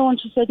as I know.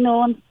 And she said,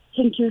 no, I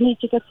think you need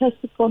to get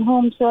tested going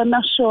home, so I'm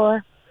not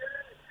sure.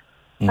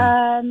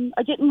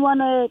 I didn't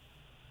want to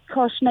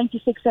cut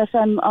 96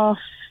 FM off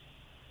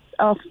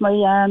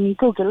my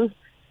Google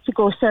to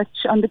go search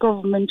on the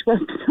government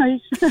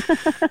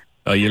website.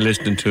 Oh, you're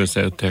listening to us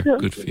out there.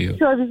 Good for you.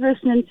 So I was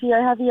listening to you.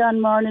 I have you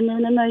on morning,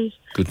 noon and night.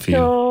 Good for you.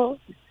 So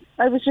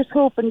I was just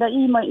hoping that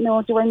you might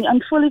know.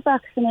 I'm fully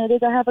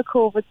vaccinated. I have a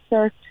COVID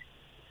cert.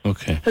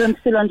 Okay. But I'm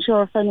still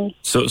unsure if I need.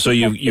 So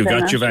you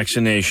got your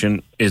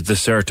vaccination. Is the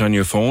cert on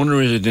your phone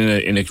or is it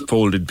in a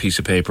folded piece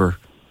of paper?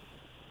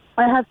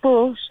 I have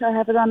both. I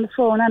have it on the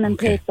phone and in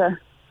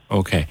paper.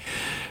 Okay.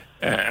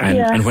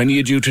 And when are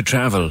you due to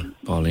travel,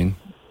 Pauline?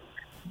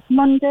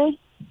 Monday.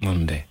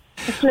 I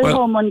flew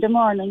home Monday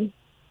morning.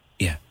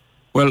 Yeah.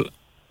 Well,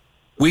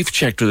 we've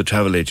checked with a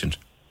travel agent.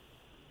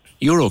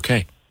 You're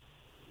okay.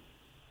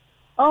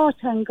 Oh,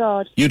 thank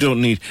God. You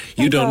don't need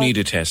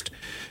a test.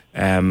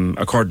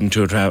 According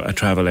to a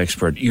travel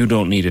expert, you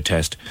don't need a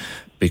test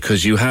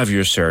because you have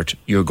your cert.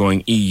 You're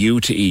going EU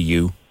to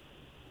EU.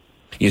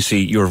 You see,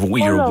 your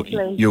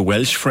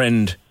Welsh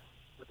friend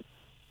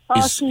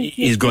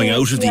is going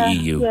out of the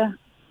EU. Yeah.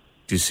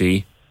 Do you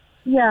see?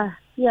 Yeah.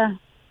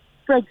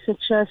 Brexit,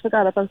 sure, I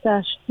forgot about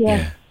that.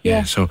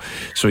 Yeah. So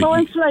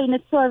I'm flying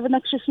it, so I have an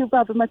extra few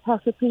bob in my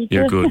pocket, Peter.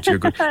 You're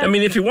good. I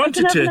mean, if you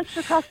wanted to, have an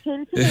extra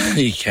cocktail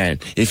today. You can.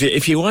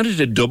 If you wanted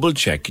to double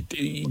check,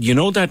 you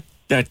know that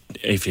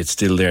if it's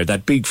still there,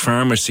 that big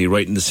pharmacy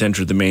right in the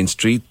centre of the main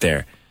street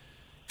there,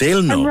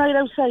 they'll know. I'm right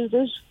outside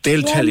it.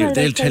 They'll tell you.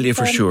 They'll tell you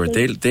for sure.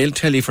 They'll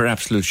tell you for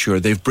absolute sure.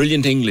 They've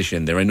brilliant English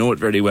in there. I know it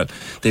very well.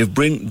 They've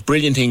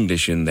brilliant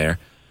English in there,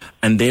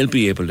 and they'll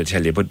be able to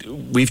tell you. But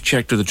we've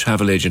checked with the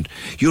travel agent.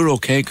 You're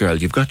okay, girl.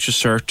 You've got your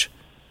cert,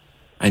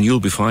 and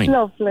you'll be fine.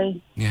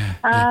 Lovely.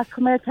 Yeah.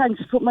 Come here,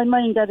 thanks. Put my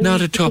mind at ease.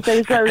 Not at all.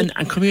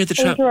 And come here,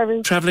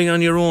 travelling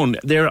on your own.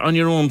 They're on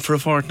your own for a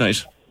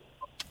fortnight.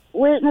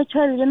 Wait, I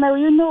tell you now.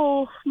 You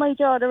know, my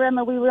daughter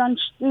Emma. We were on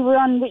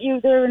with you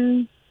there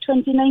in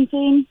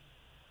 2019.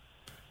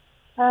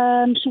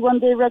 She won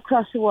the Red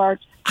Cross Award.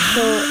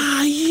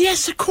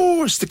 Yes, of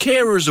course, the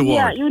Carers Award.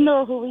 Yeah, you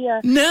know who we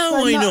are.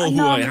 Now I know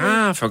who I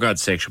am. For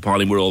God's sake,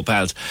 Pauline, we're old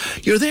pals.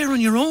 You're there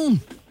on your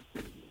own.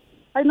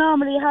 I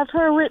normally have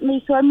her with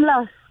me, so I'm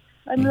lost.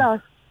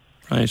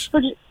 Right.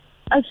 But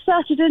I've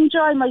started to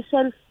enjoy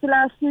myself the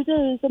last few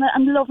days, and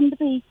I'm loving the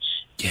beach.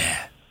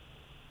 Yeah.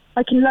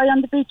 I can lie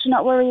on the beach and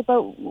not worry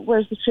about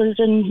where's the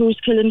children, who's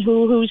killing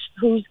who's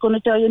going to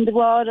die in the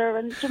water,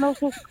 and so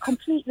it's a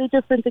completely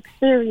different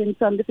experience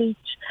on the beach.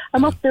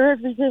 I'm up there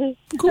every day.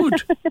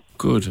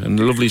 Good, and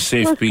a lovely,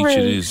 safe beach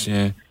it is.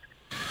 Yeah.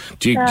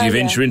 Do you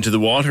venture into the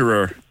water,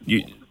 or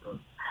you?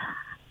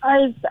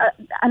 And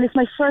it's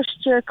my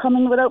first year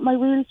coming without my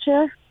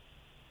wheelchair,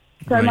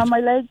 so I'm on my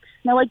legs.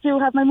 Now I do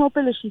have my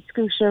mobility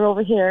scooter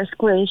over here. It's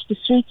great. The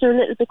streets are a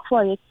little bit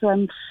quiet,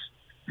 so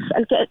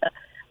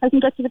I can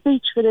get to the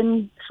beach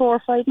within 4 or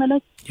 5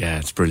 minutes. Yeah,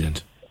 it's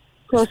brilliant.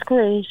 So it's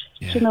great,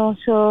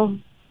 so...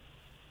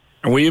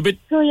 And were you a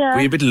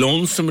bit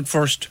lonesome at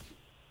first?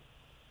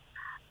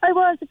 I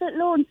was a bit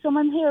lonesome.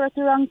 I'm here at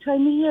the wrong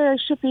time of year. I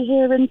should be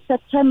here in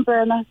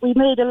September, and we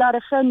made a lot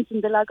of friends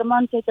in the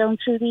Lagomonte down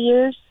through the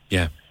years.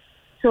 Yeah.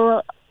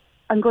 So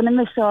I'm going to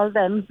miss all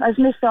them. I've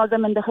missed all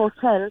them in the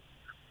hotel.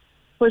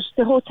 But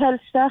the hotel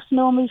staff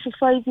know me for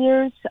 5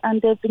 years,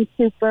 and they've been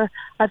super.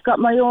 I've got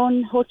my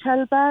own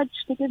hotel badge.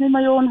 They gave me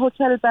my own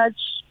hotel badge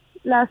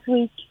last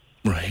week.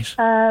 Right.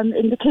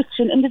 In the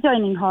kitchen, in the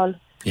dining hall.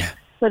 Yeah.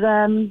 But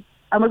and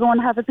we're going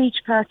to have a beach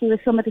party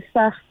with some of the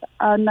staff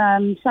on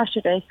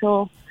Saturday.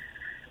 So,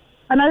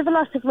 and I have a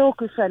lot of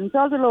local friends.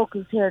 All the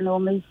locals here know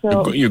me.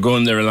 So you're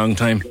going there a long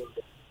time.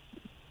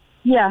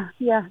 Yeah.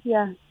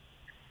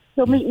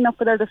 So meeting up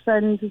with other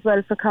friends as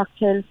well for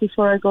cocktails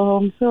before I go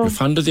home. So you're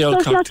fond of the old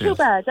cocktails? It's not too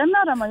bad. I'm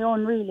not on my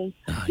own, really.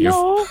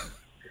 You're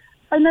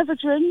I never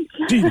drink.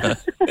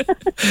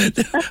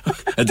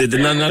 Are they the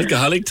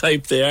non-alcoholic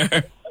type they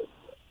are?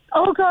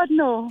 Oh, God,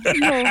 no.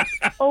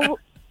 Oh,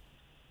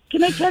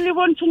 can I tell you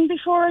one thing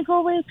before I go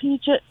away,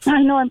 PJ?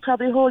 I know I'm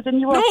probably holding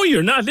you up. No,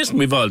 you're not. Listen,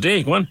 we've all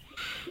day. Go on.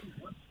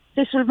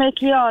 This will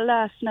make you all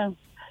laugh now.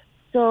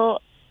 So,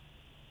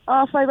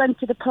 off I went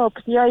to the pub,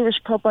 the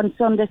Irish pub, on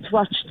Sunday to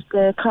watch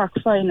the Cork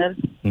final.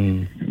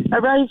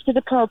 Arrived to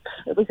the pub,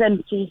 it was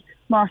empty,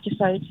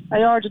 mortified.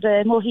 I ordered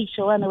a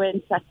mojito anyway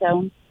and sat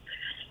down.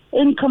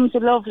 In comes a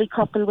lovely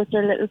couple with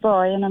their little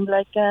boy, and I'm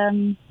like,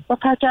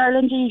 what part of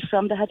Ireland are you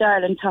from? They had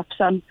Ireland tops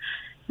on,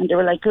 and they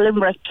were like,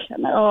 Limerick.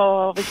 And it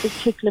was a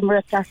thick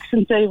Limerick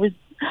accent. I was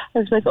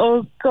like,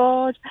 oh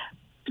God.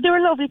 But they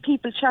were lovely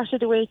people,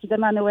 chatted away to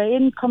them anyway.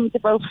 In comes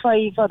about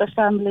 5 other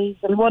families,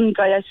 and one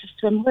guy, I said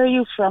to him, where are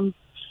you from?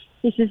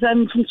 He says,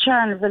 I'm from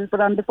Charleville,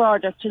 but on the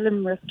border to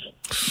Limerick.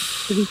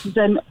 So he says,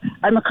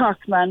 I'm a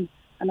Cork man.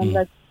 And I'm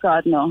like,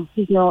 God, no.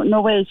 He's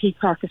no way is he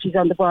Cork if he's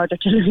on the border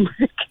to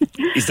Limerick.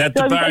 Is that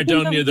the bar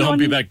down near the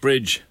Humpyback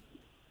Bridge?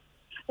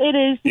 It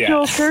is, the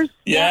Jokers.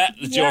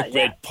 The Joke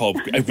Red pub.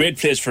 A great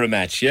place for a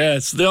match, yeah.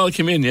 So they all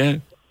came in, yeah.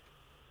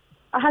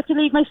 I had to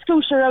leave my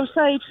scooter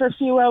outside for a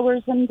few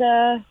hours and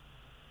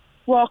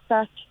walk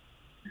back.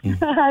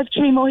 I have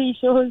 3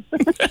 mojitos.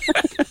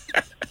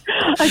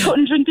 I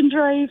couldn't drink and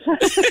drive.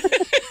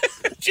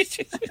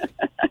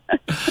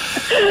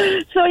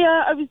 So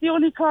yeah, I was the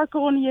only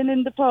Corkonian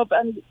in the pub,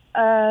 and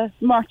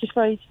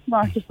mortified.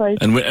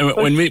 And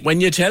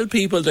when you tell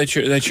people that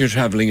you're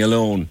travelling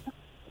alone,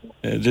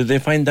 do they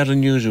find that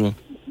unusual?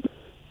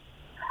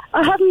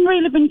 I haven't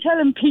really been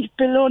telling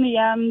people, only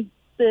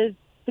the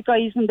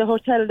guys in the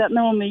hotel that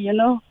know me, you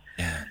know.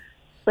 Yeah.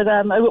 But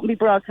I wouldn't be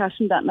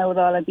broadcasting that now at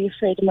all. I'd be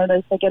afraid of my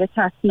life. I get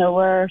attacked now,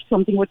 or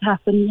something would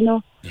happen, you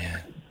know.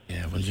 Yeah.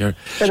 Well, you're.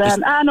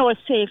 But I know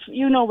it's safe.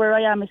 You know where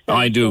I am.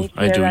 I do.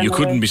 Anyway. You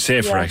couldn't be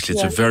safer, actually.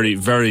 It's a very,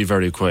 very,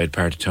 very quiet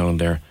part of town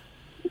there.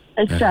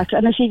 Exactly,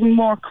 and it's even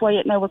more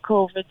quiet now with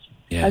COVID.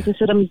 Yeah. As I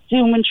said, I'm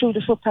zooming through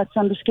the footpaths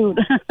on the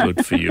scooter.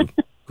 Good for you.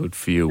 Good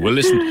for you. Well,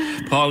 listen,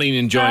 Pauline,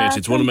 enjoy it.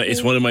 It's one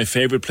of my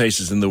favourite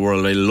places in the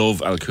world. I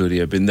love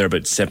Alcudia. I've been there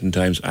about 7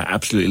 times. I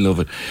absolutely love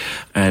it,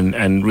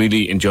 and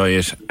really enjoy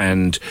it.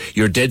 And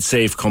you're dead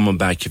safe coming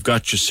back. You've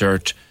got your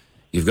cert.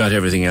 You've got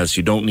everything else.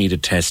 You don't need a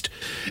test.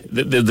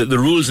 The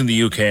rules in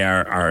the UK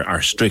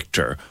are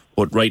stricter.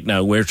 But right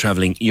now you're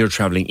travelling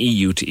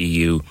EU to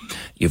EU.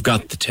 You've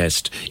got the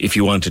test. If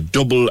you want to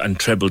double and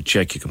treble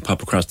check, you can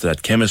pop across to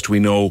that chemist we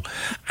know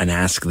and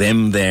ask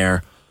them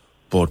there.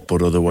 But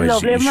otherwise,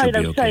 lovely. you I'm should right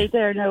be outside okay.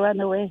 there now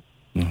anyway.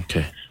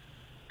 Okay.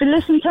 But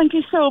listen, thank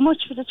you so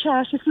much for the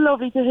chat. It's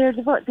lovely to hear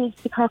the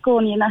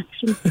Corkonian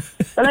action.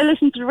 Well, I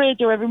listen to the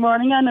radio every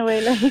morning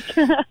anyway.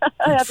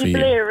 I have it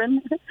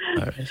blaring.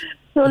 All right.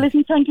 So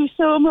listen, thank you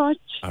so much.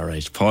 All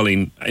right,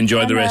 Pauline.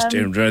 Enjoy the rest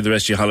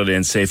of your holiday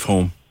and safe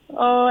home.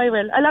 Oh, I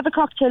will. I'll have a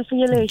cocktail for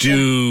you later.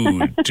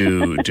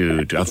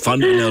 Do. I'm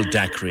fond of an old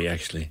daiquiri,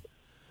 actually.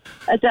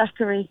 A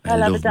daiquiri.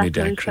 I'll have a me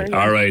daiquiri for you.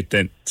 All right,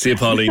 then. See you,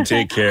 Pauline.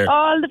 Take care.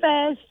 All the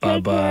best.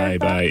 Bye.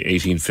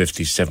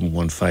 1850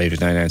 715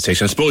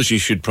 996. I suppose you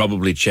should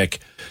probably check,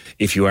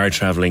 if you are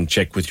travelling,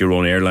 check with your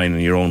own airline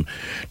and your own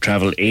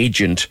travel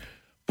agent.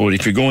 But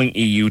if you're going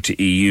EU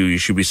to EU, you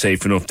should be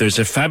safe enough. There's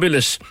a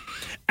fabulous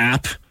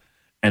app,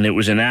 and it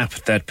was an app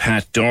that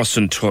Pat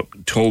Dawson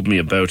told me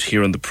about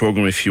here on the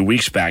programme a few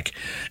weeks back,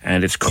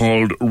 and it's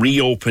called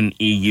Reopen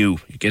EU.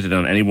 You get it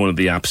on any one of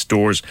the app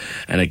stores,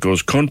 and it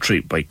goes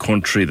country by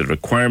country, the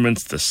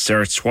requirements, the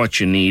certs, what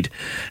you need.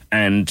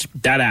 And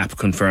that app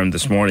confirmed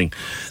this morning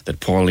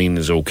that Pauline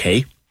is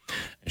okay.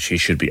 She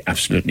should be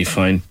absolutely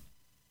fine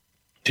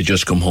to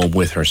just come home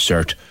with her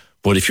cert.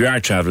 But if you are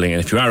travelling and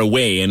if you are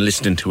away and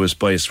listening to us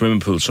by a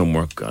swimming pool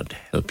somewhere, God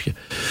help you.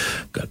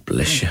 God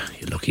bless you,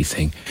 you lucky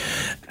thing.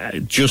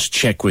 Just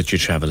check with your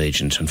travel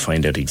agent and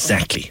find out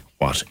exactly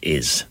what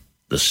is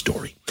the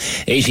story.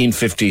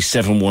 1850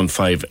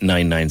 715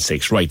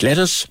 996. Right, let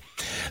us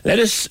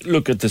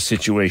look at the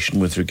situation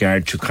with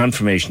regard to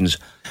confirmations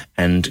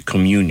and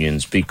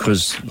communions,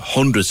 because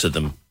hundreds of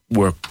them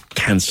were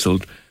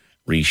cancelled,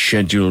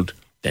 rescheduled,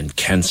 then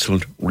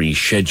cancelled,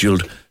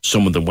 rescheduled.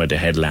 Some of them went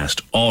ahead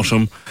last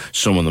autumn.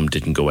 Some of them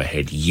didn't go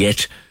ahead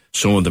yet.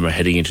 Some of them are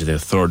heading into their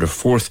 3rd or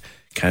 4th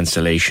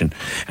cancellation.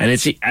 And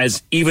it's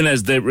even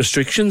as the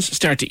restrictions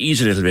start to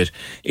ease a little bit,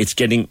 it's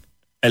getting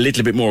a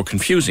little bit more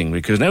confusing,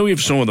 because now we have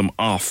some of them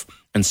off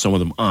and some of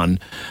them on,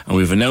 and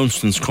we have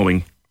announcements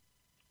coming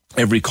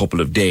every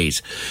couple of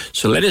days.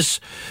 So let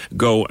us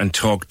go and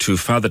talk to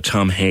Father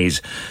Tom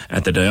Hayes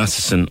at the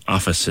diocesan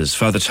offices.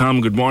 Father Tom,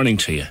 good morning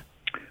to you.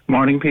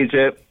 Morning,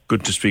 PJ.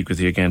 Good to speak with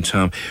you again,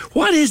 Tom.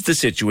 What is the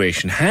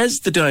situation?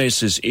 Has the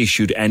diocese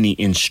issued any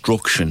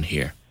instruction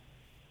here?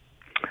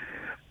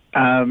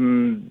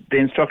 The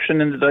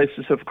instruction in the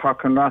Diocese of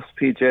Cork and Ross,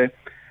 PJ,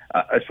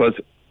 I suppose,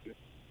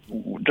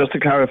 just to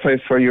clarify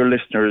for your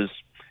listeners,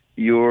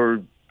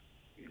 your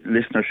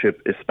listenership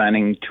is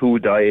spanning 2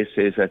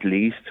 dioceses at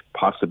least,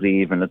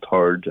 possibly even a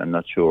 3rd, I'm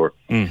not sure.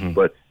 Mm-hmm.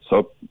 But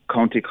so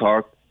County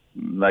Cork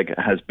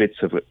has bits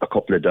of a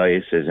couple of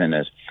dioceses in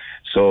it.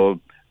 So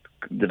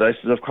the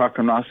Diocese of Cork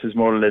and Ross is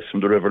more or less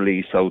from the River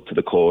Lee south to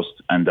the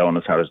coast and down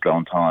as far as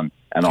Glounthaune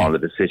and all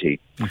of the city.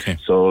 Okay.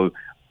 So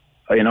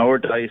in our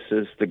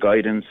diocese, the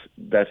guidance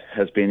that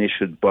has been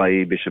issued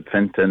by Bishop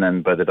Fenton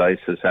and by the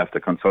diocese after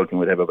consulting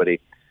with everybody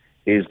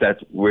is that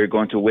we're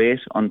going to wait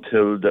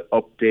until the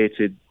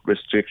updated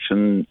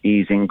restriction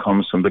easing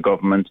comes from the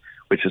government,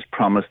 which is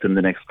promised in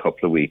the next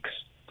couple of weeks.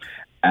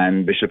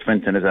 And Bishop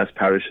Fenton has asked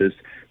parishes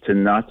to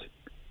not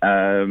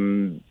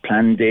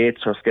plan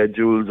dates or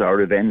schedules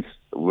or events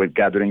with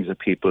gatherings of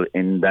people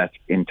in that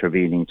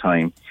intervening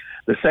time.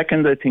 The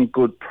second, I think,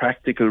 good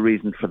practical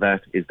reason for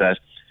that is that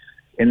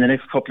in the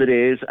next couple of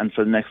days and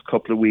for the next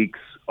couple of weeks,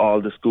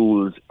 all the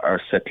schools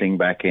are settling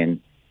back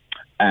in.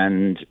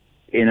 And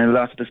in a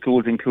lot of the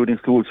schools, including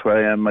schools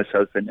where I am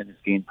myself in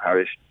Enniskeane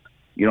Parish,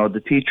 you know, the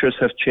teachers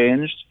have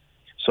changed.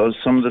 So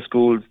some of the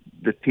schools,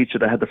 the teacher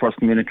that had the First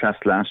Communion class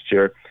last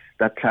year,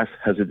 that class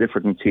has a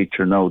different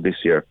teacher now this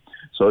year.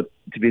 So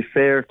to be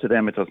fair to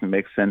them, it doesn't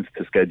make sense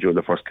to schedule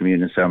the First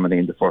Communion ceremony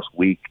in the first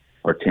week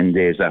or 10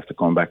 days after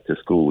coming back to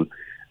school.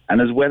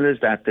 And as well as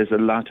that, there's a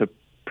lot of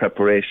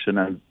preparation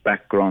and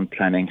background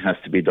planning has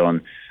to be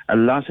done. A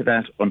lot of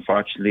that,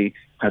 unfortunately,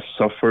 has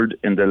suffered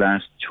in the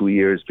last 2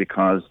 years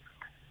because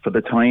for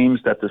the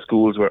times that the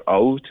schools were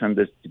out and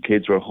the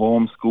kids were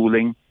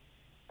homeschooling,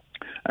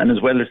 and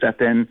as well as that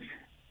then,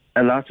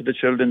 a lot of the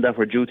children that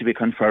were due to be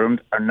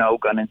confirmed are now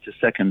gone into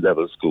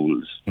second-level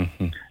schools.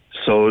 Mm-hmm.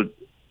 So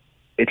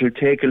it'll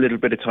take a little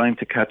bit of time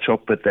to catch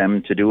up with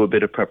them, to do a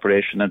bit of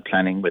preparation and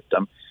planning with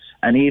them.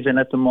 And even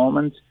at the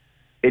moment,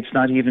 it's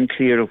not even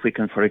clear if we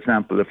can, for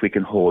example, if we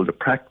can hold a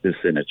practice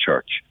in a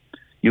church.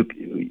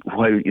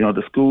 While, you know,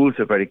 the schools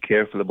are very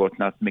careful about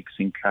not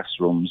mixing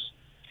classrooms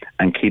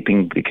and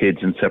keeping the kids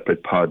in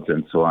separate pods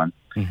and so on.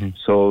 Mm-hmm.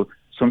 So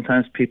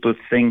sometimes people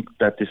think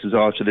that this is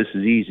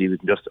easy. We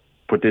can just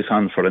put this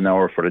on for an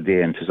hour for a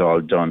day and it's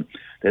all done.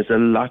 There's a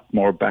lot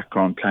more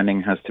background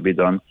planning has to be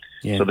done.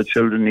 Yes. So the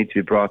children need to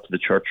be brought to the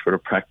church for a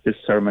practice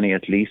ceremony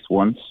at least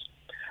once.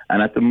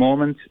 And at the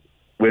moment,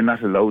 we're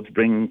not allowed to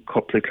bring a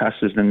couple of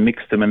classes and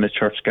mix them in the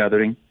church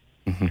gathering.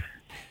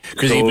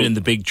 Because even in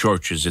the big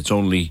churches, it's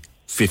only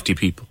 50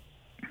 people.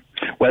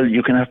 Well,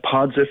 you can have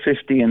pods of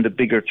 50 in the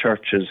bigger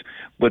churches,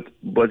 but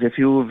if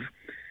you have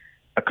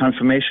a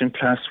confirmation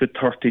class with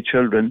 30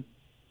 children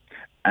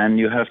and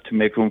you have to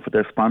make room for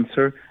their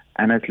sponsor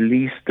and at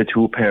least the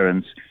two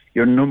parents,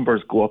 your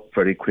numbers go up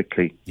very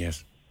quickly.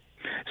 Yes.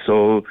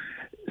 So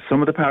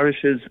some of the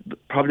parishes,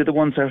 probably the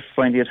ones that are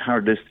finding it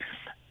hardest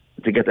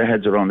to get their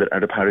heads around it are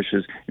the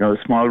parishes, you know,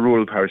 the small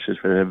rural parishes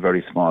where they have a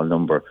very small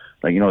number.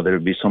 Like, you know, there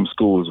would be some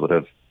schools would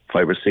have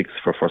 5 or 6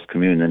 for First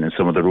Communion in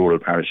some of the rural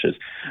parishes,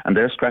 and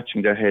they're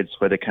scratching their heads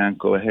where they can't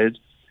go ahead.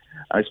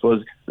 I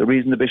suppose the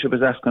reason the Bishop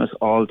is asking us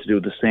all to do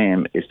the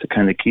same is to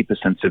kind of keep a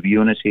sense of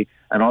unity,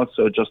 and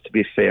also just to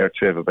be fair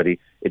to everybody.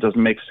 It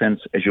doesn't make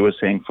sense, as you were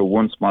saying, for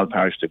one small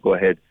parish to go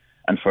ahead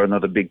and for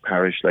another big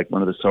parish like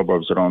one of the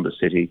suburbs around the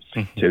city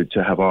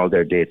to have all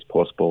their dates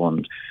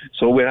postponed.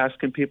 So we're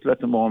asking people at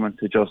the moment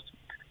to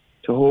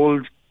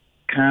hold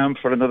calm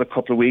for another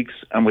couple of weeks,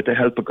 and with the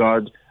help of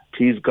God,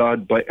 please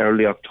God, by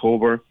early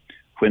October,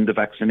 when the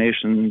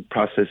vaccination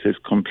process is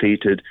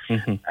completed,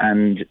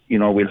 and, you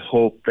know, we'll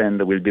hope then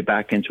that we'll be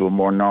back into a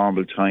more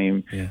normal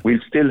time. Yeah. We'll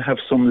still have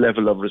some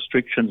level of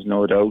restrictions,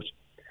 no doubt.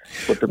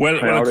 But well,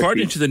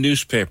 according to the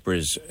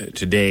newspapers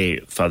today,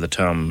 Father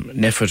Tom,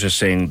 NPHET is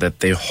saying that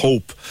they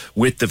hope,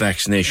 with the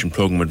vaccination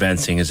programme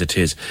advancing as it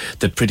is,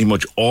 that pretty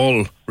much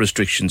all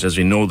restrictions as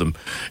we know them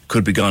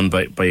could be gone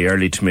by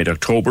early to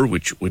mid-October,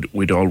 which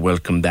we'd all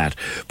welcome that.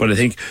 But I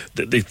think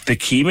the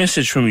key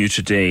message from you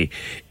today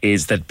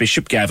is that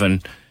Bishop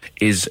Gavin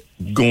is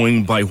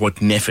going by what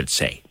NPHET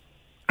say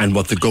and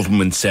what the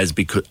government says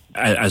because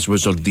as a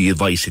result of the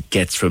advice it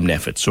gets from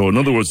NPHET. So in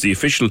other words, the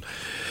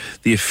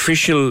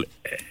official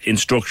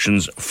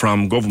instructions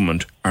from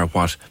government are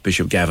what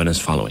Bishop Gavin is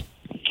following.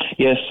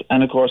 Yes,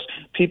 and of course,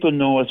 people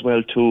know as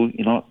well too,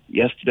 you know,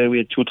 yesterday we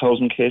had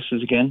 2,000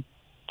 cases again.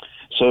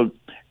 So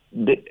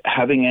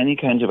having any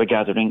kind of a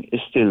gathering is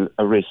still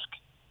a risk.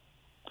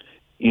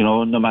 You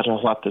know, no matter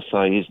what the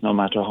size, no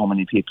matter how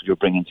many people you're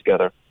bringing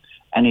together,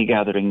 any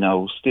gathering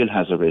now still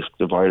has a risk.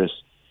 The virus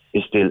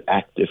is still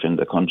active in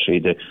the country.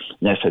 The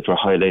NPHET were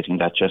highlighting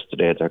that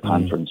yesterday at their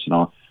conference. You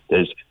know,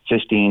 there's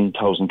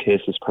 15,000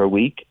 cases per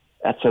week.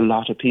 That's a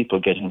lot of people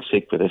getting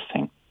sick with this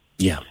thing.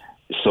 Yeah.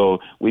 So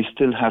we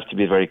still have to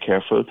be very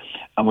careful.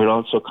 And we're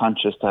also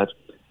conscious that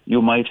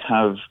you might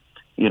have,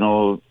 you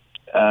know,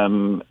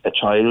 a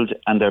child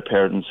and their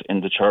parents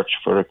in the church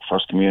for a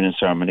First Communion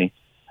ceremony,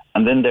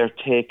 and then they're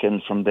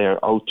taken from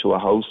there out to a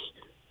house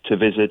to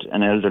visit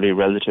an elderly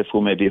relative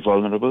who may be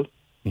vulnerable.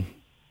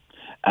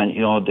 And,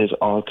 you know, there's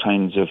all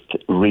kinds of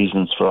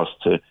reasons for us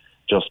to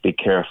just be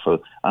careful.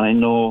 And I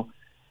know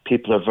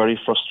people are very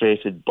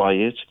frustrated by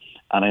it.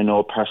 And I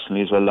know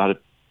personally as well, a lot of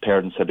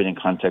parents have been in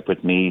contact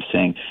with me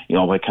saying, you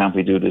know, why can't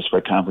we do this?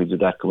 Why can't we do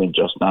that? Can we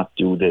just not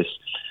do this?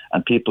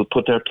 And people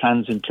put their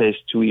plans in place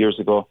 2 years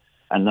ago,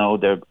 and now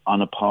they're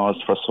on a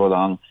pause for so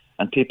long.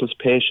 And people's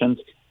patience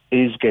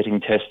is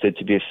getting tested,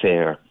 to be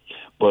fair.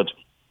 But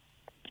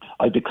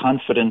I'd be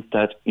confident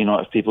that,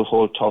 if people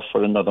hold tough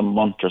for another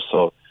month or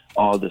so,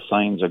 all the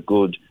signs are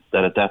good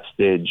that at that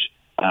stage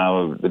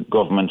the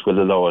government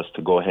will allow us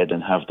to go ahead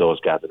and have those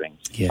gatherings.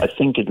 Yeah. I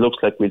think it looks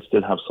like we'll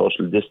still have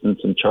social distance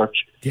in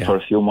church for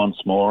a few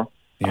months more.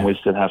 And we'll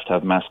still have to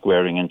have mask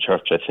wearing in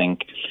church, I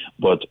think.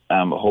 But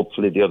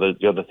hopefully the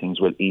other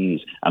things will ease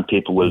and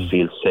people will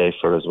feel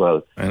safer as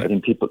well. I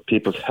think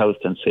people's health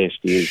and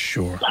safety is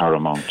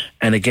paramount.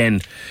 And again,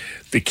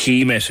 the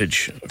key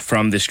message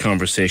from this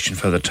conversation,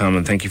 Father Tom,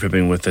 and thank you for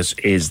being with us,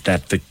 is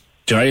that the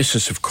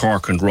Diocese of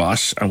Cork and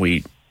Ross, and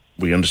we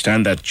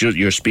understand that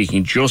you're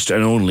speaking just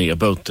and only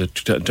about the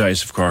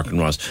Diocese of Cork and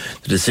Ross,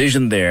 the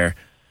decision there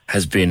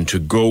has been to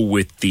go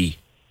with the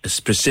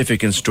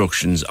specific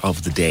instructions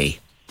of the day.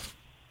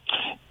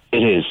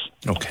 It is.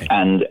 Okay.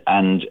 And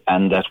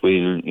that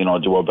we'll,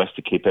 do our best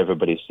to keep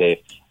everybody safe.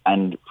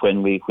 And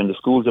when the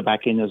schools are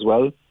back in as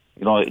well,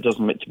 it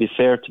doesn't, to be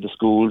fair to the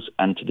schools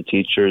and to the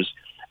teachers,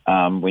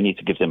 we need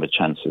to give them a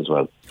chance as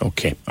well.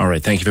 Okay. All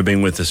right. Thank you for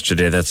being with us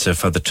today. That's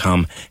Father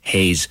Tom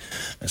Hayes,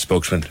 a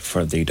spokesman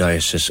for the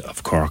Diocese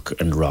of Cork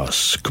and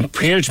Ross.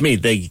 Compared to me,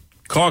 the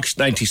Cork's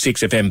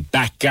 96 FM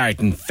Back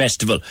Garden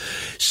Festival,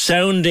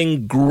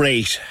 sounding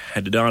great.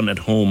 Had it on at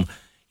home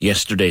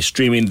yesterday,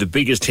 streaming the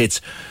biggest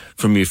hits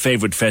from your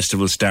favourite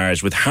festival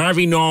stars with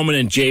Harvey Norman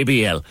and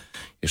JBL,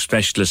 your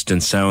specialist in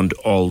sound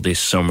all this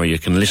summer. You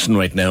can listen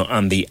right now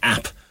on the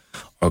app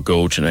or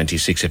go to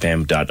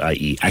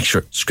 96fm.ie.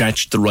 Actually,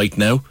 scratch the right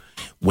now,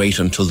 wait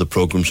until the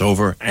programme's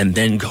over, and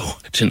then go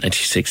to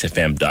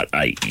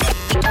 96fm.ie.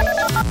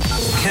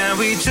 Can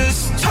we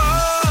just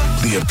talk?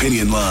 The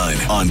Opinion Line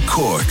on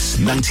Cork's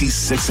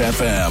 96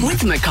 FM.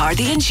 With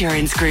McCarthy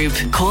Insurance Group.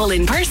 Call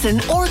in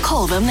person or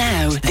call them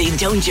now. They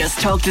don't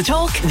just talk the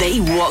talk, they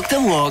walk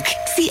the walk.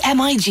 See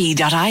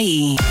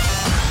MIG.ie.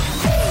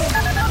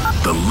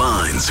 The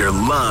lines are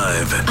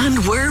live.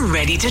 And we're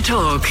ready to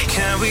talk.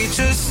 Can we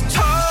just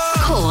talk?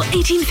 Call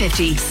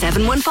 1850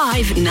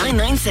 715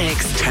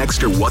 996.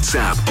 Text or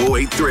WhatsApp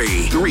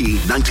 083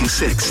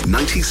 396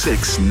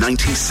 96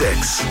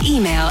 96.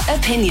 Email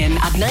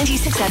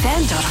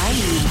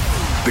opinion@96fm.ie.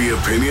 The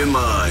Opinion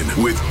Line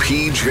with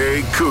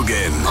PJ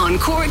Coogan. On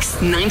Cork's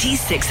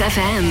 96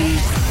 FM.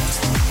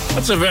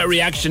 That's a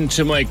reaction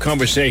to my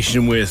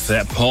conversation with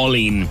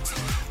Pauline,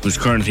 who's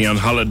currently on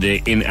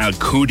holiday in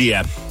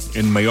Alcudia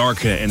in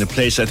Mallorca, in a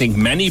place I think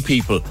many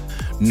people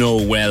know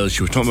well.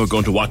 She was talking about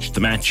going to watch the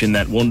match in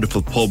that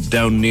wonderful pub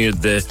down near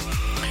the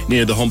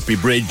Humphrey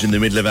Bridge in the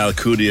middle of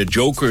Alcudia.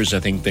 Jokers, I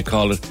think they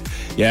call it.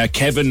 Yeah,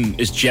 Kevin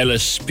is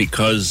jealous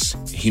because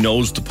he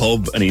knows the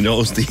pub and he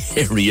knows the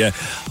area.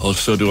 Oh,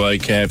 so do I,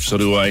 Kev, so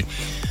do I.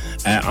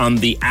 On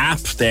the app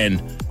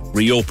then,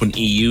 Reopen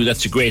EU,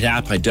 that's a great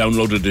app. I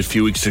downloaded it a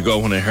few weeks ago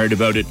when I heard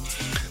about it.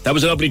 That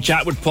was a lovely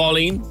chat with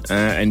Pauline.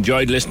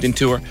 Enjoyed listening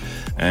to her.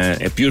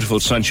 A beautiful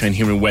sunshine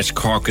here in West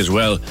Cork as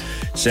well,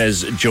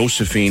 says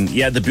Josephine.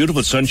 Yeah, the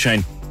beautiful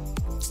sunshine,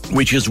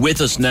 which is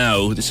with us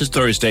now. This is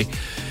Thursday.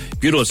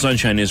 Beautiful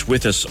sunshine is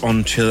with us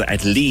until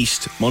at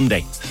least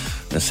Monday.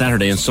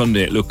 Saturday and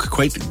Sunday look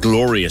quite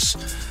glorious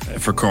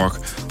for Cork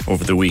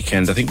over the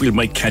weekend. I think we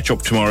might catch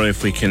up tomorrow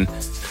if we can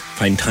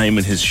find time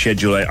in his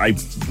schedule. I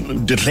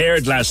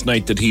declared last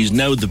night that he's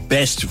now the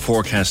best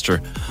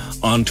forecaster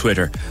on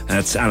Twitter.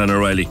 That's Alan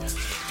O'Reilly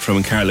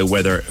from Carlow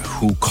Weather,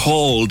 who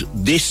called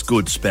this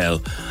good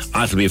spell.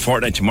 It'll be a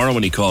fortnight tomorrow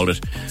when he called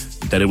it,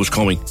 that it was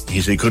coming.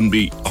 He said he couldn't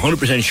be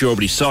 100% sure,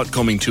 but he saw it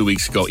coming 2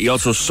 weeks ago. He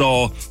also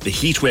saw the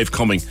heat wave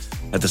coming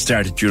at the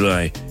start of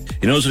July.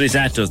 He knows what he's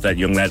at, does that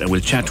young lad, and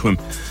we'll chat to him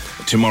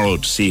tomorrow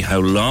to see how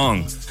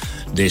long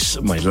this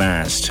might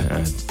last,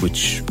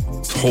 which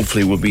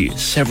hopefully will be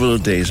several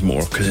days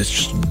more, because it's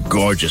just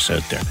gorgeous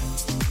out there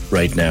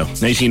right now.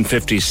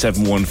 1950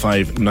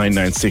 715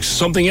 996.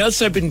 Something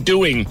else I've been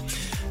doing,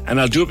 and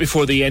I'll do it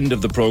before the end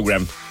of the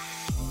programme.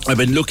 I've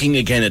been looking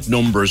again at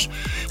numbers.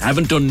 I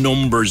haven't done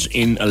numbers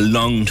in a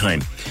long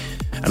time,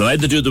 and I'll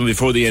either do them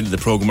before the end of the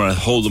programme or I'll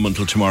hold them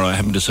until tomorrow. I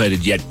haven't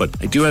decided yet, but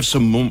I do have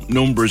some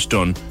numbers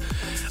done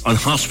on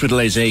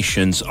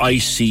hospitalisations,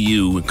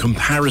 ICU,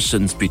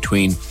 comparisons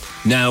between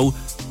now,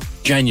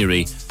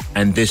 January,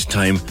 and this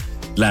time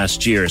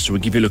last year. So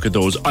we'll give you a look at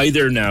those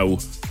either now,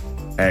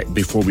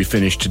 before we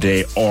finish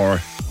today, or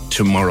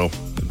tomorrow,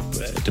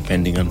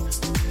 depending on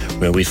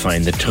where we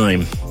find the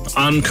time.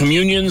 On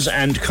communions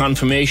and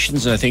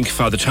confirmations, I think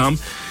Father Tom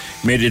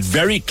made it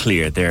very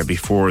clear there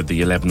before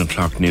the 11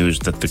 o'clock news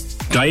that the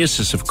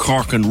Diocese of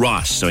Cork and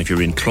Ross, so if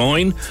you're in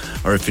Cloyne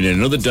or if you're in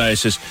another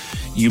diocese,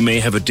 you may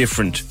have a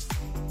different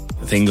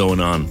thing going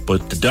on.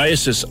 But the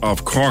Diocese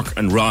of Cork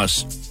and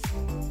Ross,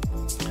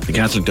 the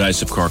Catholic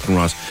Diocese of Cork and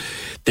Ross,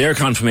 their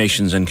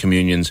confirmations and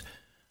communions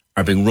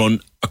are being run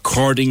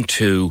according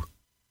to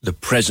the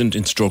present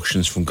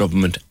instructions from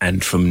government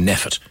and from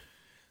NEFIT.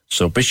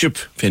 So Bishop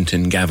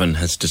Fintan Gavin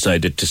has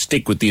decided to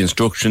stick with the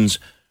instructions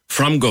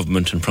from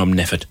government and from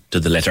NEFIT to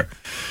the letter.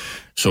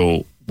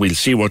 So we'll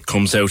see what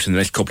comes out in the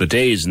next couple of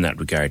days in that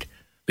regard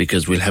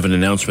because we'll have an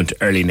announcement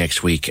early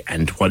next week,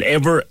 and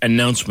whatever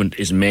announcement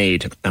is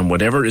made and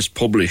whatever is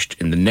published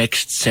in the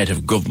next set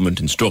of government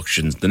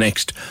instructions, the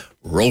next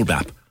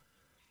roadmap,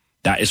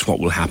 that is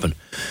what will happen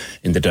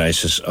in the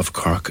Diocese of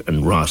Cork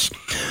and Ross.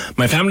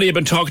 My family have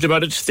been talking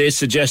about it. They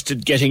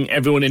suggested getting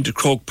everyone into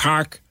Croke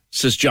Park,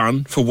 says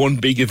John, for one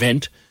big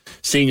event.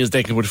 Seeing as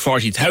they can put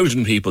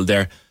 40,000 people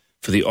there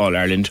for the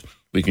All-Ireland,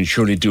 we can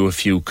surely do a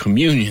few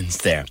communions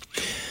there.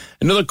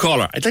 Another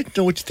caller. I'd like to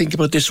know what you think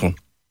about this one.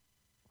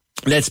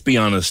 Let's be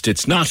honest,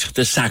 it's not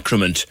the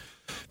sacrament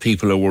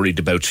people are worried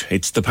about,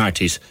 it's the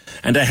parties.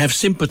 And I have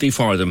sympathy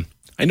for them.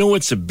 I know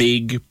it's a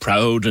big,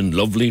 proud and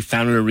lovely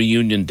family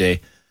reunion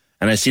day,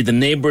 and I see the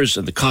neighbours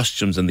and the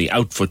costumes and the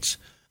outfits.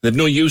 They've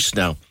no use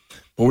now.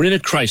 But we're in a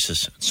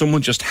crisis.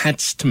 Someone just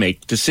has to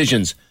make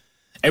decisions.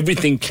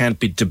 Everything can't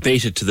be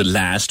debated to the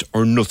last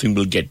or nothing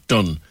will get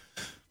done.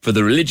 For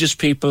the religious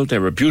people,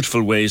 there are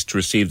beautiful ways to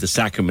receive the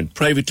sacrament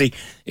privately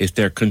if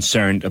they're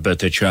concerned about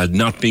their child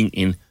not being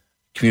in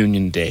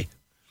Communion Day.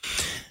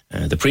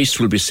 The priest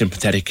will be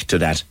sympathetic to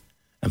that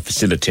and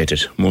facilitate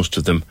it. Most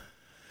of them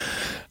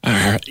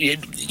are.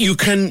 You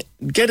can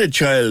get a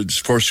child's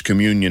first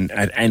communion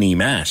at any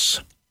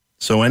mass.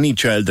 So any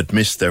child that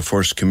missed their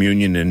first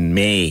communion in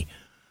May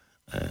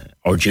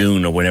or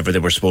June or whenever they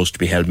were supposed to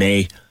be held,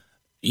 May,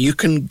 you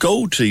can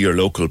go to your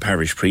local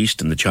parish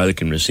priest and the child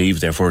can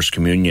receive their first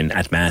communion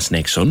at mass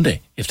next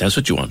Sunday, if that's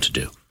what you want to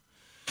do.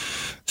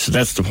 So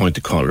that's the point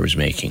the caller is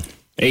making.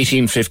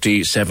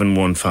 1850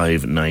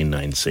 715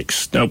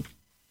 996. Now,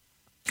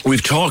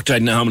 we've talked, I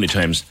don't know how many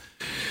times,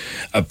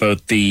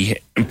 about the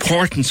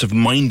importance of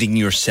minding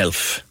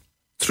yourself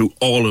through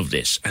all of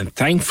this. And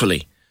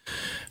thankfully,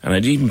 and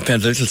I'd even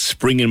felt a little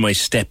spring in my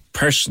step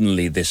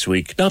personally this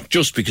week, not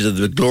just because of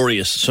the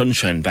glorious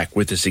sunshine back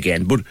with us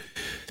again, but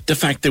the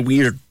fact that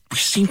we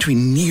seem to be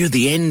near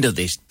the end of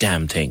this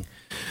damn thing.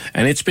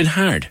 And it's been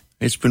hard.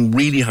 It's been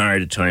really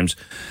hard at times.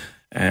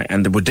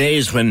 And there were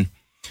days when,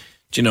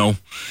 you know,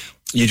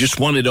 you just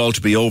want it all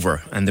to be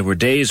over. And there were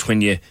days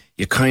when you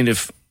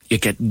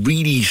get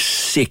really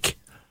sick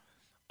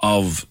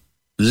of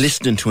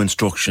listening to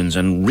instructions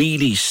and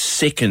really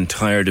sick and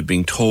tired of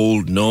being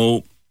told,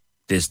 no,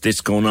 there's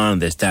this going on,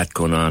 there's that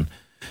going on.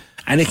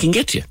 And it can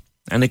get you.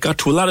 And it got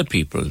to a lot of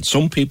people.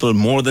 Some people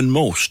more than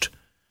most.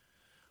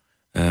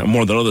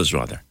 More than others,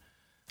 rather.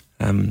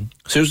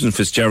 Susan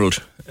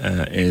Fitzgerald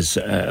is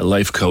a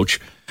life coach.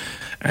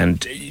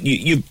 And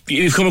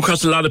you've come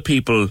across a lot of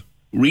people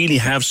really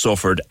have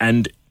suffered,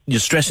 and you're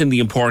stressing the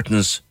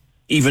importance,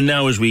 even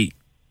now as we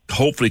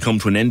hopefully come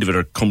to an end of it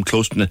or come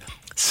close to it,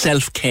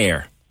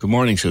 self-care. Good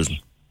morning, Susan.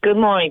 Good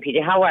morning,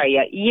 Peter. How are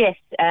you? Yes,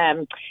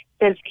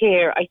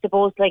 self-care, I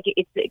suppose, like,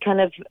 it's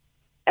kind of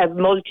a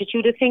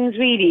multitude of things,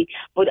 really.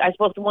 But I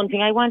suppose the one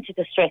thing I wanted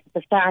to stress at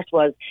the start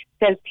was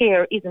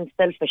self-care isn't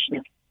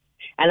selfishness.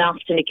 And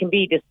often it can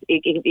be this,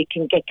 it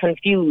can get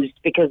confused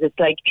because it's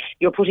like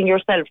you're putting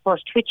yourself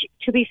first, which,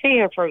 to be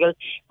fair,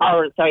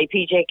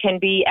 PJ, can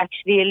be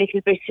actually a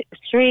little bit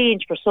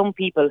strange for some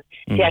people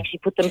to actually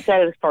put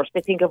themselves first.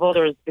 They think of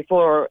others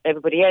before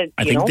everybody else.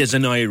 I think there's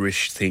an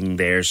Irish thing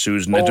there,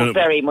 Susan. Oh,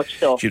 very much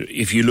so.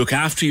 If you look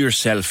after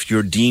yourself,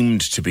 you're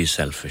deemed to be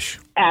selfish.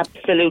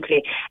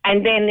 Absolutely.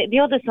 And then the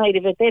other side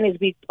of it then is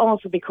we've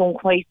also become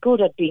quite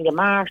good at being a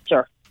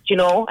martyr. You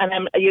know, and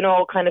I'm,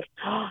 kind of,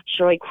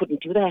 sure, I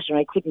couldn't do that or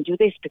I couldn't do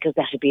this because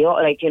that would be,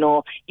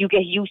 you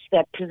get used to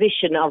that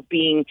position of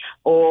being,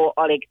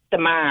 like the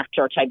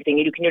martyr type of thing.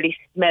 You can really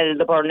smell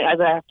the burning,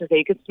 as I have to say,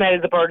 you can smell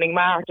the burning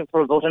martyr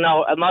for about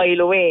a mile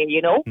away,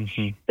 you know.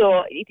 Mm-hmm.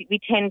 So we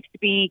tend to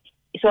be,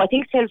 so I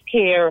think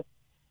self-care,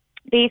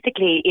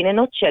 basically, in a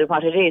nutshell,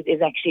 what it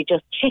is actually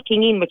just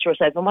checking in with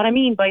yourself. And what I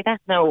mean by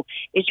that now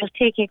is just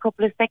taking a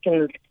couple of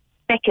seconds,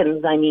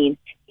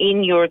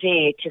 in your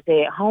day to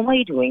say, how am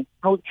I doing?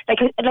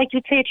 Like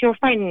you'd say to your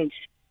friend,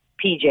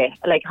 PJ,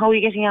 like, how are you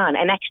getting on?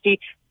 And actually,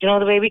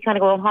 the way we kind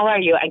of go, how are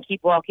you? And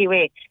keep walking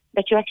away,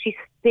 that you actually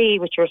stay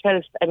with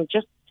yourself and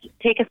just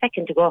take a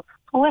second to go,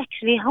 how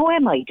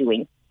am I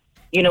doing?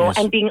 Yes.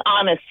 And being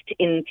honest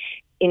in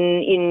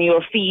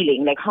your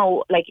feeling,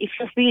 if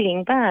you're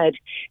feeling bad,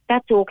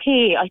 that's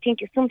okay. I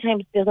think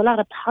sometimes there's a lot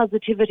of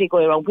positivity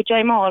going around, which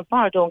I'm all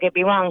for, don't get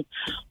me wrong,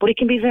 but it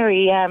can be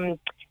very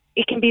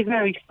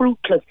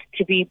fruitless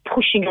to be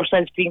pushing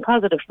yourself to being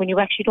positive when you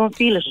actually don't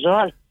feel it at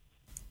all.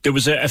 There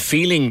was a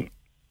feeling,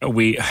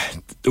 the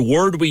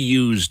word we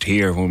used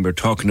here when we're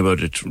talking about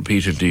it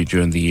repeatedly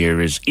during the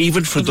year is,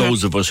 even for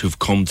those of us who've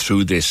come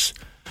through this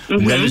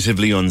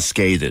relatively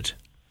unscathed.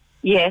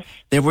 Yes.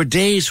 There were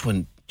days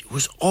when it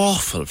was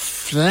awful,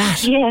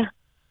 flat. Yeah.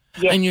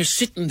 Yes. And you're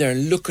sitting there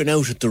looking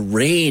out at the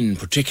rain,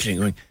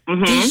 particularly,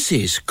 going, this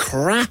is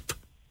crap.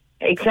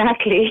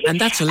 Exactly.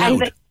 And that's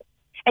allowed.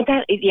 And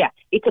that,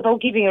 it's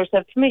about giving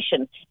yourself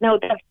permission. Now,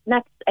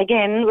 that's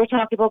again, we're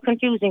talking about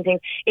confusing things.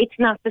 It's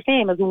not the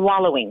same as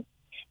wallowing.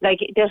 Like,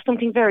 there's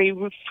something very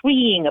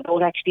freeing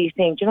about actually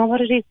saying, do you know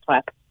what it is,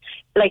 Pap?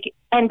 like,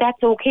 and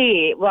that's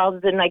okay, rather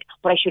than like,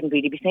 but I shouldn't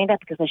really be saying that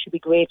because I should be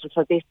grateful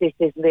for this, and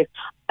this.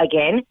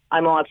 Again,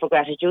 I'm all for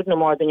gratitude, no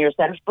more than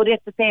yourself, but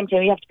at the same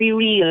time, you have to be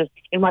real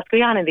in what's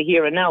going on in the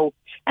here and now.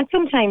 And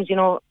sometimes, you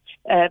know,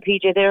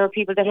 PJ, there are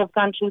people that have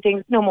gone through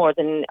things no more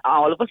than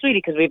all of us,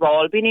 really, because we've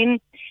all been in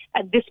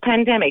this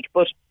pandemic,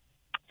 but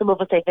some of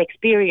us have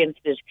experienced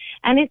it.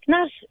 And it's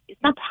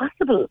not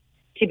possible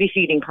to be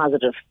feeling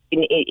positive.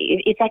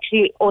 It's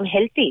actually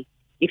unhealthy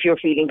if you're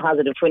feeling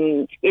positive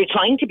when you're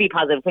trying to be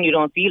positive when you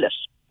don't feel it.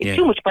 It's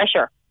too much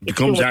pressure. It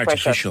becomes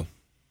artificial.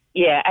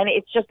 Yeah, and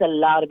it's just a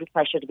lot of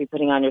pressure to be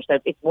putting on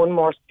yourself. It's one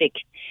more stick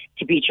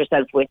to beat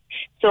yourself with.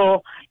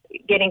 So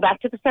getting back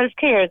to the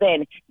self-care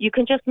then, you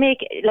can just make,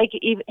 like,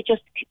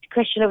 just a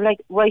question of, like,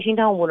 writing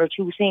down one or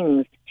two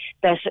things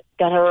that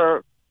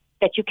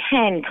you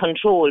can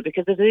control,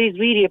 because it is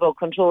really about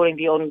controlling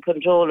the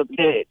uncontrollable,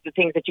 the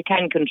things that you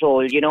can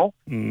control, you know?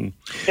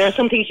 There are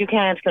some things you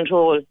can't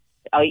control,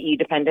 i.e.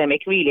 the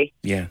pandemic, really.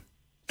 Yeah,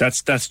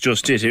 that's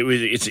just it.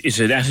 It's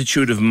an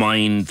attitude of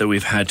mind that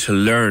we've had to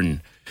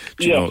learn.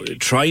 You know,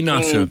 try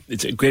not to.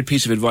 It's a great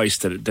piece of advice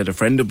that a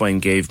friend of mine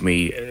gave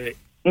me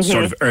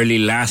sort of early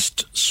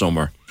last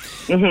summer.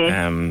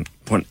 When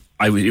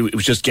it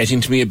was just getting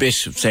to me a bit,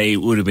 say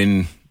it would have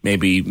been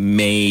maybe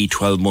May,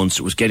 12 months,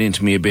 it was getting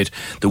to me a bit.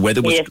 The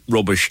weather was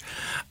rubbish,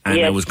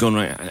 and I was going,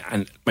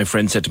 and my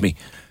friend said to me,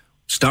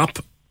 stop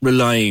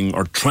relying,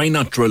 or try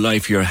not to rely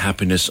for your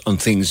happiness on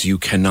things you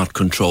cannot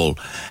control.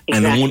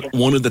 Exactly. And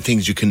one of the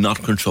things you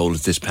cannot control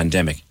is this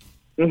pandemic.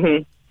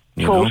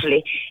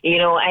 Totally. You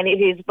know, and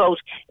it is about,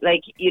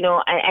 like, you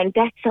know, and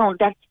that's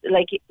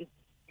like,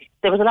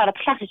 there was a lot of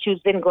platitudes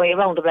then going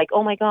around of like,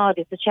 oh my God,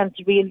 it's a chance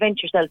to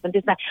reinvent yourself and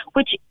this and that,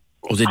 which...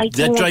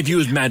 that drive you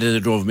as mad as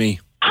it drove me?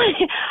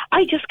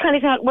 I just kind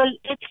of thought, well,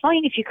 that's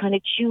fine if you're kind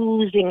of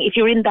choosing, if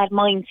you're in that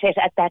mindset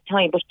at that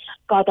time, but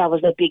God, that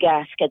was a big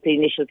ask at the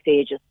initial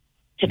stages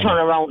to turn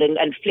around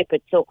and flip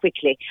it so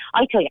quickly.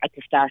 I tell you, at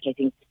the start, I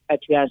think, to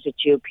be honest with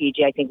you,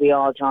 PJ, I think we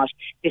all thought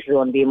this is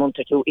going to be a month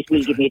or two. It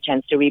will give me a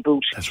chance to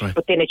reboot. That's right.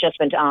 But then it just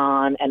went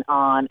on, and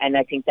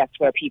I think that's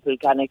where people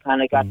kind of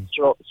got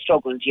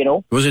struggled, you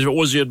know.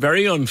 Was it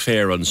very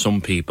unfair on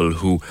some people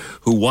who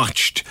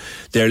watched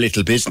their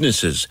little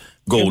businesses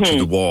go to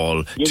the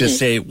wall to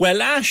say,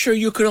 well, sure,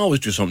 you can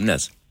always do something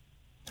else?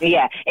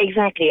 Yeah,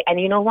 exactly.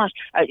 And you know what?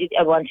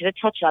 I wanted to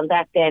touch on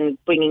that then,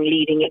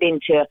 leading it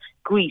into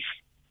grief.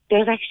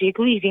 There's actually a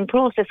grieving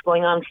process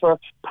going on for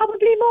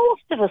probably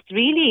most of us,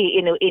 really,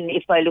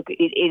 if I look at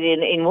it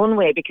in one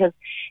way, because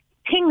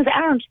things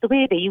aren't the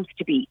way they used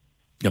to be.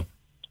 No.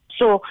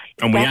 So,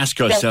 and we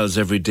ask ourselves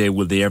every day,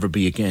 will they ever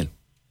be again?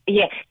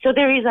 Yeah, so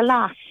there is a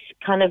loss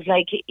kind of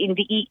like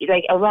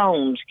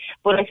around,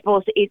 but I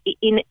suppose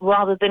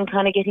rather than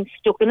kind of getting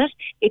stuck in it,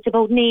 it's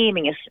about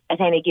naming it at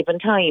any given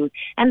time.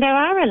 And there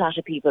are a lot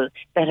of people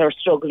that are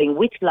struggling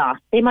with loss.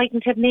 They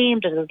mightn't have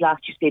named it as loss,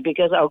 you see,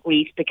 or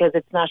grief, because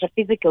it's not a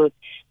physical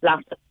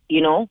loss,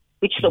 you know,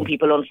 which some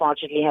people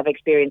unfortunately have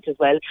experienced as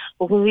well.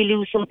 But when we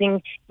lose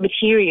something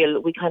material,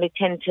 we kind of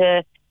tend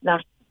to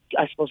not,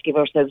 I suppose, give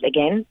ourselves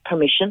again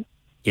permission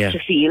to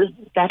feel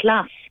that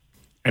loss.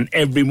 And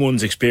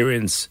everyone's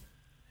experience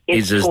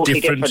is as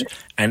totally different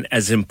and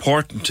as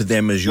important to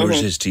them as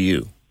yours is to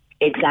you.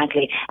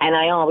 Exactly. And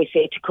I always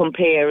say to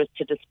compare is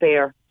to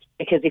despair.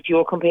 Because if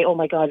you're comparing, oh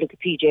my God, look at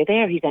PJ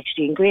there, he's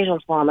actually in great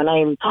health form, and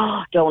I'm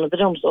down in the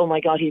dumps, oh my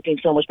God, he's doing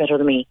so much better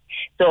than me.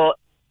 So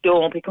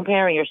don't be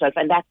comparing yourself.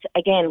 And that's,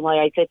 again, why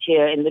I said to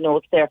you in the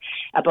notes there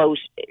about,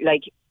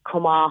 like,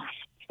 come off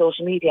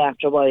social media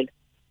after a while.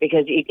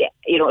 Because,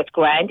 it's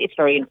grand, it's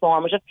very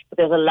informative, but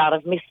there's a lot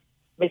of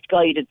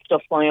misguided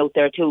stuff going out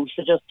there too,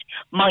 so just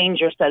mind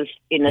yourself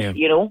in it,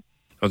 you know.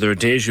 Well, there are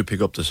days you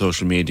pick up the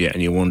social media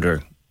and you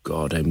wonder,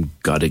 God,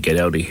 I've got to get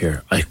out of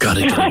here. I've got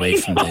to get away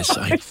from this.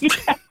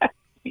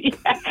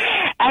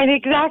 And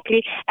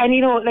exactly. And,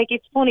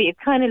 it's funny, it's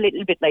kind of a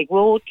little bit like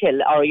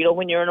roadkill, or,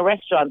 when you're in a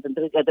restaurant and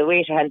the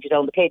waiter hands you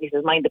down the plate, he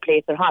says, mind the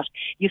plates are hot.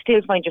 You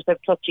still find yourself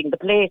touching the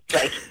plates,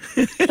 like.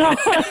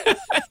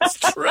 It's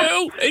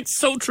true. It's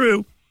so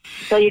true.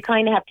 So you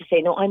kind of have to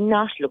say, no, I'm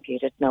not looking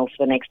at it now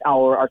for the next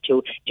hour or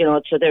two.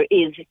 So there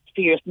is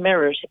fierce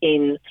merit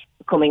in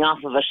coming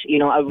off of it.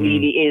 It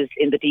really is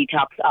in the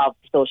detox of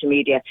social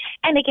media.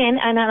 And again,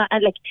 and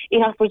it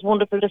offers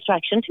wonderful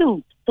distraction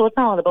too. So it's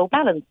all about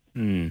balance.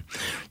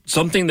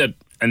 Something that,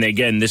 and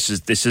again, this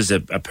is a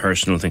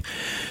personal thing.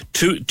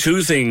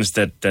 Two things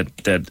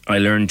that I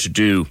learned to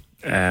do,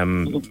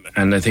 and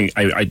I think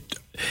I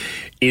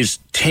is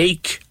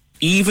take,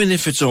 even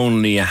if it's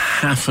only a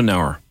half an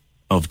hour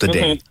of the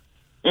day,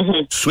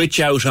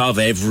 switch out of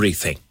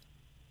everything.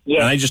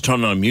 And I just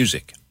turn on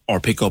music or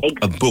pick up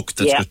a book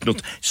that's got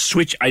nothing.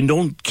 Switch. I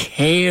don't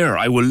care.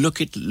 I will look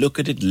at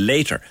it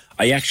later.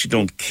 I actually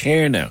don't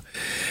care now.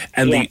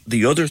 And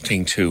the other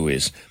thing too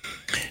is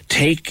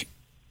take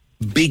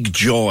big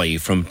joy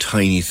from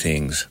tiny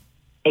things.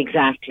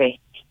 Exactly.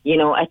 You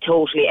know, a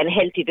totally, and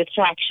healthy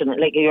distraction,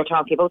 like you're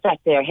talking about that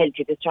there,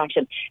 healthy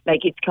distraction.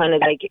 Like it's kind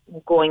of like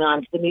going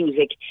on to the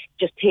music,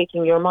 just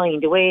taking your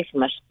mind away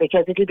from it,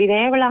 because it'll be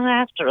there long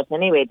after us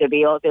anyway.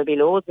 There'll be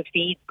loads of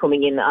feeds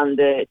coming in on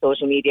the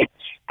social media,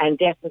 and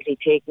definitely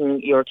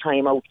taking your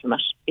time out from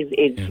it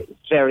is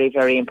very,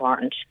 very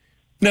important.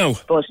 Now,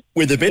 but,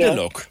 with a bit of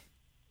luck,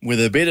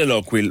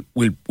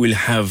 we'll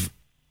have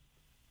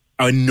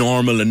a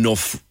normal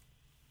enough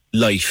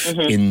life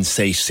in,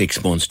 say,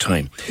 6 months'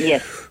 time.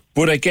 Yes.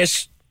 But I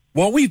guess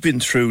what we've been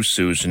through,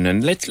 Susan,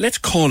 and let's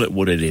call it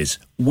what it is.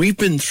 We've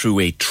been through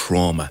a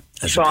trauma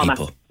as a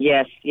people.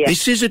 Yes.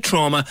 This is a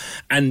trauma,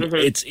 and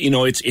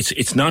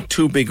it's not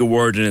too big a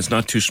word and it's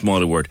not too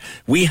small a word.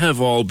 We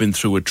have all been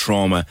through a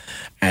trauma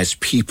as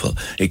people.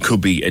 It could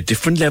be a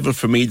different level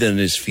for me than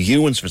it is for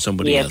you and for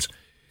somebody else.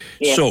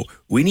 Yes. So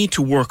we need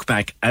to work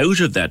back out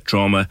of that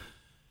trauma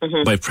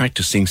by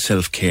practicing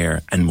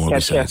self-care and more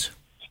besides.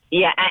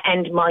 Yeah,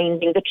 and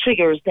minding the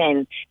triggers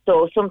then.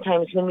 So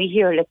sometimes when we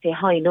hear, let's say,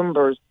 high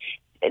numbers,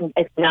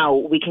 now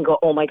we can go,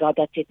 oh my God,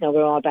 that's it, now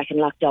we're all back in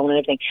lockdown and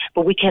everything.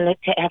 But we can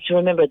have to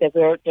remember that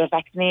their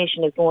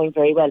vaccination is going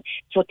very well.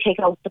 So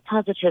take out the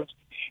positives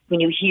when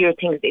you hear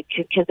things,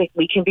 because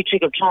we can be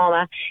triggered.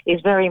 Trauma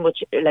is very much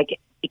like,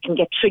 it can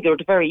get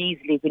triggered very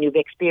easily when you've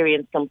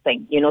experienced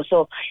something, you know.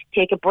 So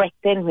take a breath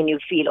then when you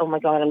feel, oh my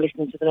God, I'm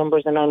listening to the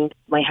numbers and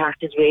my heart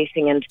is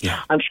racing and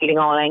I'm feeling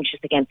all anxious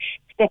again.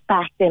 Step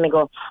back then and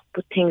go,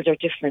 but things are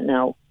different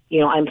now. You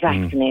know, I'm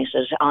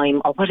vaccinated,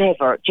 or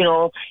whatever, you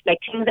know, like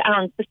things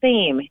aren't the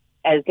same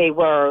as they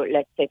were,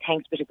 let's say,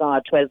 thanks be to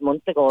God, 12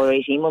 months ago or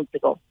 18 months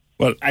ago.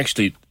 Well,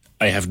 actually,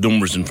 I have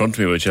numbers in front of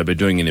me, which I'll be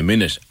doing in a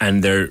minute,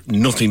 and they're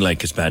nothing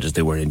like as bad as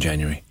they were in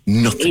January.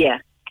 Nothing.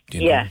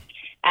 Yeah.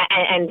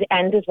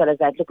 And as well as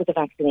that, look at the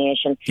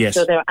vaccination. Yes.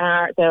 So there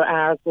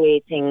are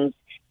great things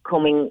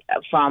coming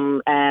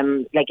from,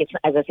 like it's,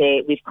 as I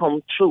say, we've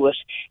come through it.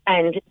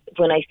 And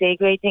when I say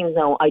great things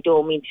now, I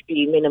don't mean to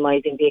be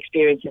minimising the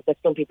experiences that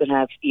some people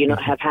have,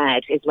 have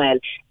had as well.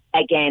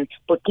 Again,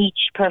 but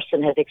each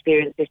person has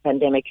experienced this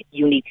pandemic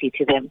uniquely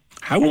to them.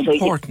 How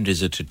important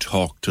is it to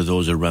talk to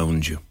those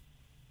around you?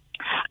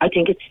 I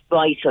think it's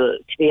vital,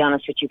 to be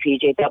honest with you,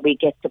 PJ, that we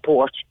get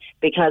support,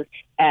 because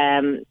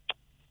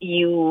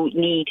you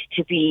need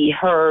to be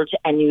heard,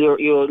 and you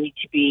need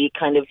to be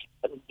kind of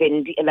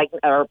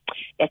or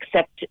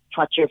accept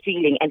what you're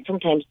feeling, and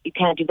sometimes you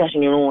can't do that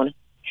on your own.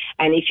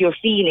 And if you're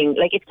feeling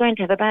like it's going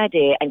to have a bad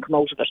day and come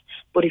out of it,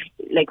 but if,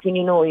 like, when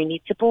you know you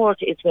need support,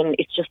 it's when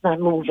it's just not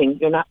moving.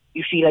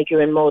 You feel like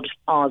you're in mud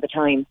all the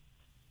time.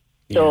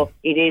 So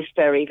it is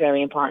very,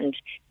 very important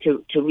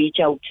to reach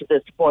out to the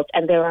supports,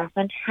 and there are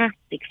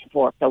fantastic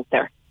supports out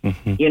there.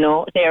 Mm-hmm. You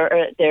know,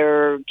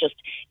 they're just,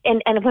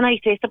 and when I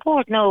say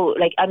support, no,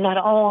 like, I'm not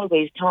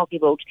always talking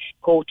about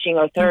coaching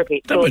or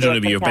therapy. That might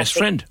only be your best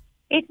friend.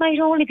 It might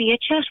only be a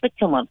chat with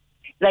someone.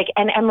 Like,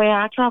 and we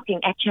are talking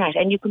a chat,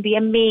 and you can be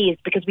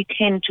amazed, because we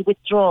tend to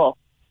withdraw.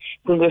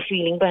 When we're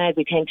feeling bad,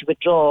 we tend to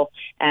withdraw,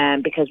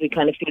 because we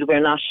kind of feel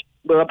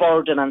we're a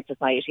burden on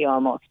society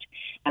almost.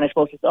 And I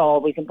suppose it's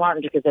always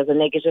important, because there's a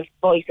negative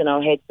voice in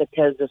our heads that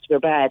tells us we're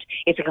bad.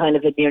 It's a kind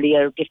of nearly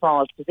a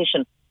default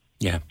position.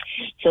 Yeah.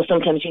 So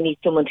sometimes you need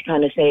someone to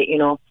kind of say, you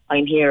know,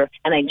 I'm here,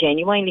 and I'm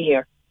genuinely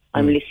here.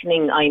 I'm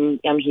listening.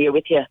 I'm here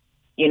with you,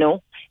 you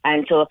know.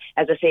 And so,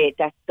 as I say,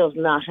 that does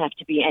not have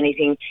to be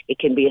anything. It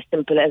can be as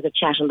simple as a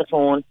chat on the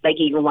phone, like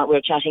even what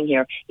we're chatting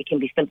here. It can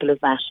be simple as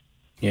that.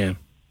 Yeah.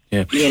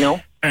 You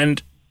know?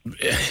 And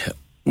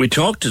we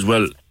talked as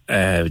well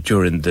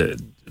during the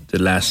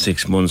last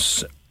 6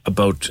 months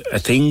about a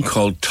thing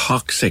called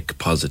toxic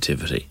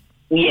positivity.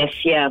 Yes,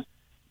 yeah.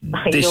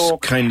 I know.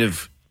 Kind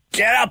of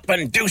get up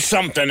and do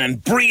something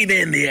and breathe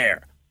in the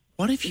air.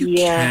 What if you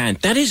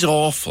can't? That is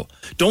awful.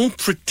 Don't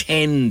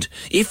pretend.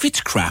 If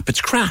it's crap,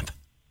 it's crap.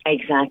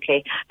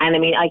 Exactly. And I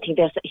mean, I think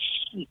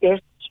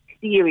there's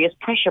serious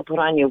pressure put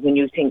on you when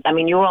you think, I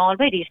mean, you're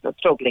already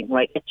struggling,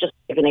 right? It's just,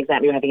 if an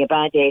example, you're having a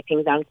bad day,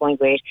 things aren't going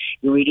great,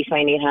 you're really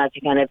finding it hard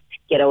to kind of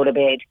get out of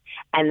bed.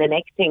 And the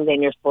next thing,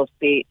 then you're supposed to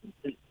be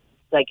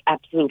like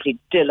absolutely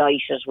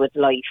delighted with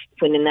life,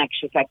 when in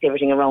actual fact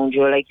everything around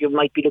you, like, you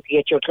might be looking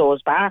at your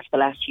closed bar for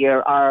the last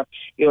year, or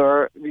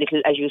your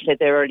little, as you said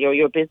there earlier,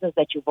 your business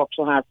that you've worked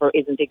so hard for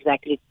isn't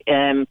exactly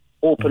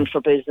open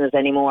for business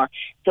anymore.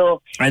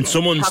 So, and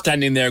someone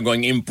standing there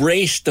going,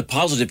 embrace the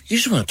positive. You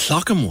just want to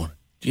clock them one.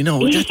 You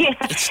know,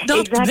 it's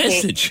not the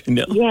message. You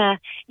know? Yeah,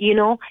 you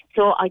know,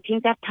 so I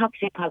think that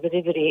toxic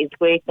positivity is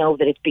great now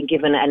that it's been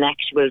given an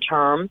actual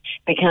term,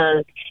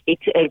 because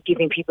it's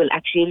giving people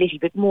actually a little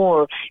bit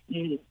more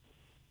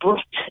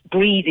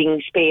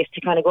breathing space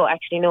to kind of go,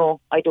 actually, no,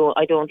 I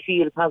don't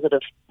feel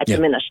positive at the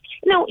minute.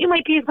 No, you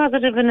might be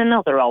positive in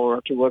another hour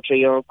or 2 or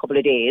 3 or a couple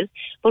of days,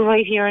 but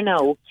right here and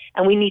now,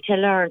 and we need to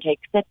learn to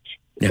accept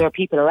where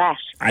people are at.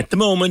 At the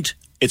moment,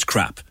 it's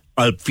crap.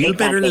 I'll feel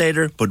better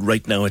later, but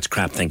right now it's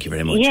crap. Thank you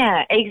very much.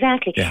 Yeah,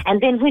 exactly. Yeah.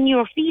 And then when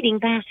you're feeling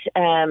that,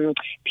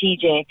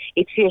 PJ,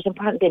 it's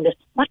important then that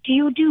what do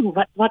you do?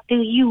 What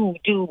do you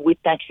do with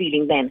that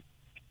feeling then?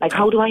 Like,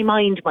 how do I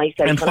mind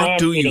myself And when I am what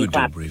do feeling you do,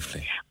 crap?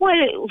 briefly?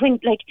 Well, when,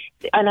 like,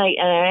 and I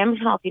am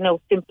talking,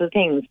 simple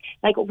things.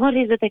 Like, what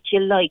is it that you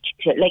like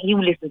to, like,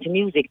 you listen to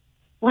music.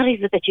 What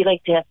is it that you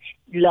like to,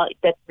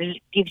 that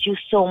gives you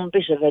some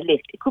bit of a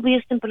lift? It could be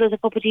as simple as a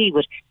cup of tea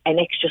with an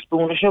extra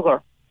spoon of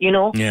sugar,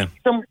 Yeah.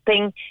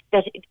 Something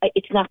that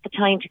it's not the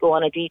time to go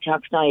on a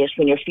detox diet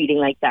when you're feeling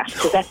like that,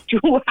 because that's too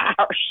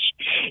harsh.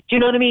 Do you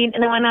know what I mean?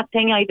 And I'm not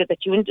saying either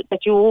that you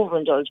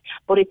overindulge,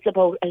 but it's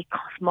about a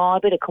small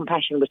bit of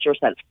compassion with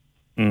yourself.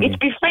 It's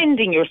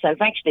befriending yourself,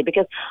 actually,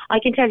 because I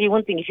can tell you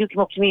one thing. If you came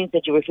up to me and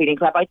said you were feeling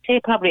crap, I'd say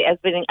probably, as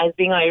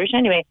being Irish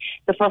anyway,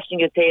 the first thing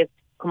you'd say is,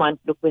 come on,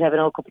 look, we'll have an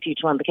old cup of tea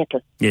on the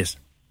kettle. Yes.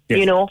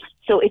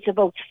 So it's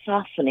about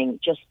softening,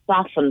 just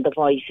soften the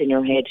voice in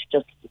your head,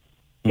 just,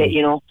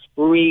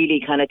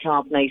 really kind of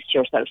talk nice to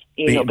yourself.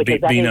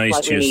 Be nice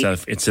to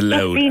yourself. It's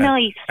allowed. Be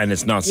nice. And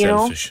it's not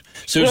selfish.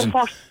 Susan,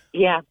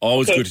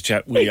 always good to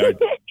chat. We are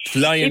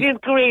flying. It is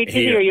great to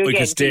hear you We again.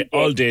 can stay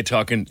all day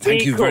talking.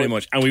 Thank you very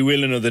much. And we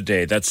will another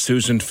day. That's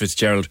Susan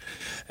Fitzgerald,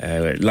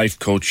 life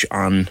coach,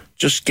 on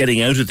just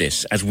getting out of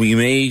this, as we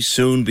may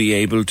soon be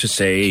able to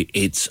say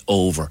it's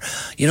over.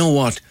 You know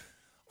what?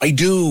 I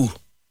do.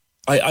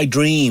 I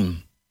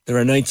dream. There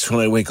are nights when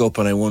I wake up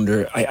and I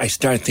wonder, I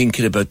start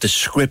thinking about the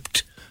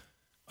script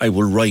I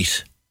will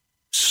write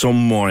some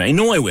morning. I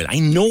know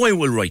I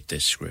will write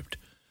this script.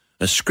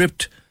 A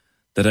script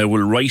that I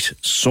will write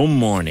some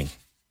morning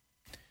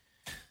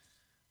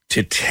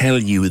to tell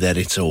you that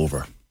it's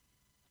over.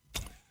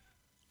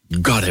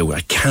 God, I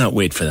cannot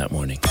wait for that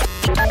morning.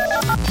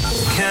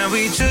 Can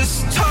we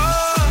just talk?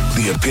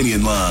 The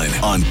Opinion Line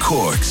on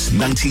Cork's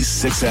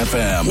 96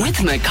 FM.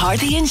 With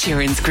McCarthy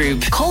Insurance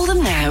Group. Call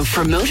them now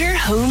for motor,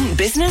 home,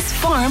 business,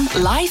 farm,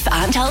 life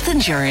and health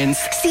insurance.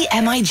 See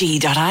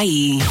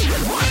MIG.ie.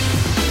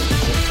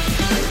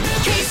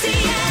 Casey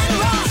and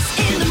Ross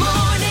in the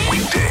morning.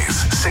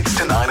 Weekdays, 6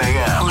 to 9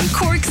 a.m. On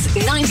Cork's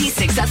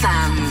 96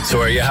 FM. So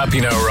are you happy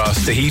now,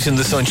 Ross? The heat and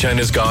the sunshine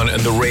is gone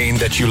and the rain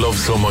that you love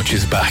so much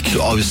is back.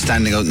 I was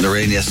standing out in the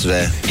rain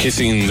yesterday.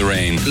 Kissing in the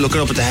rain.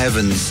 Looking up at the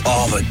heavens.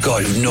 Oh my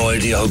God, you've no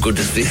idea how good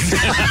this feels.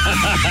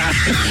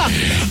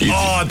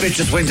 Oh, a bit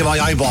just went to my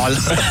eyeball.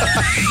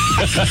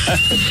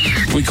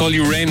 We call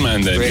you Rain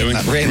Man then.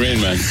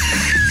 Rain Man.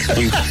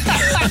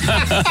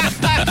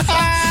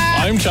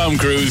 I'm Tom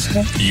Cruise.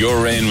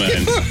 You're Rain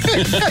Man.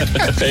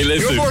 Hey,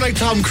 listen. You're more like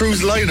Tom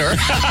Cruise liner.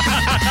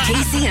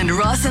 Casey and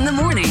Ross in the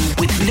morning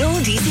with no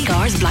DC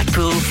Cars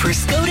Blackpool for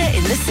Skoda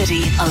in the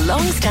city. A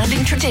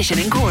long-standing tradition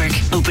in Cork.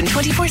 Open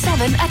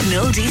 24/7 at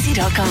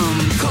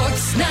milldc.com.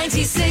 Cork's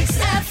 96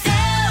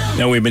 FM.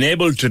 Now, we've been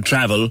able to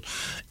travel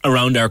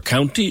around our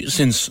county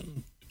since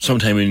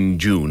sometime in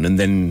June, and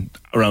then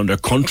around our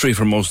country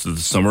for most of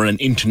the summer, and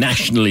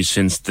internationally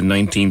since the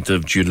 19th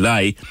of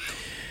July.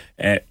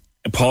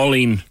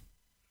 Pauline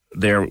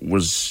there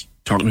was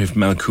talking to me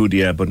from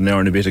Alcudia about an hour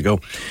and a bit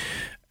ago,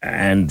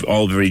 and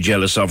all very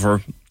jealous of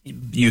her.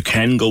 You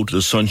can go to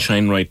the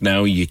sunshine right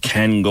now. You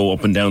can go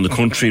up and down the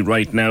country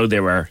right now.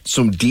 There are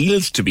some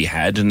deals to be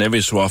had, and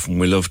every so often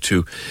we love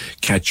to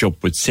catch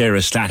up with Sarah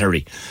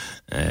Slattery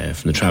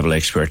from the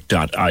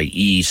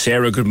travelexpert.ie.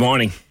 Sarah, good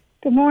morning.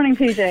 Good morning,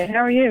 PJ.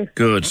 How are you?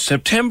 Good.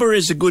 September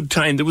is a good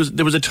time. There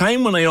was a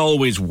time when I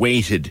always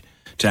waited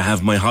to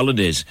have my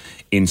holidays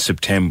in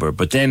September,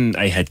 but then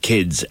I had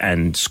kids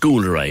and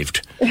school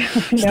arrived.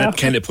 So that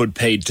kind of put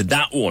paid to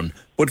that one.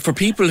 But for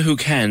people who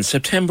can,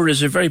 September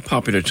is a very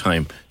popular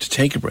time to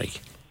take a break.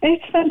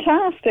 It's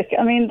fantastic.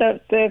 I mean,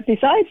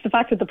 besides the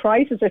fact that the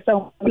prices are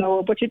so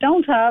low, but you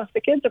don't have,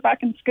 the kids are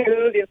back in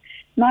school, you have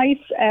nice,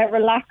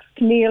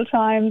 relaxed meal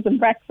times and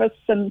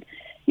breakfasts, and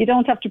you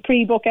don't have to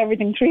pre-book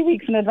everything 3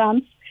 weeks in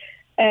advance.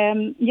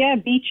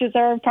 Beaches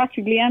are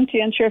practically empty,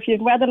 and sure, if you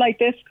had weather like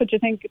this, could you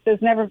think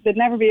there'd never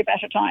be a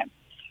better time?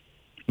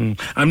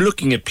 I'm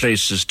looking at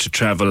places to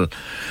travel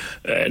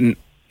in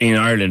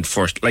Ireland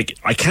first. Like,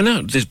 I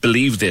cannot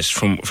disbelieve this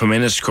from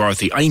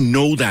Enniscorthy. I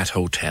know that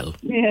hotel.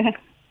 Yeah.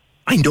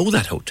 I know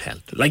that hotel.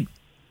 Like,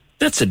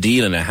 that's a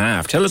deal and a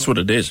half. Tell us what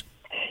it is.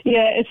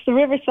 Yeah, it's the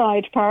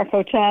Riverside Park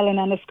Hotel in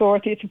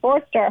Enniscorthy. It's a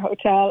 4-star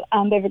hotel,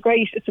 and they've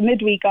it's a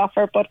midweek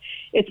offer, but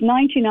it's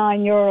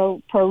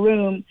 €99 per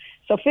room,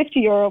 so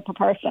 €50 per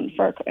person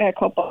for a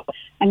couple.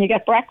 And you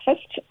get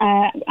breakfast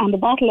and a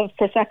bottle of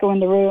Prosecco in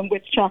the room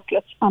with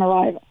chocolates on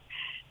arrival.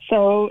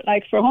 So,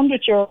 like, for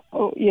 €100,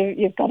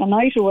 you've got a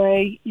night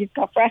away, you've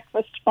got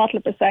breakfast, bottle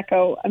of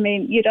Prosecco. I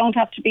mean, you don't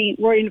have to be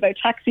worrying about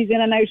taxis in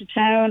and out of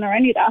town or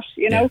any of that,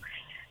 you know.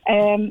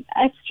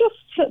 It's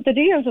just, the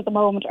deals at the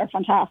moment are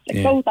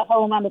fantastic, both at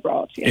home and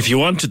abroad. Yeah. If you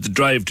wanted to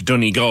drive to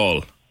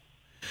Donegal,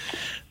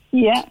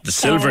 the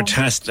Silver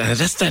Tast,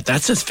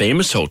 that's a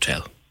famous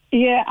hotel.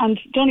 Yeah, and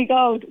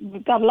Donegal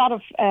got a lot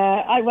of,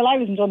 I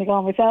was in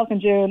Donegal myself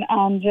in June,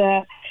 and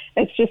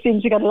it just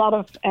seems to get a lot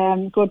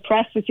of good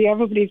press this year.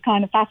 Everybody's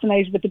kind of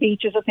fascinated with the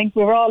beaches. I think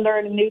we're all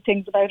learning new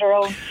things about our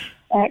own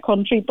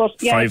country. But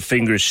yeah, Five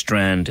Fingers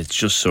Strand, it's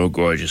just so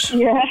gorgeous.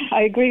 Yeah,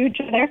 I agree with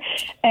you there.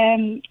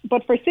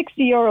 But for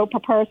 €60 per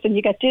person,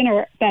 you get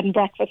dinner, bed and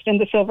breakfast in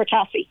the Silver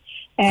Tassie.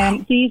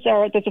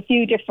 There's a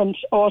few different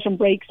autumn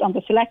breaks on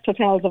the Select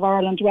Hotels of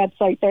Ireland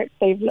website.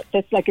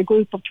 There's like a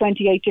group of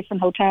 28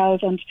 different hotels,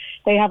 and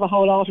they have a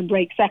whole autumn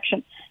break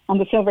section, and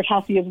the Silver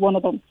Tassie is one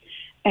of them.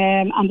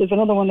 And there's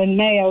another one in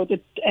Mayo, the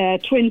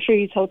Twin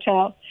Trees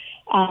Hotel,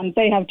 and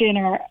they have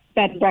dinner,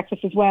 bed and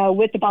breakfast as well,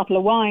 with a bottle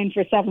of wine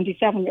for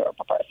 €77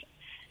 per person.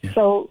 Yeah.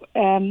 So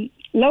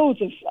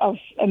loads of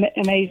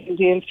amazing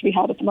deals to be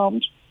had at the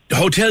moment.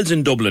 Hotels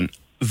in Dublin,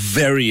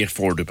 very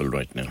affordable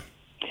right now.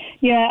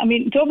 Yeah, I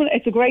mean, Dublin,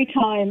 it's a great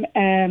time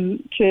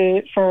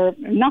for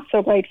not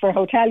so great for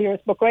hoteliers,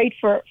 but great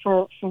for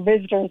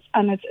visitors.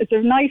 And it's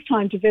a nice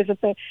time to visit.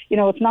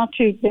 It's not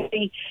too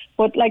busy,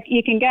 but like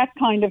you can get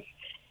kind of,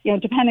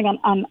 depending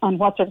on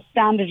what sort of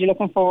standard you're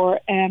looking for.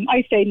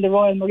 I stayed in the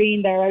Royal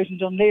Marine there out in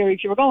Dunleary.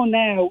 If you were going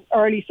now,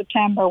 early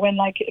September, when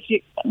if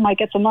you might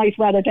get some nice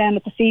weather down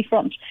at the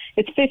seafront,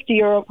 it's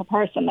 €50 per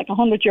person, like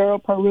 €100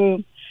 per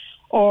room.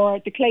 Or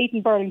the Clayton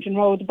Burlington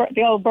Road,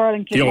 the old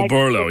Burlington. The old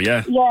Burlow,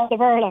 yeah. Yeah, the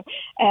Burlow.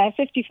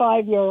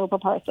 €55 per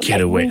person.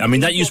 Get away. I mean,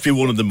 that used to be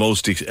one of the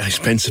most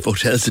expensive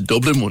hotels in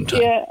Dublin one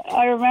time. Yeah,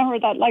 I remember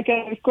that.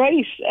 It was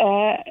great.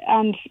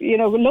 And,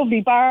 a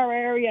lovely bar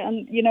area.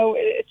 And,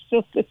 it's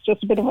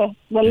just a bit of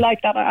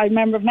like that. I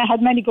remember I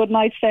had many good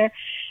nights there.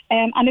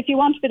 And if you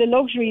want a bit of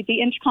luxury,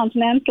 the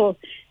Intercontinental,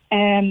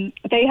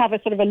 they have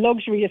a sort of a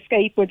luxury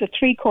escape with a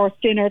 3-course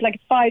dinner, like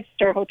a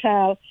 5-star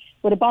hotel,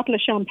 with a bottle of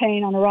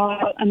champagne on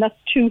arrival, and that's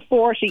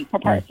 $240 per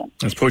person.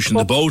 That's pushing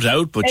the boat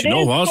out, but you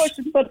know what?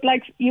 But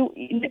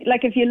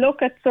if you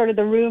look at sort of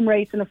the room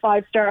rates in a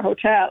 5-star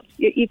hotel,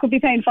 you could be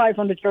paying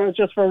 €500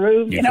 just for a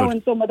room,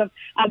 in some of them.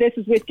 And this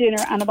is with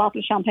dinner and a bottle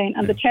of champagne.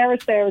 And the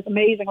terrace there is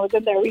amazing. I was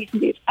in there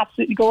recently. It's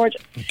absolutely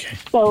gorgeous. Okay.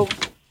 So,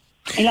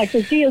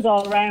 there's deals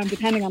all around,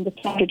 depending on the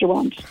standard you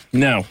want.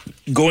 Now,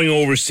 going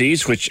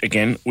overseas, which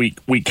again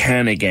we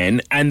can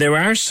again, and there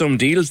are some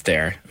deals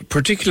there.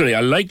 Particularly,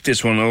 I like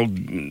this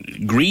one.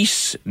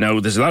 Greece.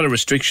 Now, there's a lot of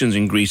restrictions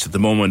in Greece at the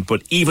moment,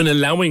 but even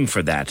allowing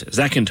for that,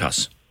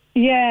 Zakynthos.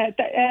 Yeah,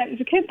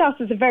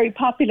 Zakynthos is a very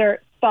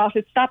popular spot.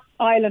 It's that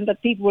island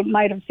that people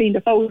might have seen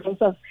the photos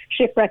of,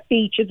 Shipwreck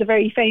Beach. It's a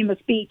very famous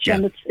beach,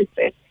 and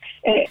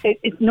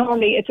it's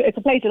normally it's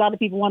a place a lot of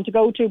people want to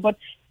go to, but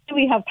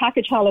we have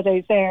package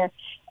holidays there,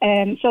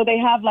 so they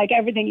have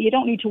everything. You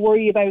don't need to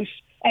worry about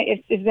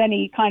if there's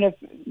any kind of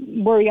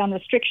worry on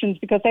restrictions,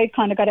 because they've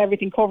kind of got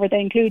everything covered.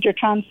 They include your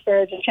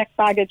transfers, your checked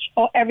baggage,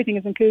 everything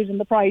is included in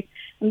the price,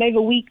 and they have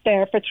a week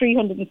there for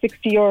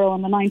 €360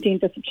 on the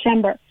 19th of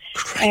September.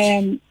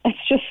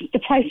 It's just, the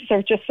prices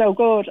are just so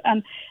good,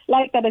 and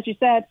like that, as you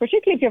said,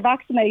 particularly if you're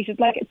vaccinated,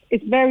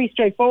 it's very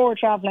straightforward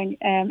travelling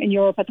in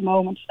Europe at the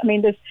moment. I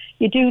mean,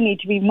 you do need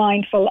to be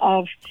mindful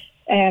of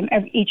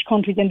each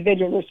country's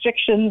individual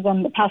restrictions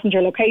and the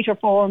passenger locator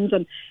forms,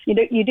 and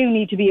you do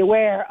need to be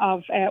aware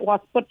of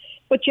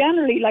but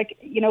generally,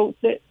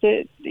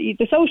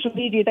 the social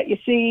media that you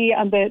see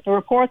and the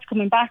reports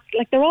coming back,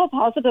 they're all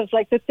positive.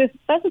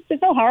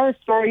 There's no horror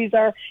stories,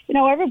 or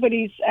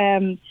everybody's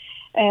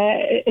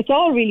it's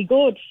all really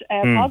good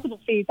positive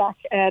feedback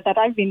that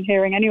I've been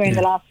hearing anyway in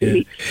the last few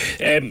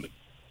weeks.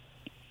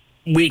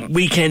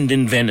 Weekend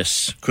in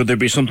Venice. Could there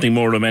be something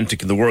more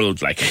romantic in the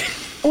world?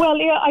 Well,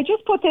 yeah, I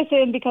just put this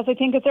in because I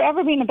think, has there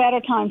ever been a better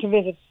time to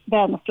visit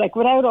Venice?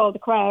 Without all the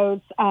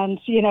crowds, and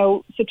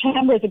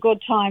September is a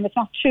good time. It's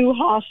not too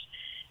hot,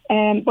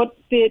 but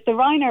the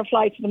Ryanair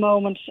flights at the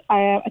moment,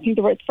 I think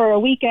they were for a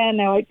weekend.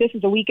 Now, this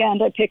is a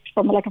weekend I picked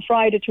from a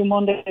Friday to a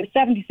Monday,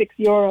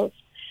 €76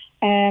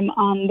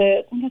 on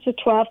the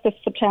 12th of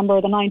September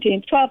or the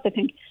 19th, 12th, I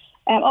think.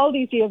 All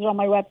these deals are on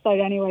my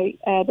website anyway,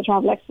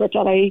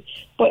 thetravelexpert.ie,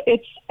 but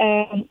it's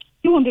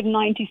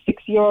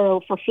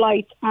 €296 for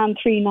flights and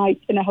 3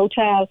 nights in a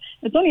hotel.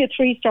 It's only a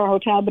 3-star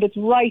hotel, but it's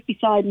right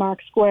beside Mark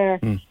Square.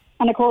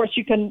 And of course,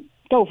 you can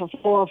go for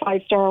 4 or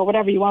 5 star or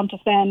whatever you want to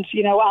spend,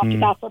 after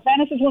that. But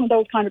Venice is one of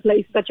those kind of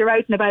places that you're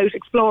out and about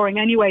exploring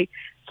anyway.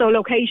 So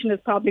location is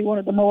probably one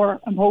of the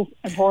more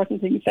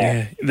important things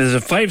there. There's a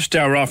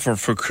 5-star offer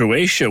for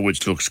Croatia,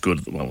 which looks good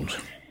at the moment.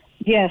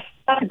 Yes,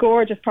 that's a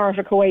gorgeous part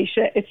of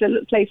Croatia. It's a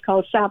little place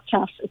called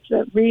Savtat.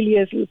 It really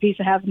is a little piece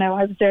of heaven now.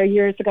 I was there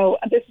years ago,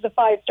 and this is a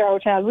 5-star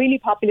hotel, really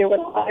popular with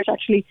Irish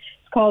actually.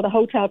 It's called the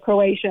Hotel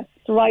Croatia.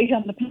 It's right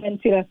on the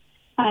peninsula,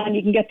 and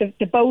you can get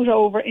the boat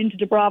over into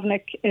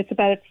Dubrovnik. It's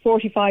about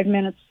 45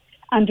 minutes,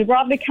 and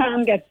Dubrovnik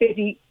can get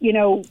busy,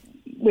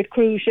 with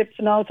cruise ships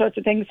and all sorts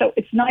of things. So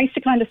it's nice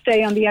to kind of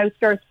stay on the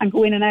outskirts and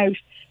go in and out.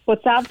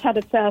 But Savtat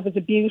itself is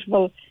a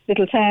beautiful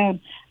little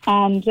town.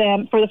 And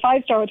for the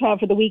 5-star hotel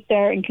for the week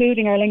there,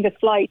 including Aer Lingus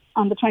flights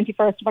on the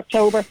 21st of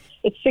October,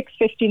 it's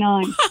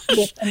 $659.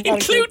 Yes,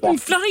 including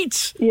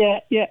flights? Yeah.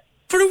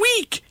 For a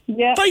week?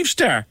 Yeah.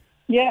 5-star?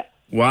 Yeah.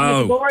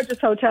 Wow. It's a gorgeous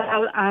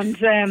hotel, and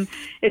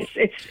it's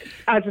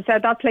as I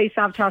said, that place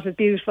Savtat is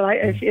beautiful.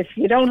 If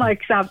you don't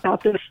like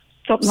Savtat, there's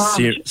something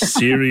wrong.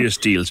 Serious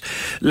deals.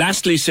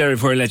 Lastly, Sarah,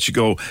 before I let you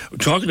go,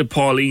 talking to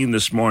Pauline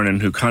this morning,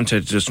 who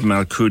contacted us from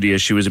Alcudia.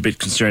 She was a bit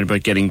concerned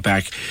about getting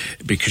back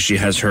because she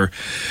had her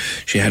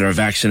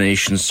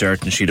vaccination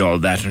cert and she'd all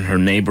that, and her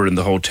neighbour in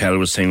the hotel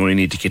was saying, we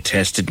need to get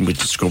tested, and we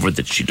discovered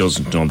that she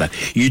doesn't know that.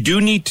 You do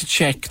need to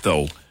check,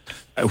 though,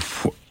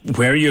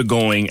 where you're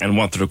going and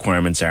what the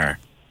requirements are.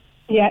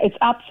 Yeah, it's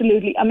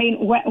absolutely. I mean,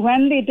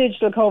 when the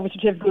digital COVID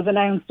certificate was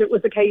announced, it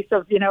was a case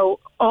of,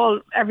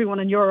 everyone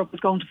in Europe was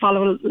going to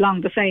follow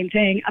along the same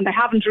thing, and they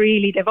haven't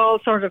really. They've all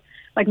sort of,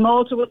 like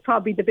Malta was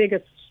probably the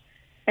biggest,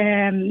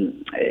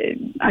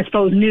 I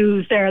suppose,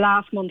 news there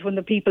last month when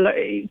the people,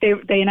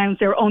 they announced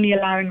they were only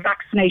allowing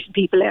vaccinated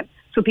people in.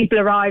 So people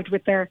arrived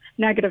with their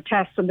negative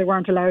tests and they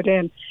weren't allowed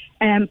in.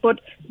 But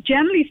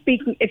generally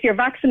speaking, if you're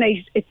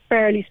vaccinated, it's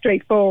fairly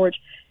straightforward.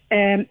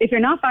 If you're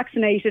not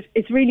vaccinated,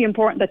 it's really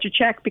important that you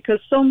check, because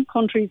some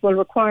countries will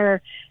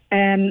require,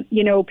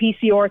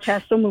 PCR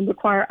tests. Some will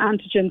require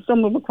antigens.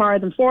 Some will require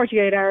them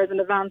 48 hours in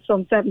advance,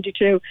 some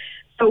 72.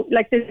 So,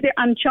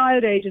 and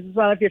child ages as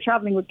well. If you're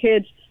travelling with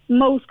kids,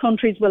 most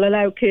countries will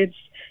allow kids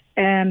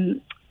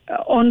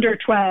under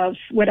 12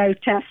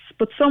 without tests.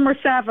 But some are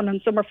 7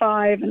 and some are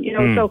 5, and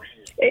so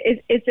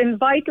it's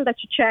vital that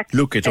you check.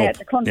 Look it up.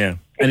 Yeah,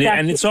 exactly.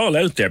 and it's all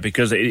out there,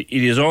 because it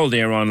is all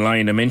there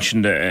online. I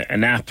mentioned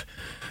an app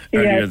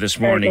earlier this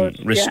morning,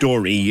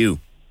 Restore EU.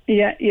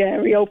 Yeah,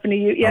 Reopen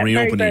EU. Yeah,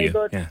 Reopen very EU.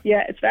 good.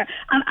 Yeah, it's fair.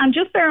 And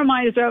just bear in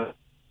mind as well,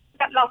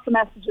 I get lots of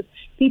messages.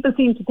 People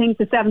seem to think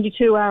the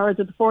 72 hours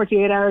or the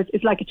 48 hours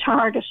is like a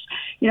target.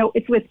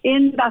 It's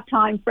within that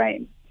time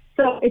frame.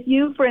 So if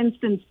you, for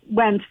instance,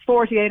 went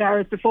 48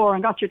 hours before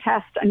and got your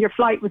test and your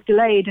flight was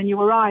delayed and you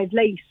arrived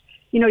late,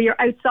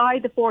 you're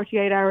outside the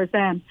 48 hours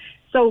then.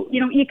 So,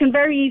 you can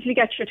very easily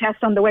get your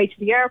test on the way to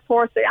the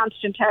airport, the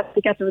antigen test,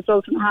 to get the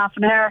result in half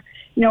an hour.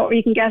 Or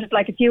you can get it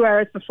like a few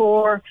hours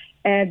before,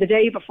 the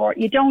day before.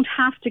 You don't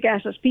have to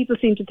get it. People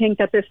seem to think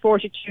that this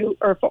 42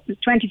 or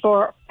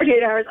 24,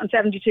 48 hours and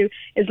 72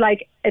 is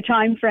like a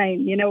time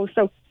frame,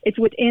 so it's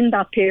within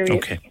that period.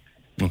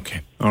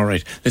 Okay. All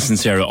right. Listen,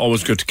 Sarah,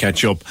 always good to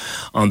catch up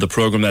on the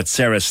programme. That's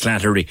Sarah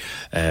Slattery.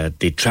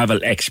 The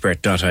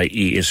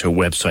travelexpert.ie is her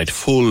website,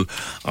 full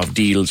of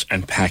deals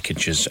and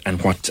packages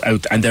and what's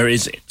out. And there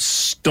is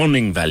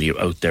stunning value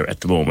out there at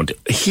the moment,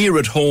 here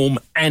at home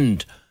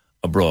and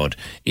abroad,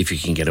 if you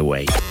can get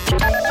away.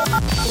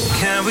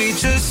 Can we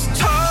just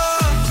talk?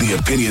 The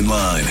Opinion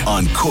Line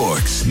on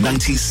Cork's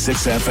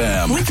 96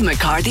 FM. With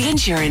McCarthy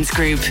Insurance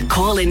Group.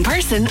 Call in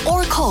person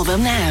or call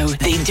them now.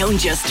 They don't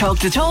just talk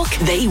the talk,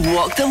 they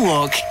walk the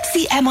walk.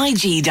 See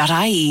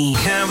MIG.ie.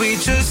 Can we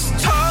just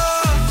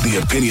talk? The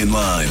Opinion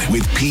Line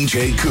with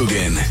PJ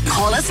Coogan.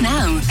 Call us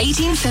now,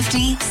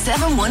 1850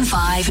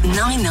 715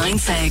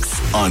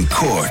 996. On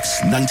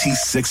Cork's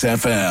 96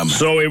 FM.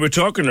 So we were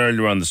talking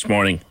earlier on this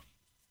morning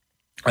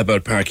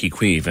about Páirc Uí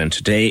Chaoimh, and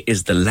today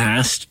is the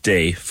last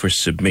day for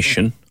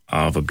submission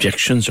of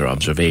objections or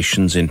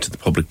observations into the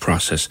public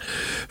process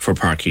for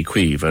Páirc Uí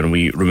Chaoimh. And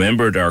we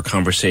remembered our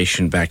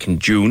conversation back in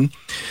June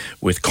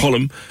with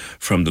Colm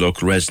from the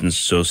local Residents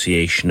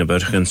Association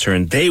about how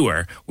concerned they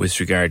were with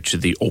regard to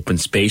the open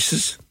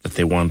spaces that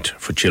they want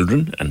for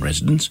children and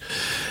residents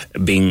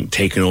being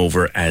taken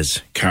over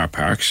as car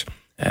parks.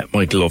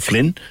 Michael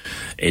O'Flynn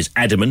is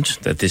adamant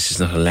that this is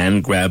not a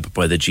land grab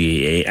by the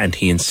GAA, and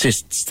he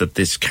insists that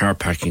this car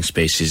parking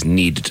space is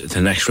needed.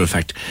 In actual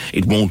fact,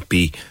 it won't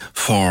be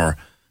for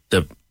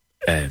the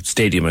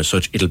stadium as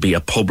such. It'll be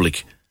a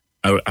public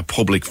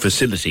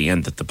facility,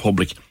 and that the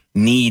public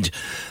need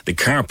the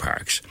car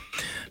parks.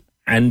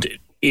 And it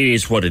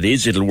is what it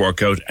is. It'll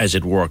work out as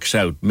it works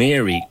out.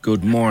 Mary,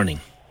 good morning.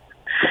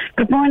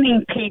 Good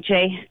morning,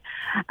 PJ.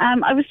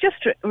 I was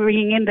just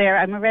ringing in there.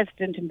 I'm a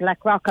resident in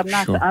Blackrock. I'm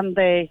not on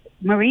the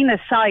marina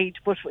side,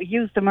 but we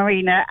use the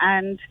marina,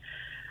 and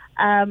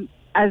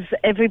as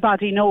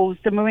everybody knows,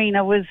 the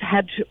marina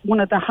had one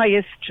of the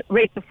highest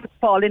rates of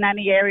footfall in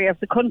any area of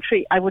the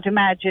country, I would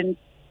imagine,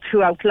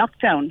 throughout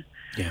lockdown.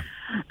 Yeah.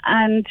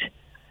 And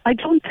I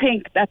don't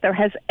think that there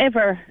has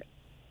ever,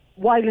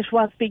 while it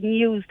was being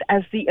used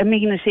as the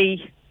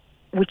amenity,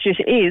 which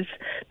it is,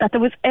 that there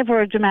was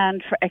ever a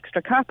demand for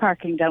extra car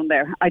parking down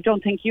there. I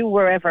don't think you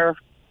were ever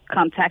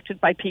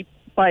contacted by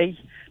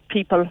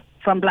people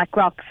from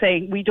Blackrock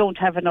saying we don't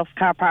have enough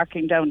car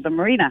parking down the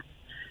marina.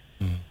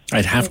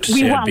 I'd have to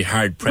say I'd be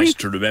hard-pressed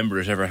to remember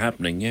it ever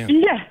happening, yeah.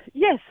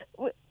 Yes.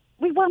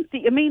 We want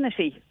the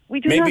amenity. We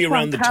do Maybe not around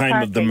want the car time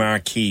parking. of the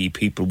marquee,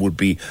 people would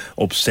be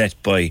upset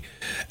by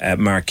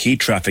marquee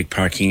traffic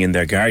parking in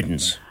their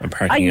gardens and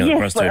parking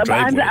across their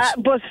driveways.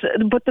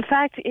 But the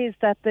fact is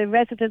that the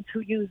residents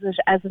who use it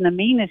as an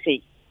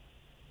amenity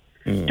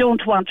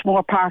don't want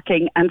more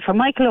parking. And for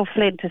Michael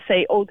O'Flynn to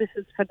say, this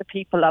is for the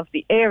people of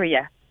the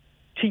area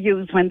to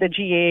use when the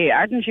GAA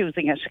aren't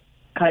using it,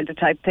 kind of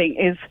type thing,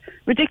 is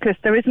ridiculous.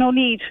 There is no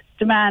need,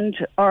 demand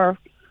or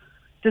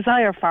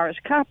desire for it.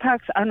 Car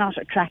parks are not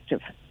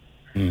attractive.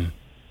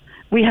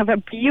 We have a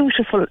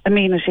beautiful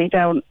amenity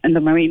down in the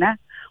marina.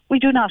 We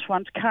do not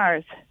want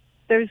cars.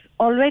 There's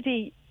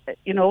already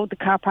the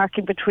car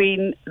parking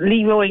between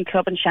Lee Rowing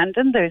Club and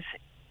Shandon. There's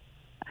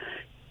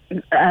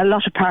a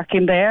lot of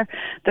parking there.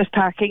 There's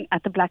parking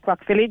at the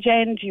Blackrock Village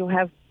end. You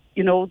have,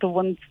 the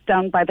ones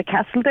down by the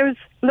castle. There's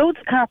loads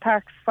of car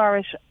parks for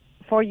it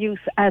for use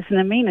as an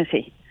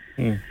amenity.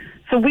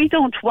 So we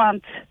don't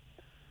want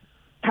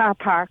car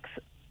parks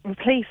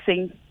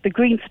replacing the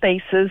green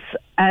spaces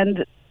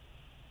and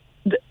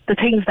the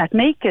things that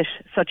make it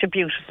such a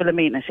beautiful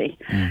amenity.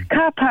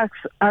 Car parks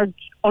are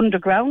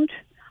underground,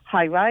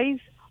 high-rise,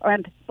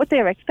 but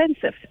they're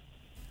expensive.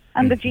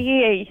 And the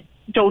GAA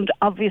don't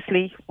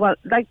obviously,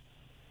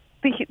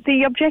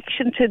 the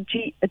objection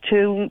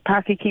to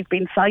Parky Keep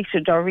being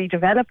sited or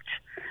redeveloped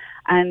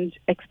and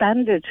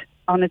expanded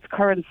on its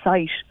current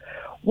site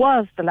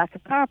was the lack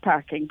of car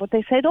parking. But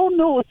they said, oh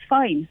no, it's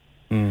fine.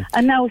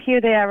 And now here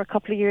they are a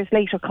couple of years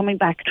later coming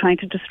back trying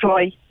to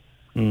destroy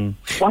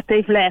what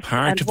they've left.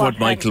 Part of what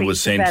Michael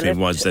was saying to me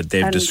was that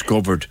they've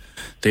discovered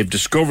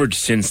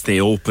since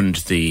they opened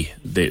the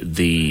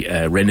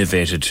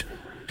renovated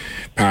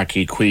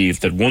Parky Queeve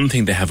that one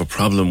thing they have a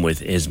problem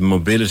with is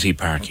mobility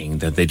parking,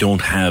 that they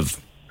don't have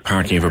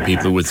parking for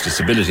people with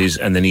disabilities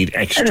and they need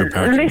extra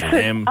parking for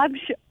them.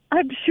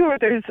 I'm sure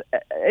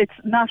it's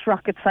not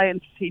rocket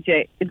science,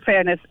 TJ. In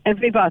fairness,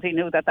 everybody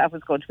knew that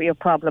was going to be a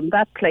problem.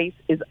 That place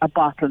is a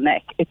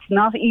bottleneck. It's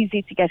not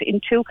easy to get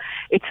into.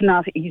 It's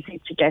not easy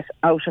to get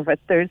out of it.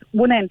 There's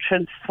one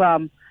entrance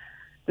from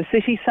the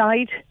city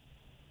side,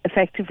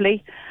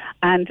 effectively,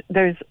 and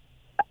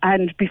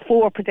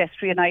before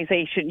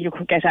pedestrianisation, you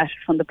could get at it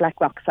from the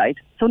Blackrock side.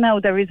 So now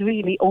there is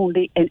really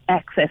only an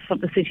access from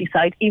the city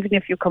side. Even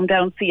if you come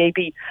down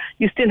CAB,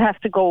 you still have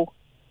to go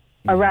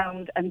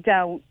around and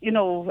down. It's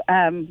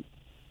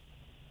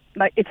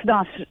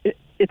not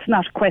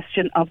a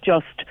question of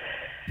just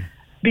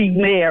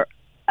being there.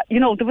 There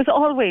was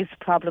always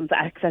problems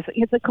accessing.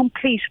 It's a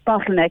complete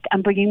bottleneck,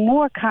 and bringing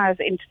more cars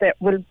into there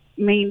will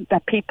mean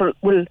that people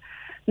will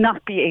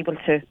not be able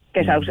to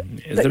get out.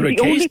 Is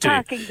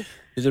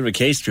there a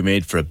case to be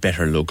made for a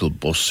better local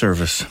bus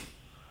service?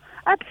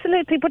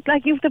 Absolutely, but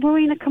you've the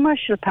Marina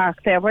Commercial Park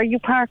there, where you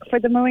park for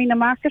the Marina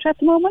Market at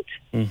the moment.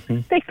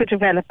 They could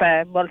develop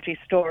a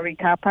multi-storey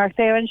car park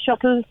there and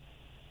shuttle.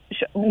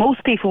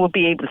 Most people would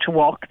be able to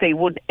walk. They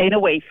would, in a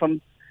way, from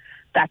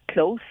that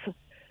close.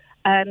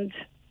 And,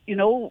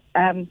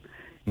 and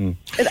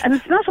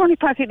it's not only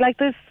parking,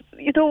 there's,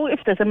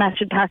 if there's a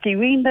match in Parky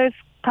Reen, there's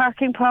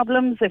parking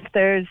problems. If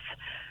there's,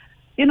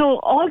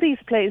 all these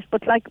places,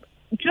 but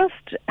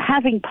just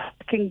having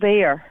parking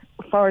there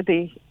for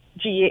the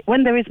GA,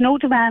 when there is no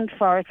demand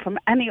for it from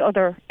any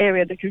other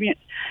area of the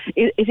community,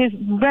 it is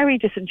very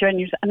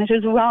disingenuous, and it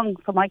is wrong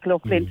for Michael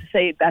O'Flynn to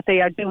say that they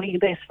are doing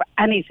this for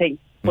anything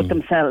but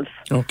themselves.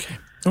 Okay.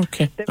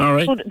 All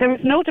right. There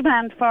is no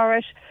demand for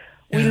it.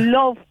 We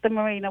love the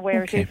marina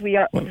where it is. We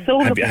are so.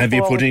 Have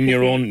you put in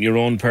your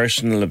own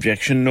personal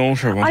objection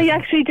note or what? I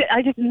actually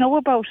I didn't know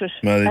about it.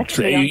 Well,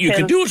 you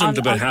can do it until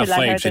about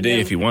 5:30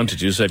 today if you wanted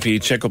to. So if you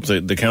check up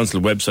the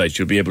council website,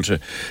 you'll be able to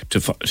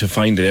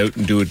find it out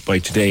and do it by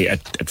today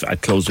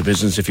at close of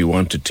business if you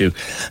wanted to.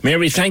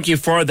 Mary, thank you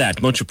for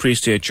that. Much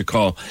appreciate your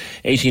call.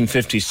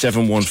 1850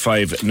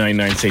 715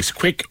 996.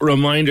 Quick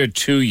reminder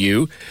to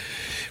you.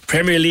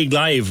 Premier League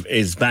Live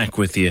is back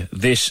with you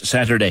this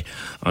Saturday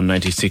on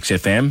 96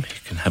 FM.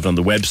 You can have it on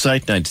the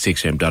website,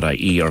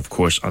 96fm.ie, or of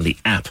course on the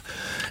app.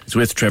 It's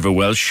with Trevor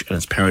Welsh and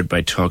it's powered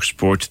by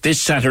TalkSport.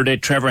 This Saturday,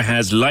 Trevor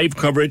has live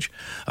coverage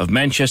of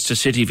Manchester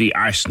City v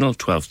Arsenal,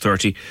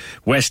 12:30,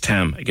 West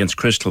Ham against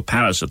Crystal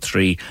Palace at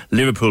 3,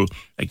 Liverpool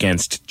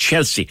against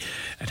Chelsea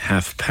at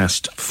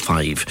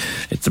 5:30.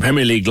 It's the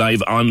Premier League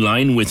Live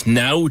online with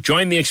Now.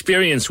 Join the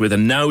experience with a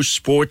Now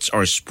Sports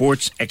or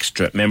Sports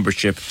Extra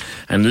membership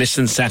and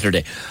listen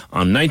Saturday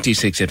on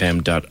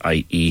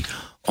 96fm.ie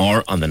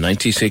or on the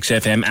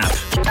 96FM app.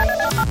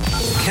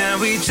 Can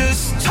we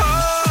just talk?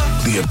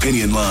 The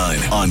Opinion Line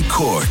on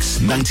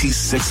Cork's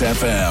 96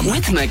 FM.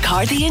 With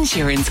McCarthy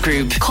Insurance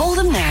Group. Call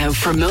them now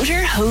for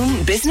motor,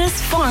 home,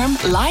 business, farm,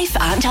 life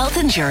and health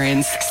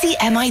insurance. See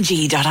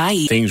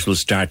MIG.ie. Things will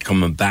start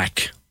coming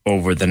back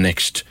over the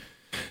next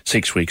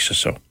 6 weeks or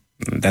so.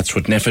 That's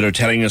what NPHET are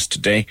telling us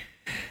today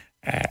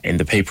in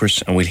the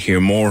papers, and we'll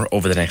hear more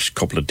over the next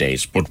couple of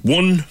days. But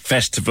one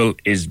festival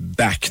is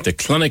back, the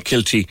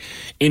Clonakilty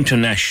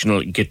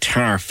International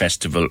Guitar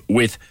Festival,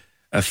 with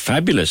a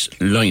fabulous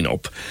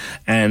lineup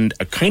and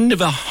a kind of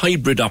a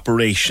hybrid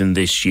operation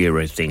this year,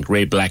 I think.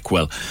 Ray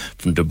Blackwell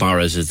from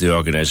Dubarras is the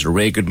organiser.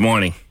 Ray, good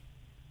morning.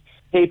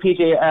 Hey,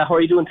 PJ, how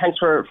are you doing? Thanks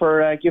for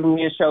giving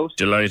me a shout.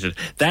 Delighted.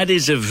 That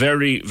is a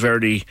very,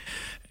 very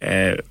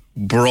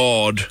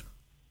broad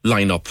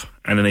lineup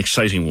and an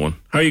exciting one.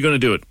 How are you going to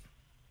do it?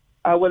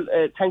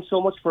 Thanks so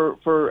much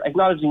for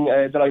acknowledging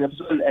the lineup as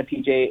well,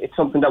 PJ. It's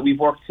something that we've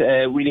worked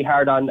really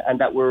hard on and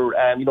that we're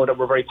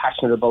very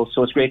passionate about.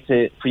 So it's great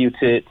for you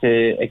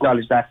to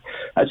acknowledge that.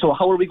 So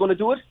how are we going to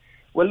do it?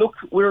 Well, look,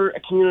 we're a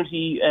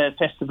community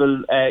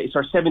festival. It's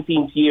our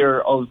 17th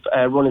year of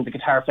running the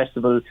Guitar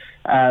Festival.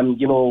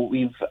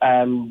 We've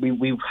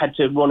had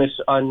to run it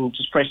on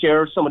just fresh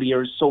air some of the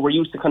years, so we're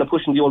used to kind of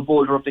pushing the old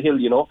boulder up the hill,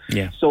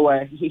 Yeah. So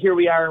here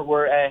we are.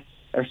 We're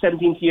our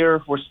 17th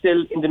year. We're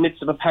still in the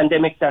midst of a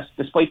pandemic that,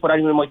 despite what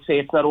anyone might say,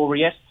 it's not over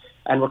yet,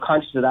 and we're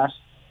conscious of that.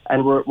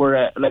 And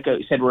we're like I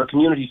said, we're a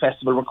community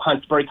festival. We're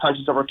very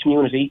conscious of our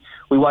community.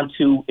 We want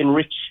to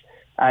enrich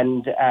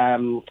and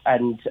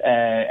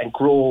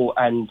grow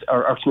and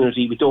our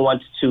community. We don't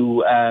want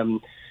to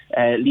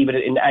leave it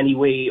in any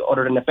way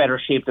other than a better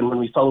shape than when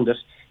we found it.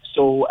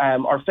 So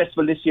our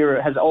festival this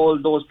year has all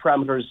those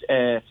parameters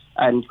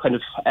and kind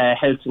of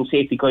health and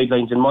safety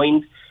guidelines in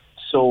mind.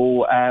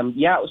 So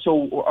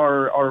so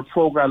our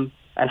programme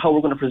and how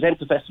we're going to present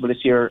the festival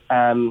this year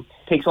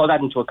takes all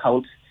that into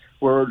account.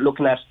 We're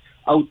looking at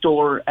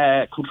outdoor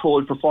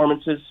controlled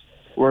performances.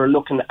 We're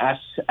looking at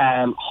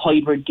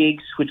hybrid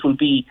gigs, which will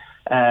be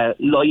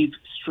live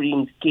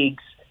streamed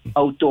gigs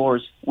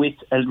outdoors with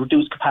a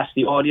reduced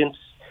capacity audience.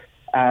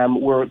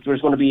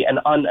 There's going to be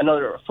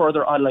another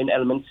further online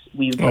element.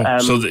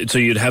 So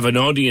you'd have an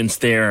audience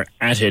there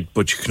at it,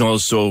 but you can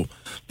also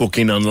book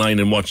in online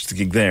and watch the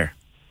gig there.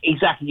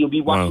 Exactly, you'll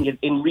be watching it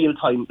in real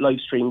time, live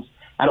streams.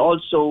 And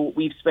also,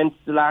 we've spent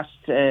the last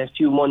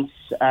few months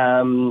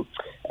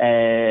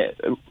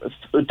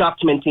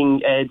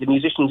documenting the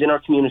musicians in our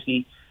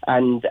community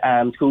and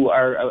who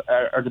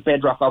are the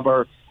bedrock of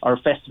our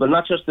festival.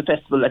 Not just the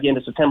festival at the end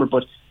of September,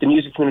 but the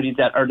music community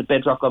that are the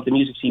bedrock of the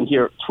music scene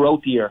here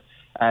throughout the year.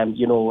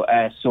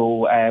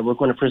 So we're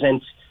going to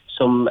present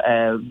some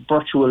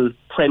virtual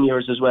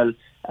premieres as well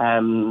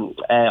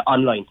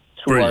online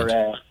through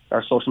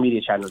our social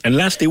media channels. And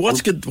lastly,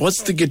 what's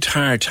the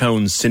Guitar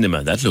Town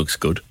Cinema? That looks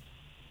good.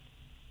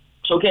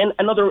 So again,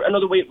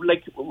 another way,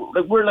 like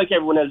we're like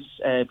everyone else,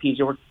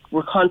 PJ.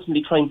 We're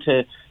constantly trying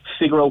to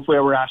figure out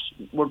where we're at.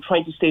 We're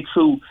trying to stay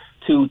true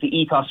to the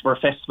ethos of our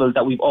festival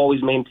that we've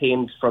always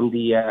maintained from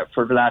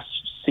for the last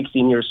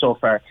 16 years so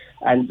far.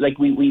 And like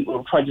we're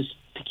trying to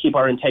keep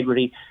our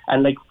integrity.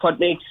 And like what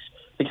makes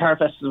the Guitar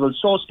Festival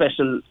so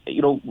special,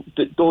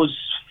 those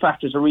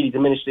factors are really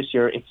diminished this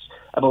year. It's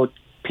about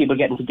people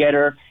getting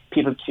together,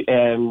 people,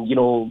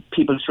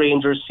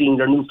 strangers seeing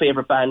their new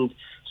favourite band.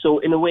 So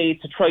in a way,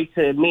 to try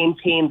to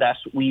maintain that,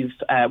 we're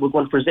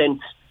going to present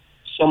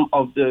some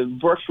of the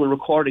virtual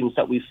recordings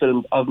that we've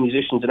filmed of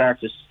musicians and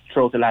artists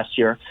throughout the last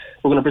year.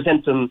 We're going to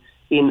present them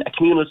in a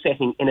communal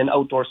setting in an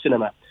outdoor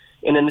cinema,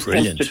 in an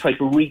attempt to try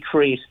to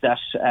recreate that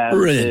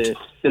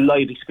the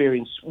live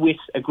experience with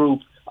a group,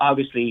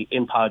 obviously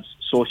in pods,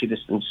 social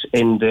distance,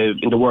 in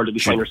the world that we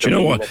find ourselves in. Do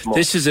you know what?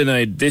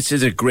 This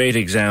is a great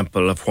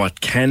example of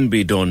what can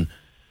be done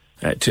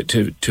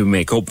to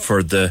make up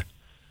for the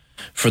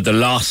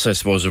loss, I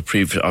suppose, of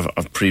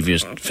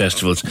previous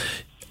festivals.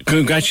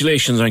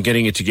 Congratulations on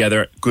getting it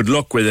together. Good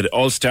luck with it. It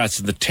all starts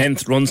on the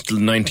 10th, runs till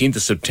the 19th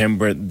of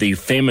September. The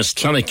famous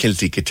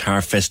Clonakilty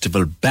Guitar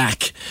Festival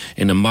back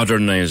in a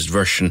modernised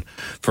version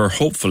for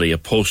hopefully a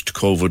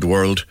post-COVID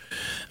world,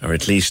 or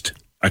at least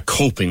a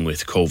coping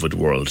with COVID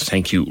world.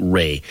 Thank you,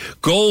 Ray.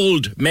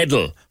 Gold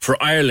medal for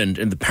Ireland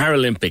in the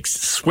Paralympics.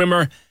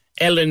 Swimmer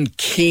Ellen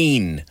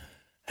Keane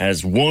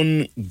has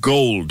won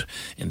gold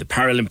in the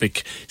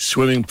Paralympic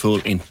swimming pool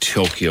in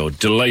Tokyo.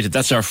 Delighted.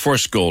 That's our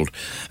first gold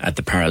at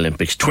the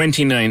Paralympics.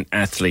 29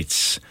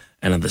 athletes.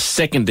 And on the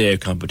second day of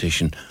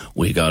competition,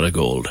 we got a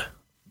gold.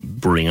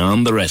 Bring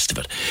on the rest of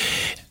it.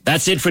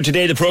 That's it for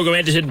today. The programme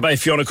edited by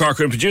Fiona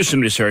Corcoran, produced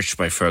and researched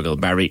by Fergal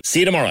Barry. See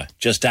you tomorrow,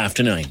 just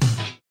after 9.